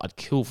 tell you what, I'd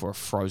kill for a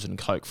frozen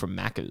Coke from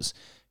Macca's.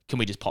 Can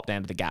we just pop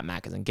down to the Gap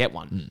Macca's and get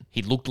one?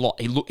 He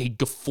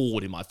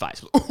guffawed in my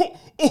face.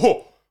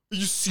 Are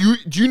you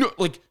serious? Do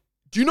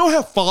you know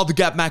how far the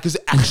Gap Macca's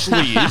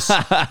actually is?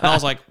 And I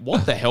was like,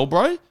 what the hell,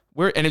 bro?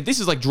 And if this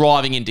is like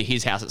driving into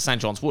his house at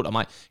St. John's Wood, I'm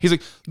like, he's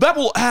like, that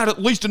will add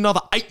at least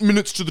another 8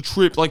 minutes to the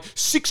trip, like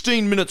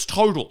 16 minutes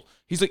total.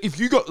 He's like, if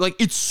you got, like,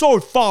 it's so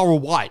far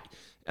away.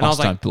 And I was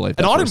like, I didn't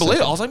believe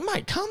it. I was like,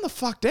 mate, calm the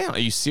fuck down. Are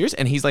you serious?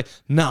 And he's like,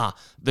 nah,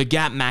 the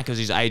Gap Macca's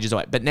is ages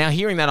away. But now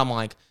hearing that, I'm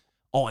like,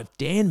 oh, if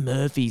Dan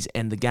Murphy's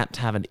and the Gap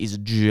Tavern is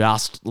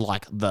just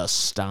like the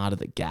start of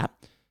the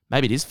Gap,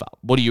 maybe it is far.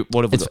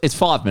 It's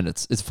 5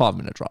 minutes. It's a 5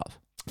 minute drive.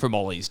 From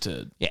Ollie's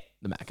to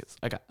the Macca's.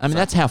 Okay. I mean,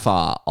 that's how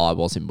far I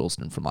was in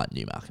Wilston from like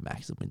Newmarket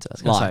Macca's at Windsor. I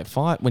was going to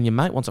say, when your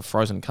mate wants a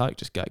frozen Coke,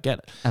 just go get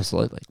it.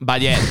 Absolutely.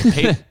 But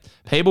yeah,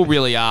 people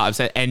really are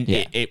upset. And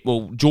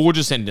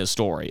Georgia sent in a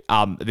story.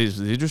 This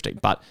was interesting,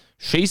 but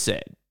she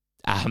said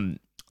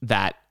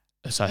that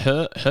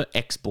her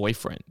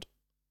ex-boyfriend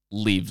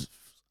lives.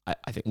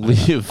 I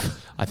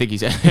think he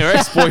said her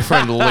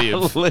ex-boyfriend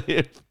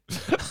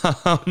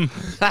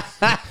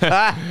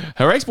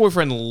her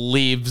ex-boyfriend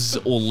lives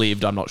or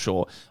lived, I'm not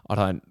sure. I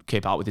don't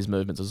keep up with his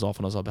movements as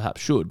often as I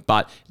perhaps should,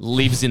 but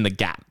lives in the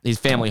Gap. His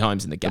family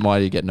home's in the Gap. And why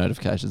do you get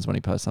notifications when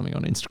he posts something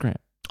on Instagram?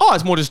 Oh,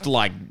 it's more just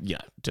like,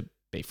 to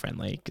be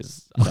friendly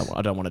because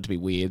I don't want it to be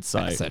weird. So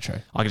that's so true.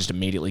 I can just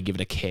immediately give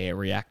it a care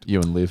react. You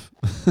and Liv.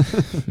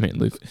 Me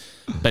and Liv.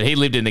 But he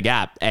lived in the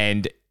Gap,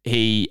 and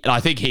I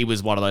think he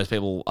was one of those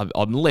people,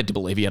 I'm led to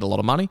believe he had a lot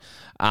of money,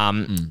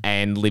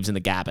 and lives in the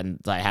Gap, and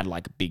they had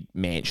like a big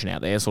mansion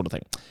out there sort of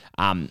thing.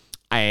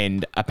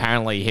 And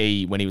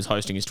apparently when he was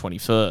hosting his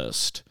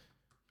 21st,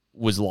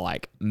 was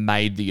like,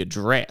 made the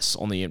address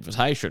on the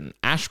invitation,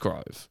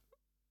 Ashgrove.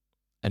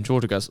 And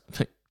Georgia goes,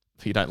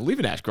 you don't live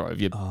in Ashgrove,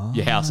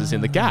 your house is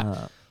in the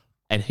Gap.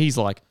 And he's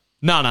like,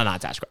 no,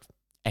 it's Ashgrove.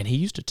 And he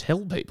used to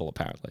tell people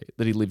apparently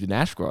that he lived in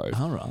Ashgrove.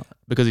 All right.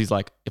 Because he's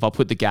like, if I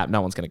put the Gap,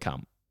 no one's going to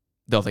come.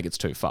 They'll think it's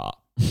too far.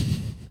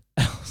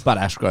 But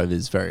Ashgrove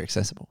is very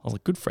accessible. I was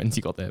like, good friends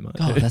you got there, mate.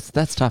 Oh,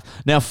 that's tough.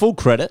 Now, full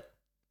credit,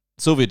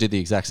 Sylvia did the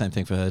exact same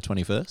thing for her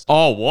 21st.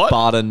 Oh, what?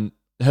 Barton,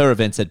 her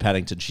event said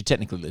Paddington. She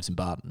technically lives in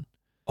Barton.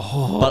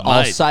 Oh, but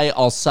mate.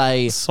 I'll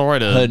say sorry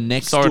to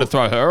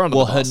throw her under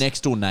the bus. Her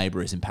next door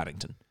neighbour is in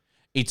Paddington.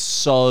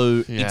 It's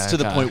to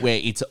the point where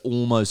it's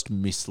almost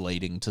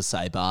misleading to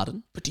say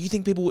Barton. But do you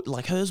think people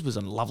like hers was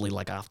a lovely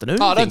afternoon?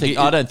 Oh, I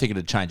don't think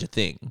it'd change a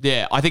thing.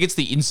 Yeah, I think it's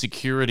the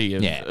insecurity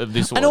of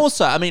this one. And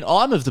also, I mean,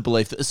 I'm of the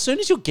belief that as soon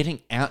as you're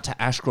getting out to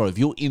Ashgrove,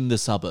 you're in the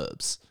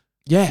suburbs.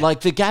 Yeah.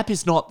 Like the Gap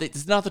is not.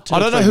 There's another 2 I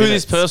don't know who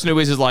minutes. this person who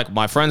is like,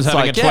 my friend's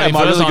having like, a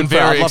 21st. I'm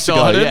very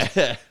excited.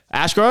 Yeah.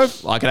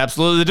 Ashgrove, I could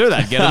absolutely do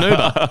that. Get an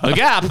Uber. The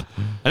Gap,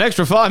 an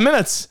extra 5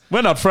 minutes.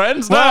 We're not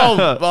friends.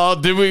 Well,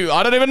 did we?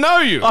 I don't even know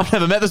you. I've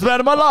never met this man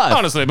in my life.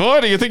 Honestly,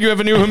 boy, do you think you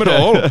ever knew him at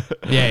all?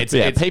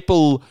 It's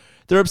people.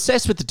 They're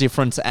obsessed with the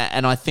difference,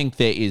 and I think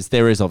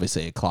there is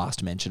obviously a class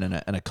dimension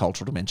and a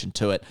cultural dimension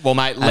to it. Well,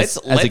 mate, let's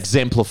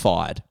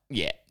exemplified.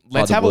 Yeah,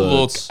 let's have a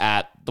look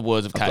at the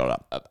words of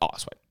Caitlin.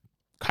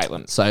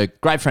 Caitlin. So,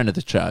 great friend of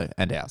the show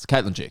and ours,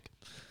 Caitlin Jick.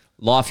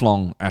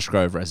 Lifelong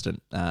Ashgrove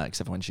resident,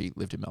 except for when she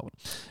lived in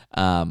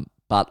Melbourne.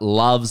 but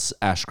loves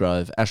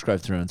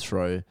Ashgrove through and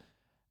through,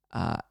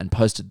 and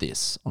posted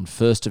this on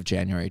 1st of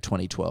January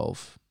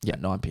 2012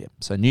 at 9 p.m.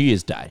 So New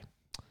Year's Day.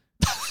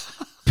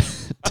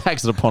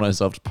 Takes it upon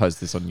herself to post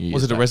this on New Year's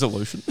Was it Day. a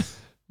resolution?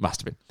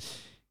 Must have been.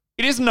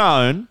 It is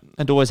known,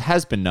 and always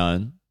has been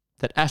known,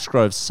 that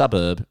Ashgrove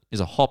suburb is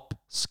a hop,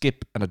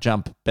 skip, and a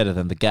jump better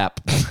than the Gap.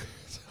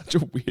 Such a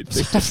weird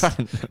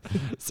thing.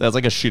 Sounds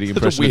like a shitty Such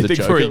impression a weird of the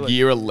thing Joker. for a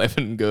year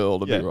 11 girl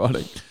to Yeah. be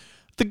writing.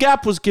 The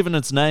Gap was given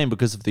its name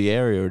because of the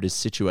area it is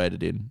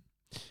situated in.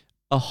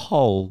 A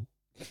hole.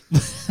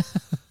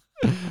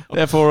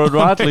 Therefore, it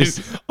rightly...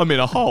 I'm in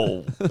a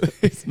hole.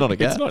 It's not a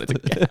gap. It's not, it's a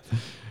gap.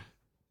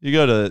 You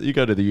go to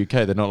the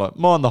UK, they're not like,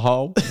 mind the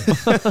hole.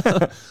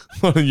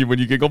 when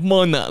you kick off,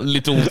 mind that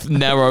little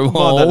narrow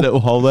hole. Mind that little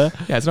hole there.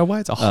 Yeah, there's no way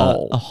it's a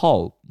hole. A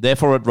hole.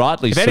 Therefore, it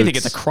rightly If suits... anything,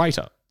 it's a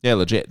crater. Yeah,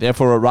 legit.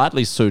 Therefore, it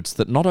rightly suits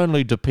that not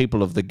only do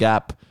people of the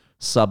Gap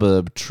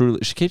suburb truly...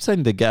 She keeps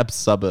saying the Gap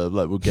suburb,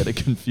 like we'll get it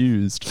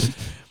confused.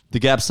 The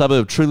Gap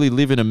suburb truly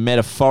live in a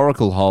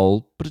metaphorical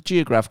hole, but a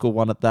geographical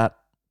one at that.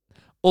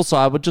 Also,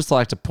 I would just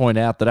like to point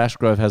out that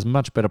Ashgrove has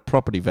much better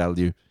property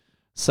value.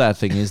 Sad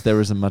thing is, there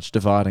isn't much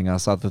dividing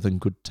us other than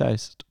good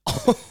taste.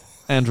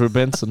 Andrew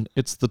Benson,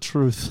 it's the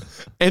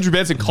truth. Andrew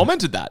Benson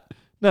commented that.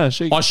 No,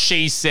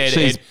 she said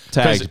she's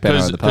tagged Benno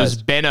in the because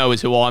post. Benno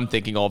is who I'm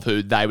thinking of,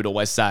 who they would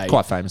always say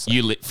Quite famously.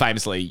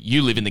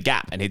 you live in the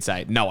Gap, and he'd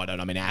say, no, I don't,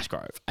 I'm in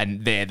Ashgrove,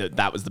 and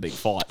that was the big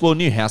fight. Well,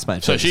 new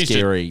housemate So so she's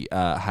Scary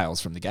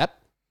hails from the Gap.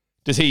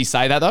 Does he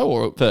say that though,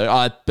 or But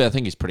I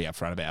think he's pretty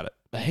upfront about it.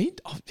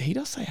 he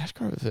does say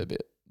Ashgrove a fair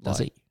bit? Does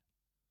he?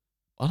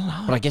 I don't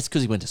know. But I guess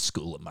because he went to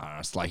school at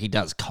Marist, like he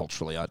does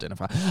culturally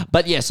identify.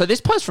 But yeah, so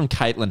this post from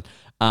Caitlin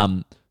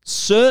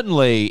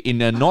certainly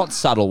in a not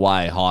subtle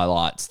way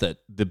highlights that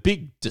the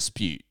big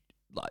dispute,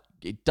 like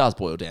it does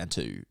boil down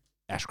to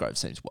Ashgrove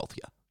seems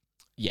wealthier.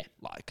 Yeah.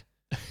 Like,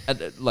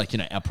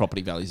 our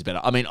property values are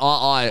better. I mean,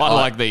 I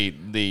like the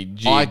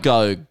I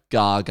go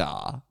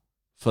gaga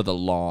for the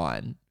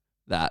line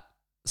that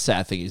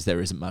sad thing is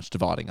there isn't much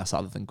dividing us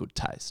other than good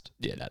taste.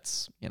 Yeah,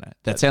 that's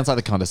that sounds like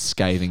the kind of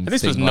scathing. And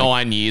this thing, was like,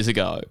 9 years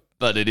ago,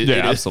 but it is. Yeah,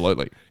 it is-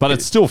 absolutely. But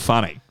it's still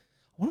funny. I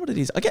wonder what it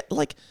is. I get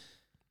like,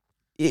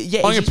 yeah.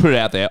 I'm going to put it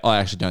out there. I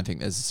actually don't think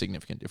there's a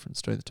significant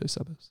difference between the two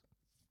suburbs.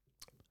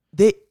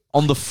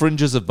 On the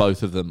fringes of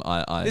both of them,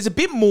 There's a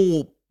bit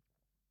more,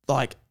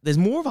 like, there's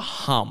more of a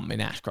hum in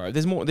Ashgrove.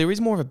 There is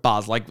more of a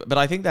buzz, like, but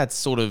I think that's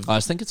sort of I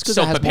just think it's because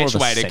it has more of a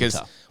self-perpetuated because,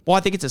 centre. well, I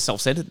think it's a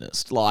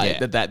self-centeredness, like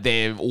that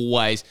they're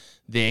always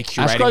they're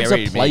curating Ashgrove's their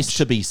a place image.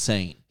 to be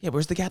seen. Yeah,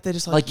 whereas the Gap, they're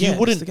just Like yeah, you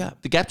wouldn't. it's the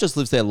Gap. The Gap just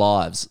lives their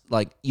lives.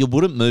 Like you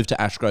wouldn't move to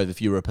Ashgrove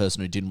if you were a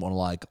person who didn't want to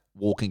like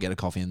walk and get a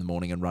coffee in the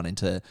morning and run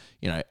into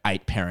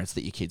 8 parents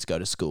that your kids go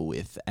to school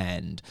with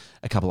and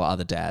a couple of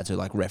other dads who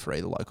like referee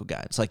the local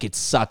games. Like it's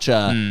such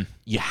a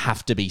you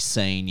have to be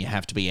seen, you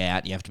have to be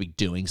out, you have to be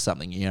doing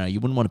something. You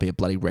wouldn't want to be a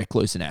bloody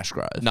recluse in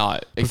Ashgrove. No,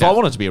 If I exactly.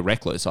 wanted to be a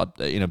recluse, I'd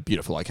in a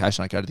beautiful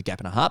location, I'd go to the Gap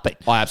in a heartbeat.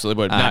 I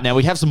absolutely would. Now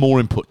we have some more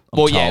input. I'm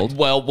Well, told. yeah.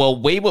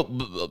 Well, we were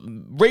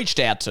reached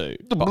out to.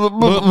 A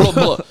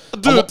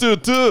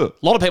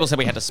lot of people said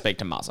we had to speak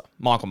to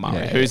Michael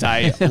Murray, who's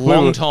a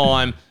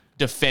long-time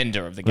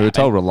defender of the We were Gap.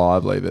 told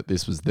reliably that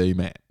this was the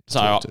man. to So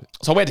talk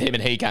to. I went to him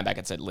and he came back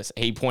and said, listen,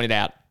 he pointed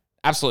out,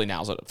 absolutely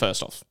nails it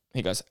first off.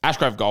 He goes,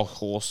 Ashgrove Golf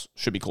Course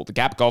should be called the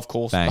Gap Golf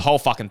Course. Bang. The whole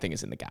fucking thing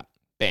is in the Gap.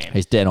 Bam.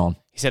 He's dead on.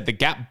 He said the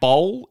Gap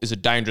Bowl is a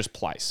dangerous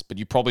place, but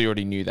you probably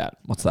already knew that.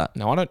 What's that?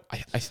 No, I don't.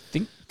 I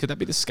think, could that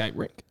be the skate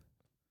rink?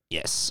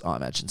 Yes, I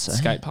imagine so.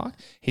 Skate park?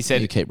 He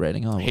said, You keep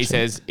reading. he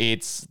says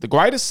it's the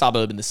greatest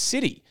suburb in the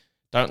city.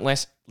 Don't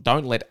let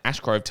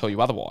Ashgrove tell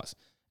you otherwise.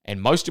 And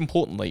most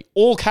importantly,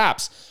 all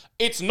caps,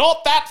 it's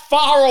not that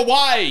far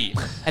away.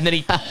 And then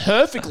he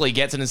perfectly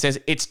gets it and says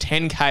it's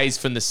 10 Ks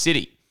from the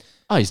city.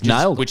 Oh, he's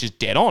nailed. Which is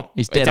dead on.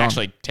 He's dead it's on.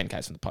 actually 10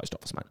 Ks from the post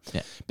office, mate.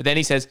 Yeah. But then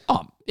he says,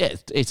 Oh, yeah,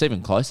 it's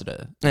even closer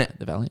to the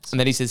Valiants. and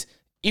then he says,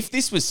 if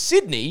this was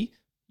Sydney,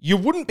 you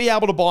wouldn't be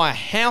able to buy a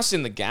house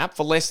in the Gap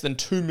for less than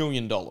 $2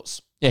 million.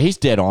 Yeah, he's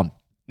dead on.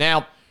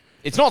 Now,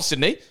 it's not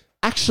Sydney.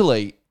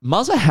 Actually,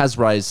 Muzza has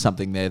raised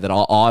something there that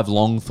I've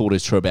long thought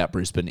is true about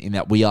Brisbane in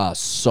that we are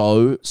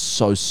so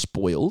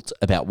spoiled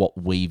about what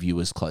we view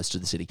as close to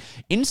the city.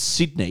 In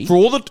Sydney... For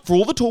all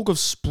the talk of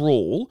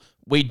sprawl,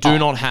 we do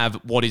not have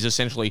what is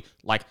essentially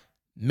like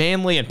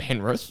Manly and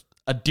Penrith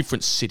are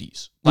different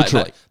cities.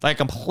 Literally. They're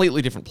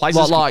completely different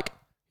places.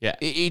 Yeah.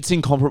 It's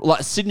incomparable.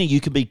 Like Sydney,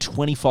 you can be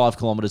 25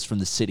 kilometres from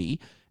the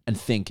city and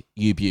think,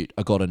 Ute,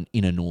 I got an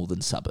inner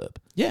northern suburb.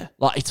 Yeah.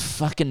 Like, it's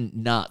fucking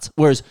nuts.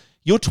 Whereas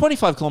you're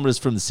 25 kilometres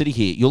from the city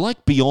here, you're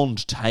like beyond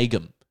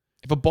Tagum.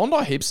 If a Bondi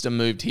hipster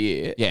moved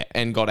here Yeah.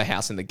 and got a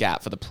house in the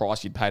Gap for the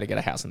price you'd pay to get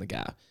a house in the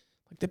Gap,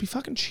 like they'd be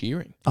fucking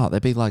cheering. Oh,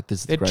 they'd be like, this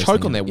is the They'd greatest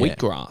choke thing on their ever. Yeah.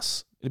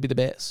 wheatgrass. It'd be the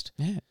best.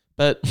 Yeah.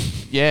 But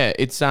yeah,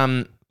 it's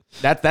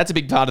that's a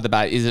big part of the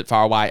debate. Is it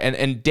far away?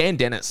 And Dan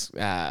Dennis,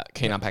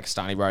 Keen on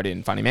Pakistani, wrote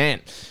in Funny Man,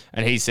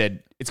 and he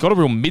said it's got a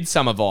real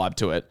Midsummer vibe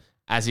to it,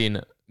 as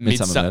in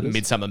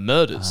Midsummer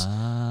Murders.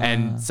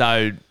 And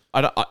so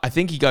I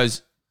think he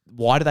goes,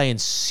 why do they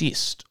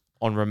insist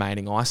on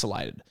remaining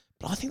isolated?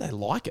 but I think they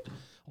like it.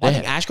 I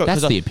think Ashgrove,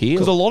 that's the appeal.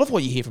 Because a lot of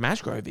what you hear from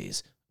Ashgrove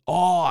is,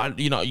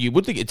 you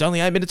would think it's only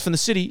 8 minutes from the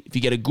city. If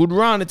you get a good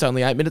run, it's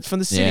only 8 minutes from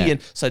the city. Yeah.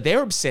 And so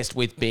they're obsessed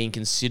with being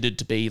considered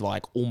to be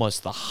like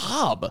almost the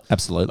hub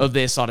Absolutely. of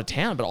their side of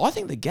town. But I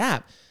think the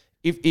Gap,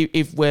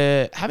 if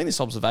we're having this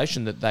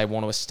observation that they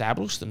want to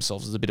establish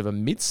themselves as a bit of a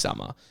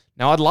midsummer,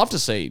 now I'd love to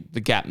see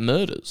the Gap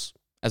Murders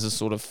as a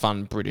sort of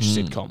fun British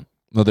sitcom.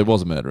 Well, there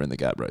was a murder in the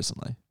Gap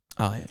recently.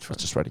 Oh, yeah, I was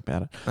just reading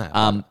about it.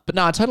 Yeah, But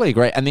no, I totally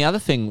agree. And the other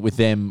thing with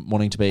them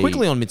wanting to be...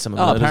 Quickly on Midsummer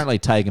Murders. Apparently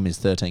Tagum is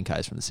 13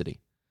 k's from the city.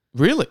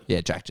 Really?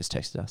 Yeah, Jack just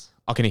texted us.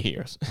 I can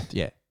hear us.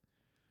 Yeah.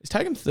 It's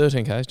taken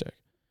 13 Ks, Jack.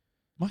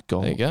 My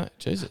God. There you go.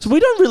 Jesus. So we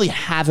don't really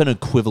have an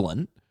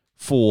equivalent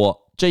for,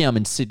 gee, I'm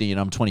in Sydney and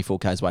I'm 24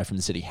 k's away from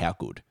the city. How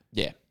good?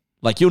 Yeah.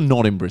 Like, you're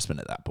not in Brisbane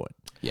at that point.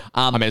 Yeah.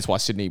 I mean, that's why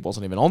Sydney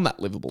wasn't even on that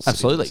livable city.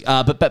 Absolutely.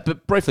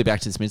 But briefly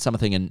back to this Midsummer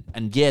thing,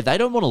 and yeah, they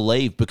don't want to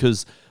leave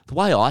because the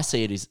way I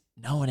see it is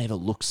no one ever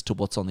looks to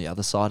what's on the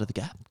other side of the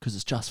Gap because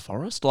it's just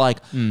forest. Like,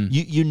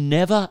 you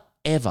never,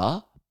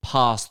 ever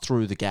pass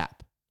through the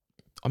Gap.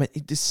 I mean,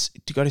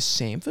 to go to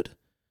Samford?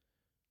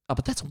 Oh,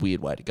 but that's a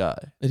weird way to go.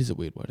 It is a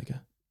weird way to go.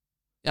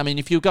 I mean,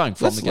 if you're going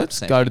from the Gap Let's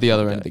go to the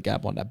other end of the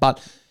Gap one day.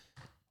 But,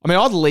 I mean,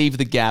 I'd leave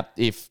the Gap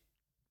if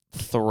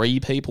 3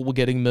 people were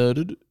getting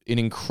murdered in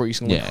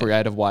increasingly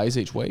creative ways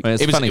each week. I mean,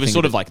 it was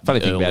sort of like funny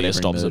the thing about earliest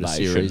every murder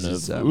observation series of...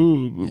 is,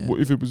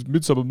 If it was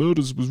Midsummer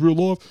Murders, it was real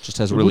life. just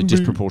has a there really wouldn't be-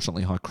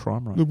 disproportionately high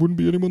crime rate. There wouldn't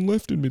be anyone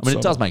left in I Midsummer. mean,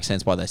 it does make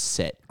sense why they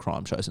set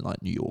crime shows in like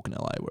New York and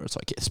LA, where it's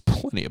like, yeah, there's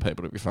plenty of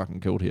people to be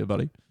fucking killed here,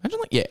 buddy. Imagine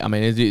like, yeah, I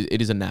mean,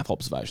 it is a naff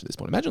observation at this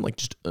point. Imagine like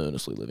just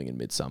earnestly living in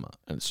Midsummer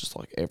and it's just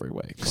like every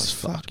week. Like,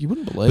 fuck, you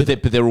wouldn't believe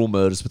it. But they're all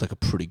murders with like a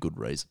pretty good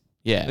reason.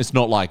 Yeah. It's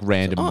not like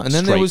random and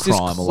then there street was this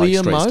crime or like clear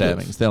street motive.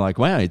 stabbings. They're like,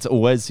 wow, it's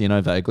always,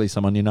 vaguely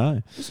someone you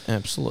know.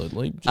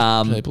 Absolutely.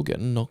 Just people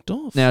getting knocked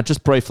off. Now,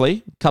 just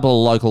briefly, a couple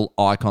of local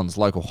icons,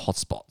 local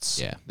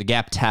hotspots. Yeah. The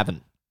Gap Tavern,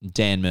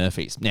 Dan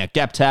Murphy's. Now,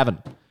 Gap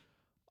Tavern,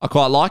 I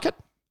quite like it.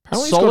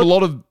 Apparently it's got a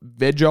lot of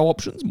veggie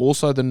options, more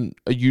so than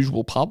a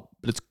usual pub,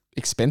 but it's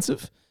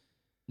expensive.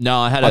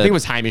 No, I think it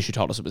was Hamish who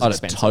told us it was I had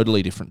expensive. a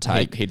totally different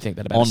take He'd think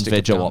that about on a stick of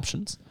veggie gum.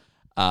 options.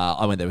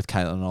 I went there with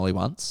Caitlin and Ollie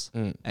once,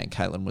 and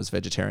Caitlin was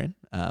vegetarian,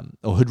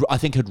 I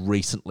think had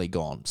recently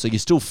gone. So you're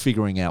still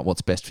figuring out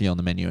what's best for you on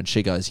the menu. And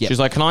she goes, yeah. She's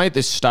like, can I eat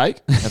this steak?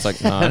 It's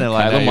like, no. And they're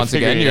like, Caitlin, no, you're once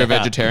again, figuring you're a it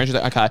out. vegetarian. She's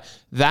like, okay,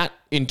 that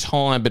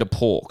entire bit of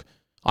pork.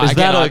 Is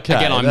that okay?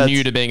 Again, I'm That's-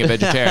 new to being a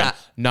vegetarian.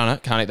 No,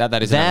 can't eat that.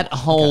 That is that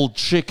whole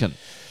chicken.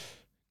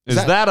 Is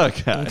that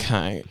okay?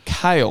 Okay.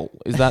 Kale.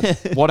 Is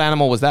that what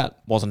animal was that?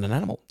 Wasn't an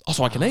animal. Oh,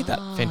 so I can eat that.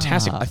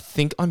 Fantastic. I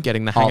think I'm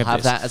getting the hang I'll of have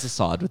this. that as a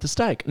side with the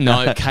steak.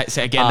 No,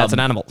 so again, that's an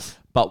animal.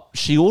 But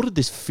she ordered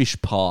this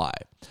fish pie,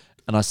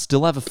 and I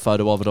still have a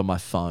photo of it on my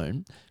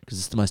phone because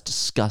it's the most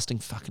disgusting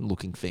fucking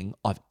looking thing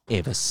I've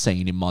ever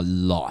seen in my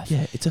life.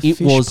 Yeah, it's a it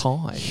fish was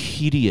pie.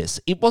 hideous.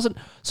 It wasn't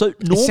so.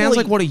 It Normally, sounds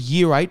like what a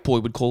year 8 boy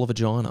would call a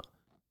vagina.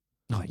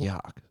 Oh,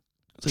 yuck.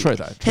 True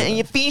though. True Hey, though.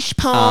 your fish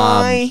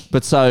pie.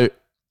 But so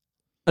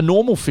a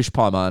normal fish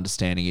pie, my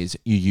understanding is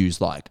you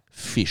use like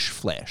fish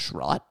flesh,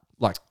 right?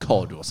 Like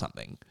cod or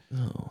something.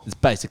 It's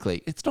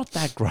basically, it's not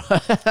that great.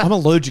 I'm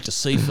allergic to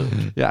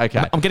seafood. Yeah,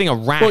 okay. I'm getting a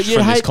rash Well, you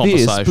from this hate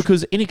conversation. this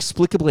because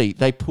inexplicably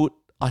they put,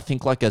 I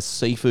think, like a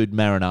seafood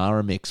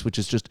marinara mix, which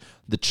is just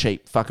the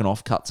cheap fucking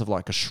offcuts of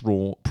like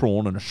a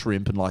prawn and a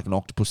shrimp and like an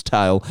octopus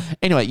tail.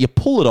 Anyway, you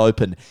pull it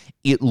open,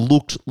 it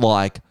looked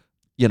like,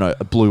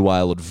 a blue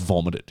whale had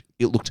vomited.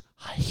 It looked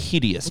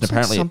hideous, and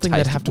apparently something it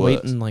they'd tasted have to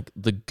worse. eat in like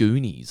the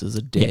Goonies as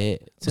a dare.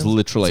 It's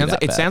literally sounds that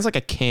like, it bad. sounds like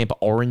a Camp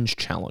Orange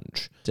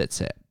challenge. Dead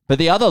set. But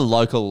the other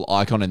local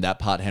icon in that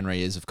part,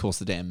 Henry, is of course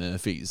the Dan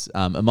Murphys.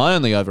 And my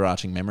only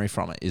overarching memory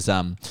from it is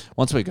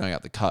once we were going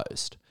up the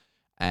coast,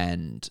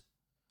 and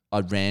I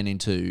ran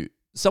into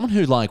someone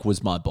who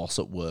was my boss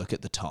at work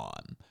at the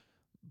time,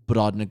 but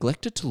I'd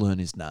neglected to learn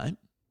his name.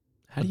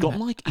 How I'd do you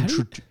gotten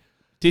know-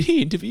 Did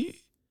he interview you?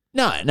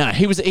 No,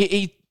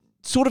 he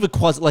sort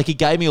of he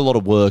gave me a lot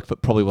of work,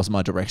 but probably wasn't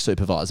my direct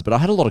supervisor. But I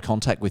had a lot of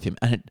contact with him,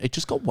 and it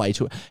just got way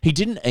too. He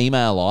didn't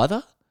email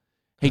either.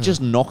 He'd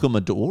just knock on my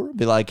door and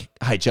be like,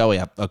 "Hey Joey,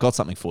 I've got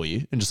something for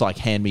you," and just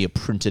hand me a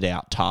printed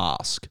out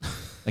task,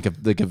 like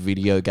a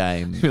video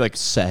game,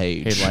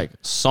 Sage. He'd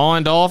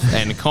signed off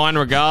and kind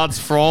regards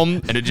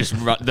from, and it just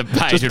the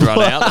page would run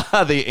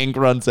out. The ink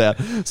runs out.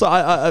 So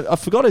I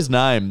forgot his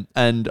name,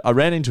 and I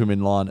ran into him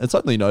in line. It's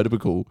certainly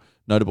notable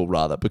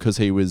because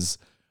he was.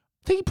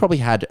 I think he probably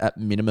had at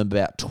minimum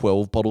about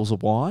 12 bottles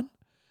of wine.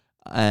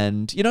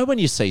 And when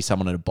you see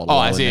someone in a bottle,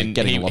 Oh, as and they're in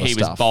getting a lot of he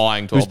was stuff.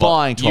 buying 12 He was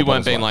buying 12 You weren't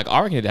bottles being of wine. like, I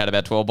reckon he'd had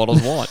about 12 bottles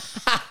of wine.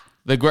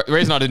 The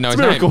reason I didn't know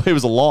It's his a miracle name, he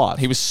was alive.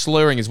 he was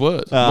slurring his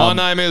words. My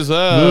name is...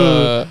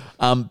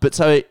 But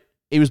so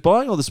he was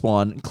buying all this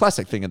wine.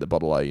 Classic thing at the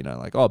bottle,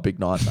 big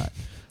night, mate.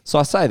 So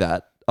I say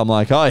that. I'm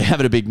like, oh, you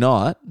having a big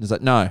night? And he's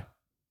like, no.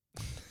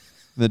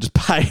 And then just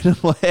paid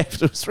and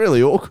left. It was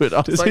really awkward. I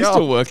was Does like, he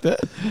still work there?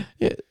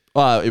 Yeah.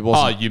 It wasn't.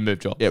 Oh, you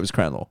moved job. Yeah, it was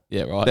Crown Law.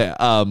 Yeah, right. Yeah.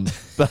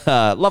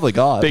 But lovely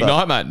guy. Big but-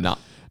 night, mate?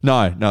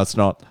 No. No, it's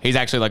not. He's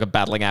actually like a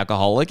battling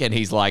alcoholic, and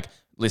he's like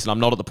listen, I'm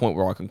not at the point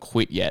where I can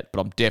quit yet, but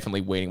I'm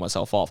definitely weaning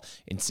myself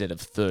off. Instead of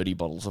 30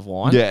 bottles of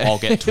wine, Yeah. I'll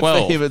get For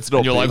 12. him, it's not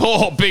and you're big. like,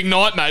 oh, big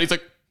night, mate. He's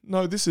like,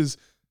 no, this is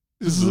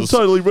a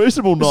totally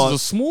reasonable this night. is a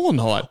small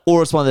night.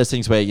 Or it's one of those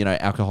things where,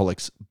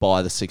 alcoholics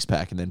buy the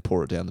 6-pack and then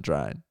pour it down the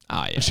drain.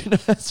 Ah, yeah.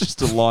 That's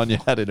just a line you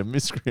had in a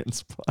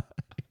Miscreants play.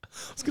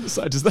 I was going to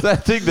say, does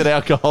That thing that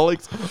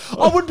alcoholics...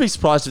 I wouldn't be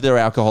surprised if there are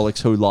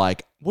alcoholics who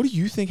like... What do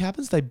you think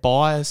happens? They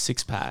buy a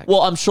 6-pack.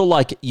 Well, I'm sure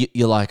like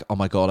you're like, oh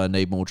my God, I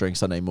need more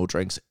drinks.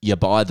 You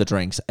buy the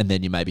drinks and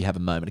then you maybe have a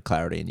moment of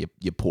clarity and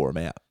you pour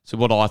them out. So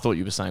what I thought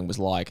you were saying was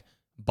like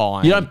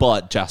buying... You don't buy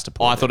it just to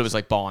pour I thought it was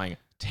like buying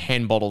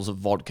 10 bottles of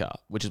vodka,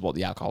 which is what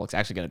the alcoholic's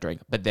actually going to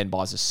drink, but then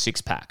buys a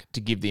 6-pack to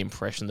give the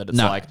impression that it's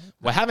No. like,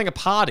 we're having a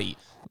party.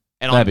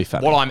 And That'd be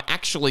funny. what I'm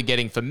actually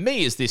getting for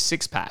me is this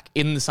 6-pack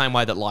in the same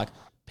way that like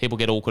people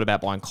get awkward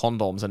about buying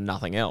condoms and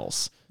nothing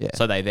else. Yeah.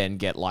 So they then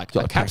get like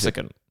Got a a packet.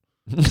 capsicum.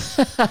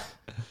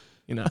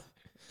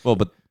 Well,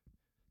 but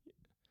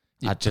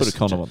you I put just- a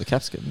condom on the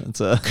capsicum.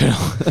 It's a...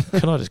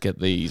 Can I just get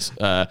these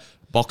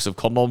box of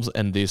condoms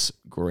and this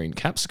green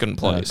capsicum,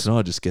 please? Can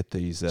I just get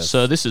these...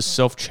 Sir, this is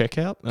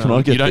self-checkout. Can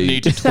I get you don't the-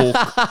 need to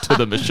talk to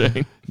the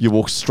machine. You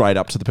walk straight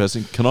up to the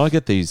person. Can I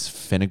get these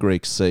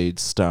fenugreek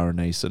seeds, star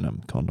anise, and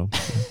condoms?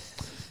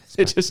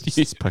 It just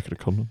Just a packet of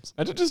condoms.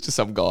 Imagine just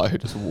some guy who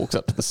just walks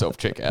up to the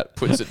self-checkout,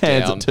 puts it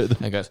Hands down, it to them.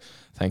 and goes,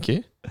 "Thank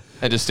you,"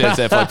 and just stands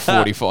there for like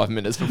 45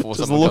 minutes before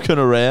Just someone looking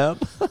around.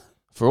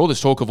 For all this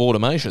talk of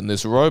automation,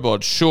 this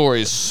robot sure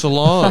is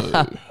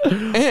slow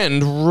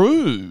and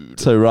rude.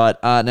 So, right.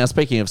 Now,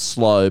 speaking of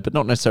slow, but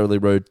not necessarily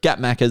rude, Gap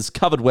Macca's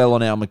covered well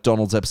on our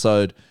McDonald's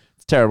episode.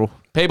 It's terrible.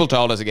 People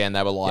told us again,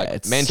 they were like,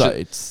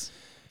 It's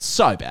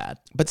so bad.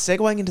 But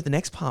segueing into the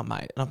next part,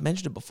 mate, and I've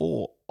mentioned it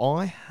before,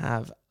 I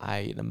have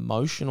an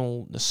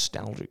emotional,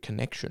 nostalgic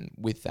connection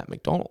with that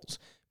McDonald's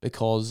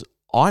because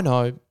I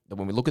know that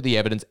when we look at the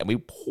evidence and we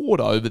poured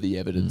over the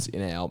evidence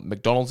in our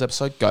McDonald's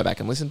episode, go back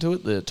and listen to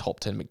it, the top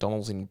 10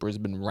 McDonald's in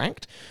Brisbane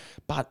ranked,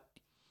 but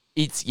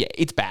it's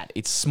bad.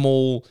 It's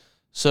small,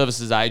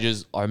 services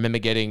ages. I remember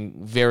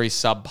getting very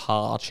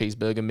subpar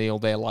cheeseburger meal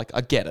there. Like,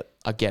 I get it.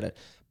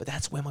 But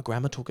that's where my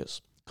grandma took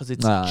us. Because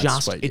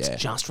it's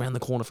just around the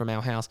corner from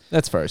our house.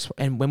 That's very sweet.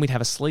 And when we'd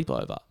have a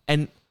sleepover,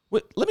 and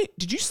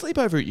did you sleep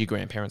over at your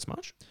grandparents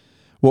much?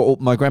 Well,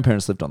 my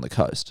grandparents lived on the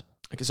coast.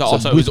 Okay, so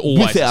it was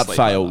always without a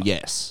fail, sleepover.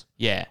 yes.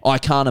 Yeah. I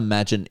can't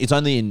imagine. It's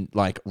only in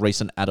like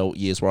recent adult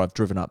years where I've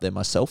driven up there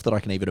myself that I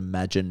can even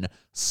imagine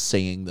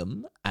seeing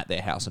them at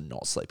their house and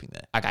not sleeping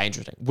there. Okay,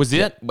 interesting. Was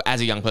it,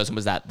 as a young person,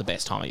 was that the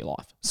best time of your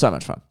life? So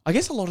much fun. I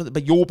guess a lot of it,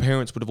 but your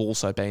parents would have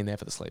also been there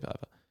for the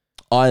sleepover.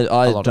 I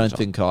lot of don't the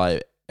think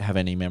I have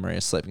any memory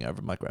of sleeping over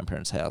at my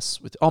grandparents' house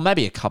with. Oh,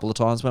 maybe a couple of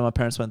times when my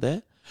parents went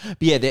there.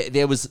 But yeah,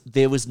 there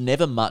was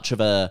never much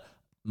of a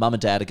mum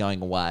and dad are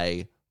going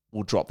away.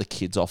 We'll drop the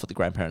kids off at the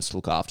grandparents to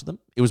look after them.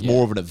 It was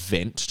more of an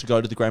event to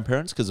go to the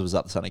grandparents because it was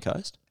up the sunny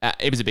coast.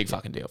 It was a big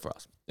fucking deal for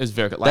us. It was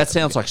very good. That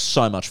sounds like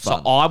so much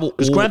fun. So I will.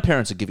 Because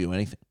grandparents will give you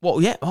anything. Well,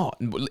 yeah. Oh,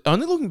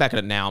 only looking back at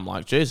it now, I'm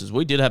like, Jesus,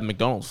 we did have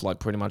McDonald's for like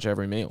pretty much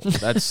every meal.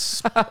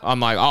 That's. I'm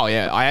like, oh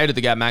yeah, I ate at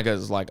the Gap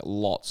Macca's like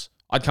lots.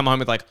 I'd come home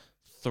with like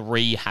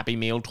 3 Happy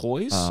Meal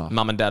toys.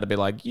 Mum and Dad would be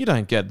like, you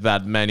don't get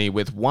that many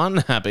with one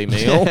Happy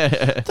Meal.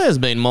 There's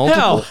been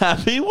multiple. How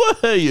happy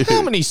were you?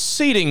 How many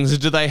seatings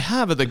do they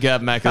have at the Gap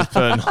Macca's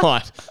per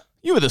night?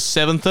 You were the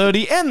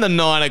 7:30 and the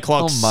 9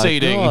 o'clock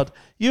seating. Oh my God.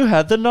 You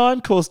had the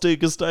 9-course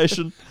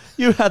degustation.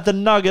 You had the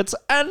nuggets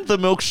and the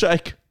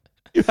milkshake.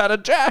 You had a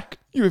Jack.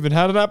 You even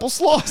had an apple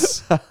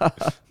slice.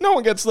 No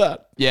one gets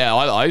that. Yeah,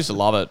 I used to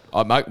love it.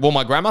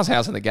 My grandma's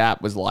house in the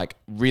Gap was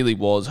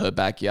her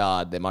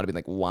backyard. There might have been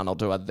like 1 or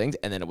 2 other things,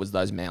 and then it was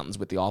those mountains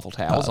with the Eiffel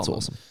Towers that's on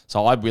awesome. them.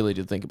 So I really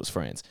did think it was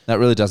France. That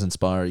really does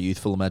inspire a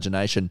youthful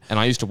imagination. And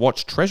I used to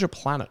watch Treasure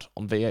Planet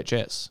on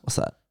VHS. What's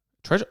that?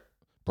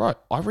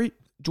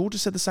 George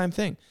said the same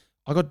thing.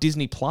 I got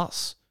Disney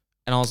Plus,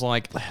 and I was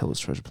like, The hell is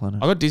Treasure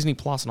Planet? I got Disney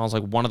Plus, and I was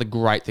like, one of the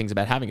great things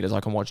about having it is I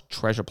can watch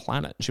Treasure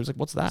Planet. And she was like,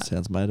 what's that?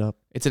 Sounds made up.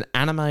 It's an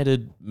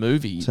animated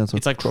movie. Sounds like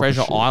It's like proper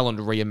Treasure shit. Island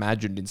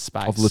reimagined in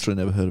space. I've literally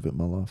never heard of it in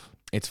my life.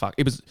 It's fuck.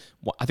 It was.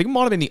 I think it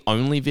might have been the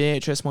only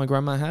VHS my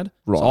grandma had.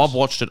 Right. So I've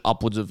watched it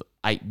upwards of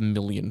 8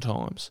 million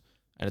times,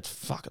 and it's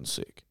fucking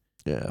sick.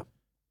 Yeah.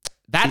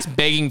 That's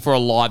begging for a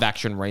live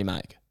action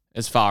remake.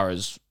 As far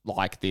as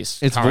like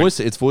this, Its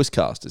current- voice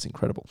cast is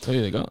incredible.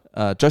 Who they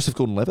got? Joseph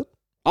Gordon-Levitt,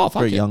 Oh, fuck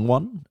very yeah. young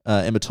one.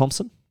 Emma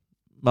Thompson,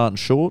 Martin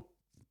Short,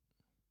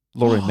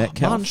 Laurie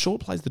Metcalf. Martin Short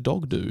plays the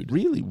dog dude.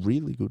 Really,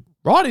 really good.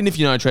 Right, and if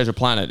you know Treasure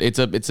Planet, it's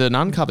an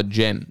uncovered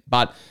gem.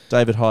 But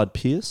David Hyde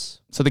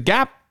Pierce. so the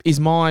Gap is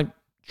my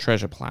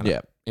Treasure Planet.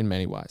 Yeah. in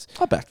many ways.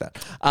 I back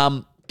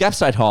that. Gap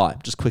State High,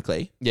 just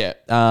quickly, Yeah,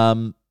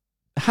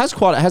 has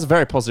a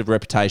very positive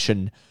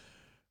reputation,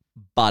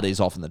 but is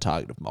often the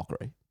target of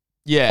mockery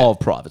yeah. of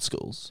private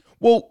schools.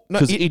 Well, no,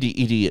 Because it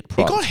idiot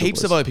got private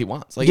heaps of schoolers.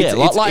 OP1s. Like, Yeah,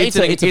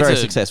 it's a very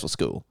successful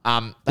school. They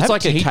It's have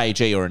like a heap-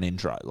 KG or an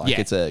intro. Like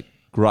Yeah. it's a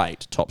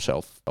great top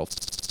shelf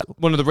school.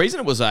 One of the reason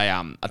it was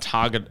a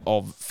target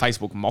of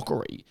Facebook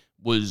mockery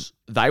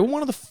they were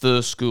one of the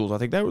first schools. I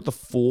think they were at the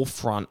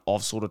forefront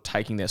of sort of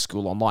taking their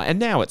school online. And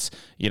now it's,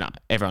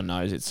 everyone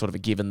knows it's sort of a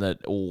given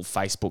that all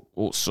schools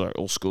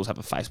have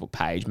a Facebook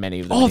page. Many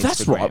of them. Oh,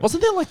 that's right.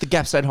 Wasn't there like the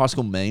Gap State High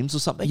School memes or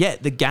something? Yeah,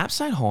 the Gap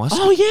State High School.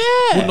 Oh,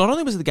 yeah. Well, not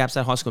only was it the Gap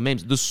State High School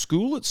memes, the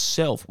school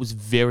itself was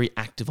very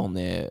active on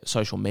their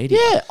social media.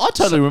 Yeah, I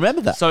totally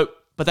remember that.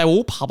 But they were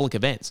all public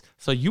events.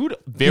 So you would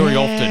very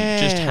often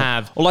just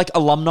have... Or like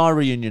alumni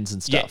reunions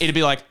and stuff. Yeah, it'd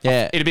be like...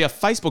 It'd be a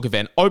Facebook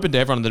event open to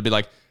everyone, and it'd be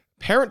like,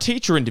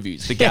 parent-teacher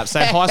interviews, the Gap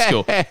State High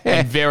School.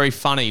 And very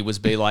funny was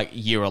be like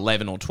year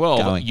 11 or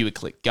 12, you would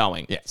click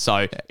going. Yeah. So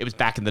it was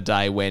back in the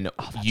day when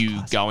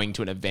going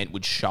to an event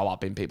would show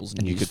up in people's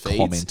news feeds. And you could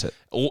comment it.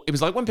 Or it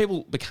was like when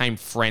people became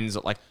friends,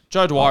 like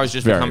Joe Dwyer has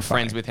just become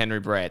friends with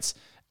Henry Bretts.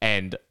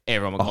 And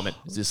everyone would comment,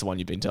 "Is this the one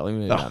you've been telling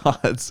me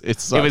about?"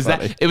 It's so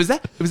funny. It was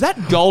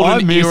that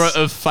golden era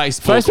of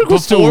Facebook. Facebook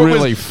was still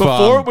really fun.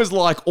 Before it was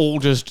like all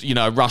just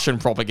Russian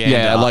propaganda.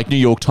 Yeah, like New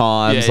York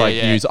Times,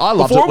 news. I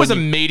loved before it was a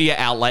media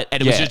outlet,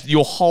 and it was just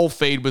your whole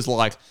feed was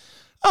like,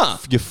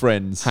 your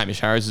friends. Hamish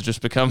Harris has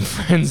just become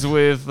friends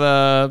with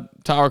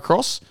Tara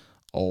Cross.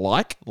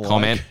 Like,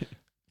 comment,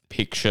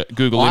 picture,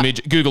 Google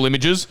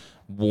Images.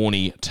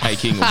 Warney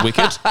taking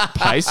wicket.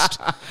 Paste.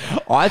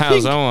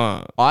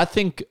 I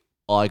think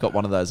I got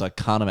one of those I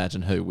can't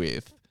imagine who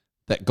with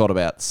that got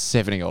about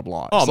 70 odd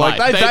likes. Oh, like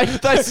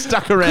mate, they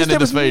stuck around in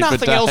the feed. There was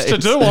nothing else to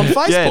do on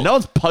Facebook. Yeah, no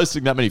one's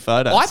posting that many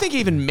photos. I think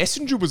even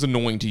Messenger was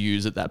annoying to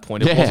use at that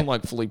point. It wasn't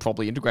like fully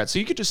properly integrated. So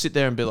you could just sit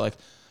there and be like,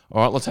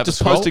 all right, let's have just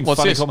a scroll. posting What's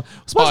funny this?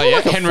 comments.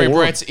 Henry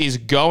Bretts is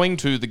going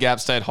to the Gap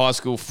State High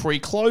School free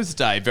clothes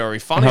day. Very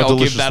funny. How I'll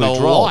give that a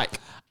droll.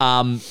 like.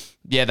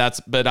 Yeah, that's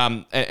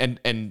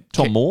and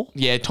Tom Moore?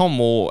 Yeah, Tom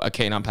Moore, a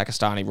Keenan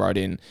Pakistani, wrote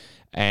in.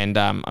 And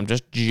I'm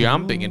just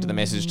jumping into the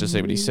message to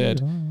see what he said.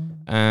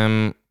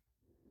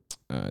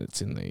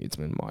 It's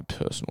in my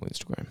personal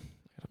Instagram.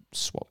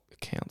 Swap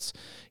accounts.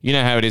 You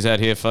know how it is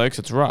out here, folks.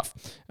 It's rough.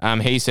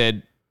 He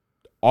said,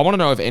 "I want to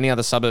know if any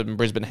other suburb in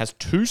Brisbane has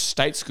 2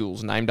 state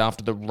schools named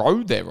after the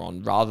road they're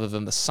on rather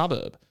than the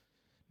suburb."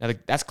 Now,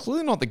 that's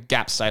clearly not the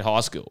Gap State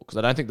High School because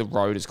I don't think the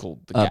road is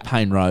called the Gap.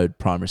 Payne Road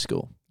Primary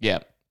School. Yeah.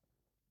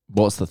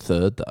 What's the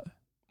third though?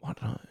 I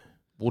don't know.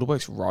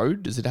 Waterworks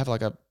Road? Does it have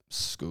like a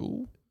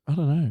school? I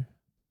don't know.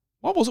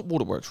 Why was it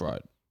Waterworks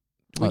Road?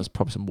 There's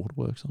probably some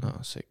waterworks on it.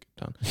 Oh, sick.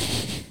 Done.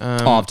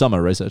 I've done my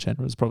research,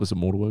 Andrew. There's probably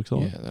some waterworks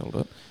on it. Yeah, that'll do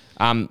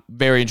it.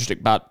 Very interesting,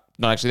 but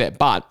not actually that.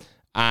 But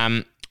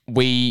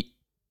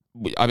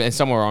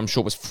somewhere I'm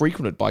sure was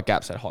frequented by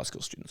Gap State High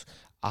School students.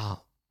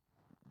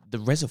 The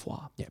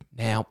reservoir. Yeah.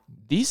 Now,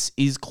 this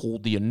is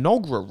called the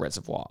Enoggera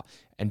Reservoir.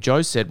 And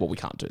Joe said, well, we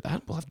can't do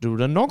that. We'll have to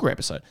do an Enoggera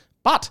episode.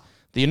 But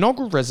the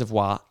Enoggera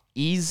Reservoir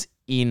is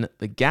in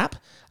the Gap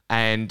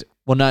and...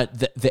 Well, no,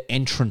 the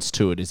entrance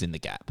to it is in the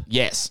Gap.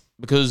 Yes,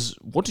 because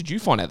what did you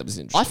find out that was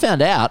interesting? I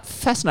found out,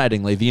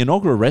 fascinatingly, the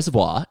Enoggera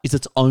Reservoir is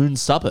its own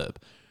suburb.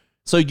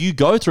 So you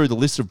go through the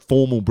list of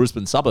formal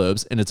Brisbane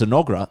suburbs and it's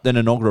Enoggera, then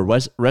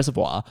Enoggera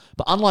Reservoir.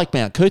 But unlike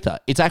Mount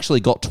Coot-tha, it's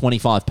actually got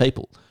 25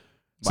 people.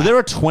 So there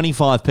are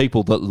 25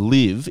 people that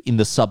live in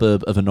the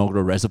suburb of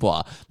Enoggera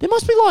Reservoir. There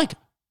must be like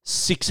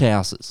 6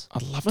 houses.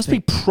 I'd love must be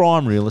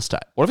prime real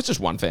estate. What if it's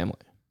just one family?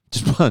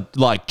 Just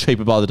like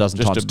cheaper by the dozen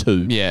Just times a-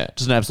 2. yeah.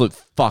 Just an absolute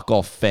fuck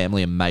off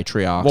family and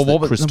matriarchs Well,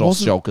 that what- Christos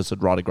wasn't- Shelkis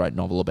would write a great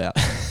novel about.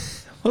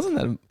 Wasn't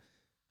that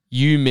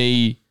You,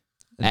 Me,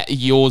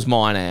 Yours,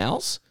 Mine,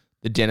 Ours,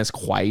 the Dennis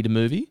Quaid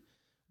movie,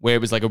 where it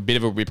was like a bit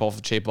of a rip-off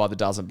of Cheaper by the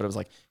Dozen, but it was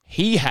like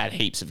he had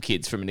heaps of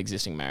kids from an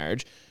existing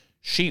marriage.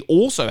 She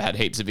also had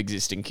heaps of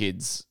existing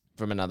kids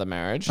from another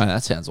marriage. Oh,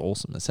 that sounds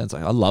awesome. That sounds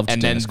like I loved And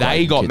Dennis then Quaid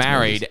they in got kids'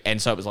 married, movies.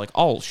 and so it was like,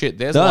 oh shit,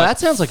 there's No, like that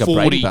sounds like a 40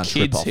 Brady Bunch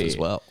kids rip-off here. as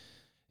well.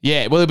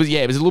 Yeah, well, it was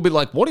a little bit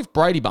like, what if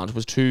Brady Bunch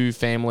was 2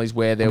 families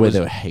where there were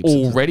heaps of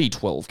them. already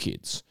 12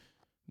 kids,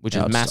 which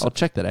is massive. I'll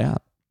check that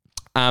out.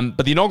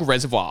 But the Enoggera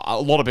Reservoir,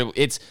 a lot of people,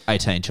 it's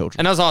 18 children.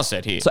 And as I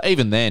said here, So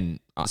even then,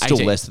 still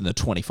 18. less than the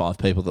 25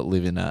 people that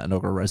live in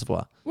Enoggera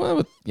Reservoir.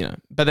 well,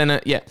 but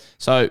then yeah.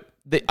 So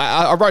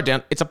I wrote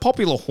down it's a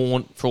popular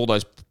haunt for all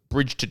those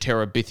Bridge to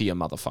Terabithia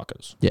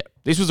motherfuckers. Yeah.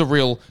 This was a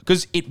real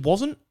because it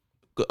wasn't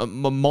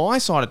my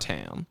side of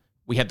town.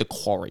 We had the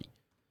Quarry,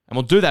 and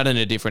we'll do that in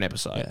a different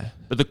episode. Yeah.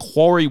 But the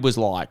Quarry was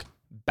like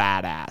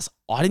badass.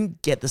 I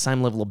didn't get the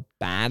same level of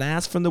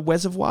badass from the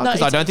reservoir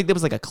because I don't think there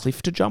was like a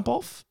cliff to jump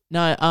off.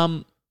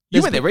 No,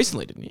 You went there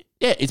recently, didn't you?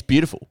 Yeah, it's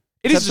beautiful.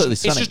 It's absolutely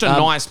stunning. It's just a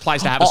nice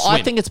place to have a swim.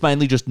 I think it's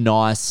mainly just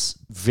nice,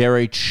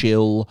 very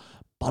chill.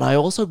 But I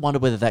also wonder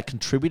whether that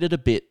contributed a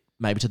bit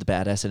maybe to the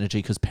badass energy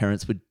because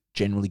parents would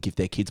generally give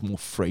their kids more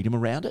freedom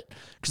around it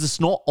because it's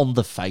not on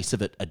the face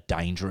of it a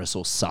dangerous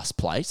or sus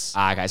place.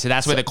 Okay, so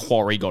that's where the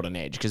Quarry got an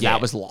edge because Yeah.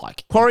 that was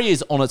like Quarry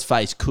is on its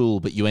face cool,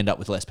 but you end up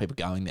with less people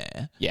going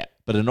there. yeah.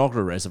 But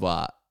Enoggera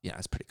Reservoir,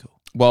 it's pretty cool.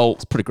 Well,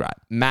 It's pretty great.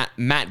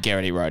 Matt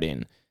Garrity wrote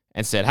in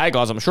and said, hey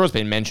guys, I'm sure it's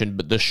been mentioned,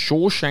 but the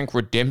Shawshank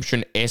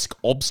Redemption-esque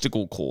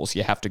obstacle course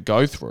you have to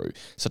go through,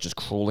 such as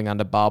crawling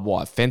under barbed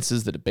wire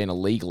fences that have been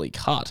illegally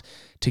cut,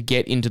 to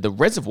get into the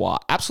reservoir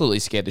absolutely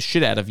scared the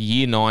shit out of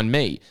Year 9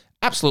 me.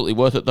 Absolutely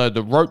worth it, though.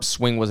 The rope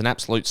swing was an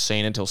absolute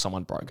scene until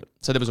someone broke it.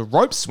 So there was a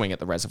rope swing at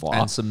the reservoir.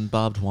 And some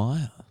barbed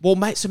wire. Well,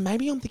 mate, so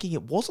maybe I'm thinking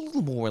it was a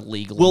little more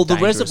illegal. Well, and the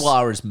dangerous.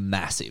 reservoir is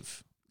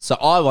massive. So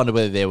I wonder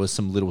whether there was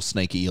some little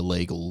sneaky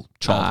illegal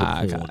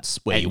childhood haunts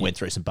where you went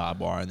through some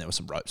barbed wire and there were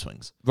some rope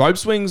swings. Rope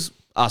swings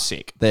are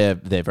sick. They're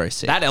very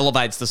sick. That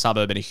elevates the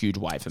suburb in a huge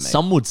way for me.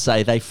 Some would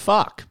say they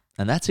fuck.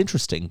 And that's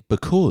interesting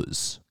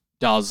because...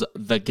 Does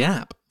the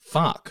Gap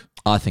fuck?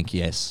 I think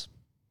yes.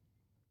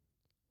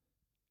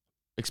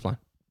 Explain.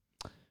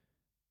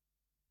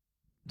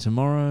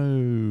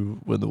 Tomorrow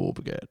when the war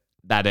began.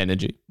 That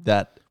energy.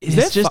 That is is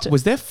there just...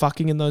 was there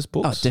fucking in those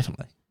books? Oh,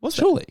 definitely. Was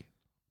Surely. It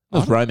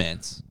was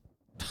romance.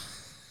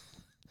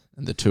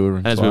 And the tour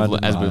and as we've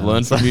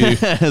learned from you.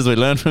 As we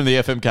learned from the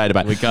FMK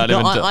debate. We can't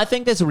even I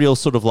think there's a real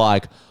sort of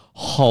like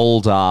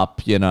hold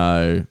up,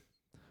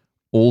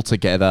 all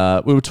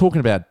together. We were talking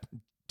about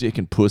dick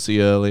and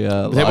pussy earlier.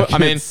 I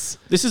mean,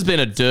 this has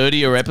been a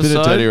dirtier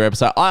episode.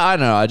 I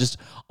know.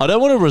 I don't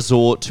want to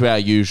resort to our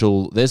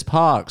usual, there's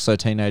parks so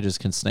teenagers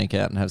can sneak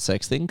out and have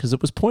sex thing, because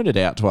it was pointed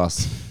out to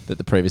us that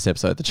the previous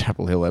episode, the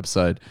Chapel Hill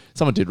episode,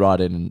 someone did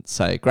write in and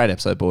say, great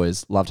episode,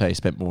 boys. Loved how you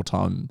spent more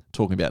time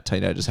talking about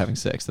teenagers having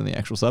sex than the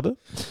actual suburb.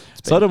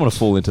 So I don't want to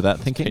fall into that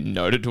thinking. It's been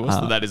noted to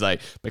us that is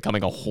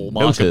becoming a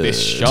hallmark of this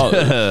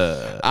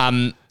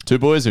show. Two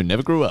boys who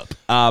never grew up.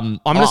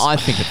 I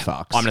think it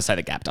fucks. I'm going to say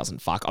the Gap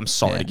doesn't fuck. I'm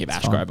sorry to give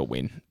Ashgrove a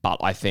win, but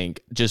I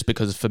think just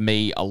because for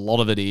me, a lot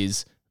of it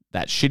is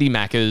that shitty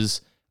Maccas,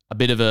 a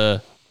bit of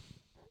a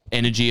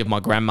energy of my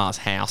grandma's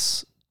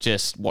house,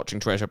 just watching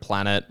Treasure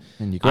Planet.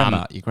 And your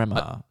grandma.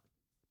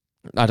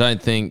 I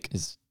don't think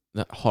is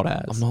that hot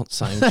as. I'm not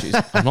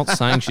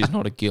saying she's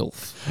not a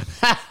gilf,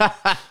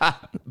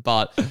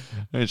 but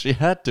and she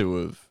had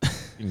to have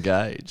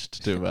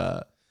engaged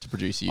to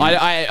produce you. All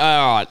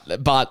right,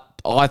 but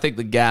I think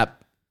the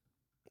Gap.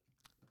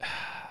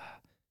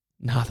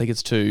 No, I think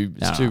it's too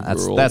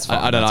rural. That's fine.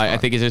 I don't know. Fine. I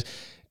think it's just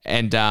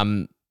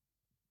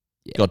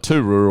God,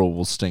 too rural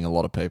will sting a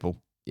lot of people.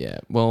 Yeah.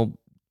 Well,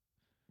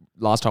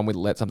 last time we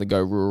let something go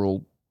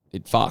rural,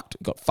 it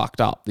got fucked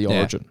up. The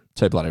origin.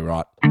 Too bloody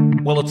right.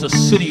 Well, it's a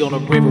city on a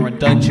river, and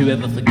don't you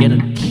ever forget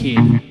it, kid.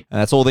 And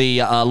that's all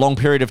the long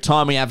period of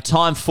time we have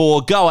time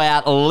for. Go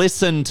out,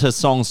 listen to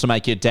Songs to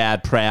Make Your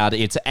Dad Proud.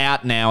 It's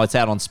out now. It's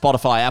out on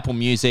Spotify, Apple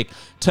Music.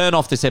 Turn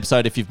off this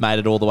episode if you've made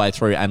it all the way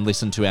through and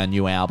listen to our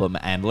new album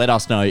and let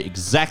us know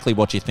exactly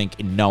what you think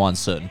in no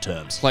uncertain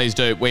terms. Please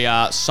do. We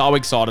are so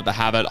excited to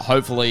have it.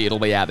 Hopefully it'll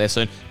be out there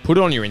soon. Put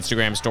it on your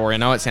Instagram story. I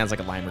know it sounds like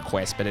a lame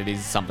request, but it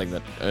is something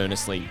that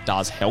earnestly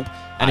does help.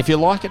 And if you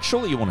like it,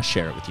 surely you want to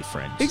share it with your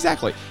friends.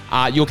 Exactly.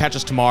 You'll catch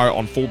us tomorrow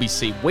on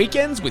 4BC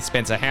Weekends with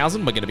Spencer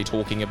Housen. We're going to be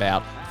talking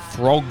about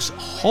Frogs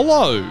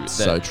Hollow.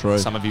 So true.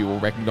 Some of you will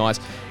recognise.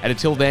 And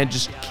until then,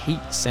 just keep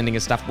sending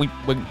us stuff. We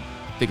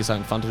think of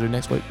something fun to do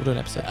next week. We'll do an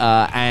episode.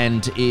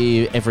 And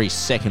every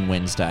second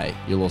Wednesday,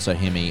 you'll also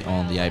hear me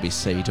on the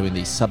ABC doing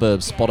the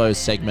Suburb Spottos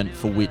segment,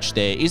 for which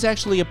there is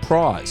actually a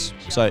prize.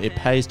 So it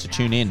pays to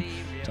tune in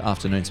to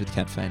Afternoons with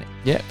Kat Feeney.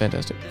 Yeah,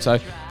 fantastic. So,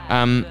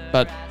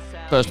 but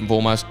first and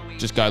foremost,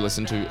 just go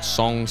listen to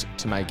Songs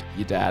to Make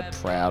Your Dad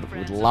Proud.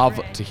 We'd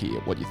love to hear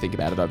what you think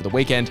about it over the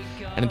weekend.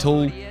 And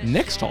until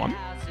next time,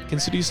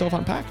 consider yourself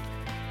unpacked.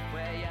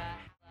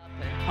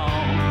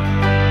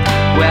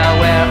 Well,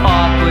 we're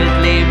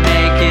awkwardly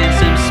making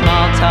some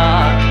small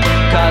talk,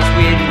 'cause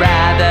we'd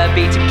rather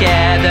be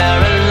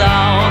together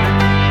alone.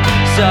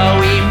 So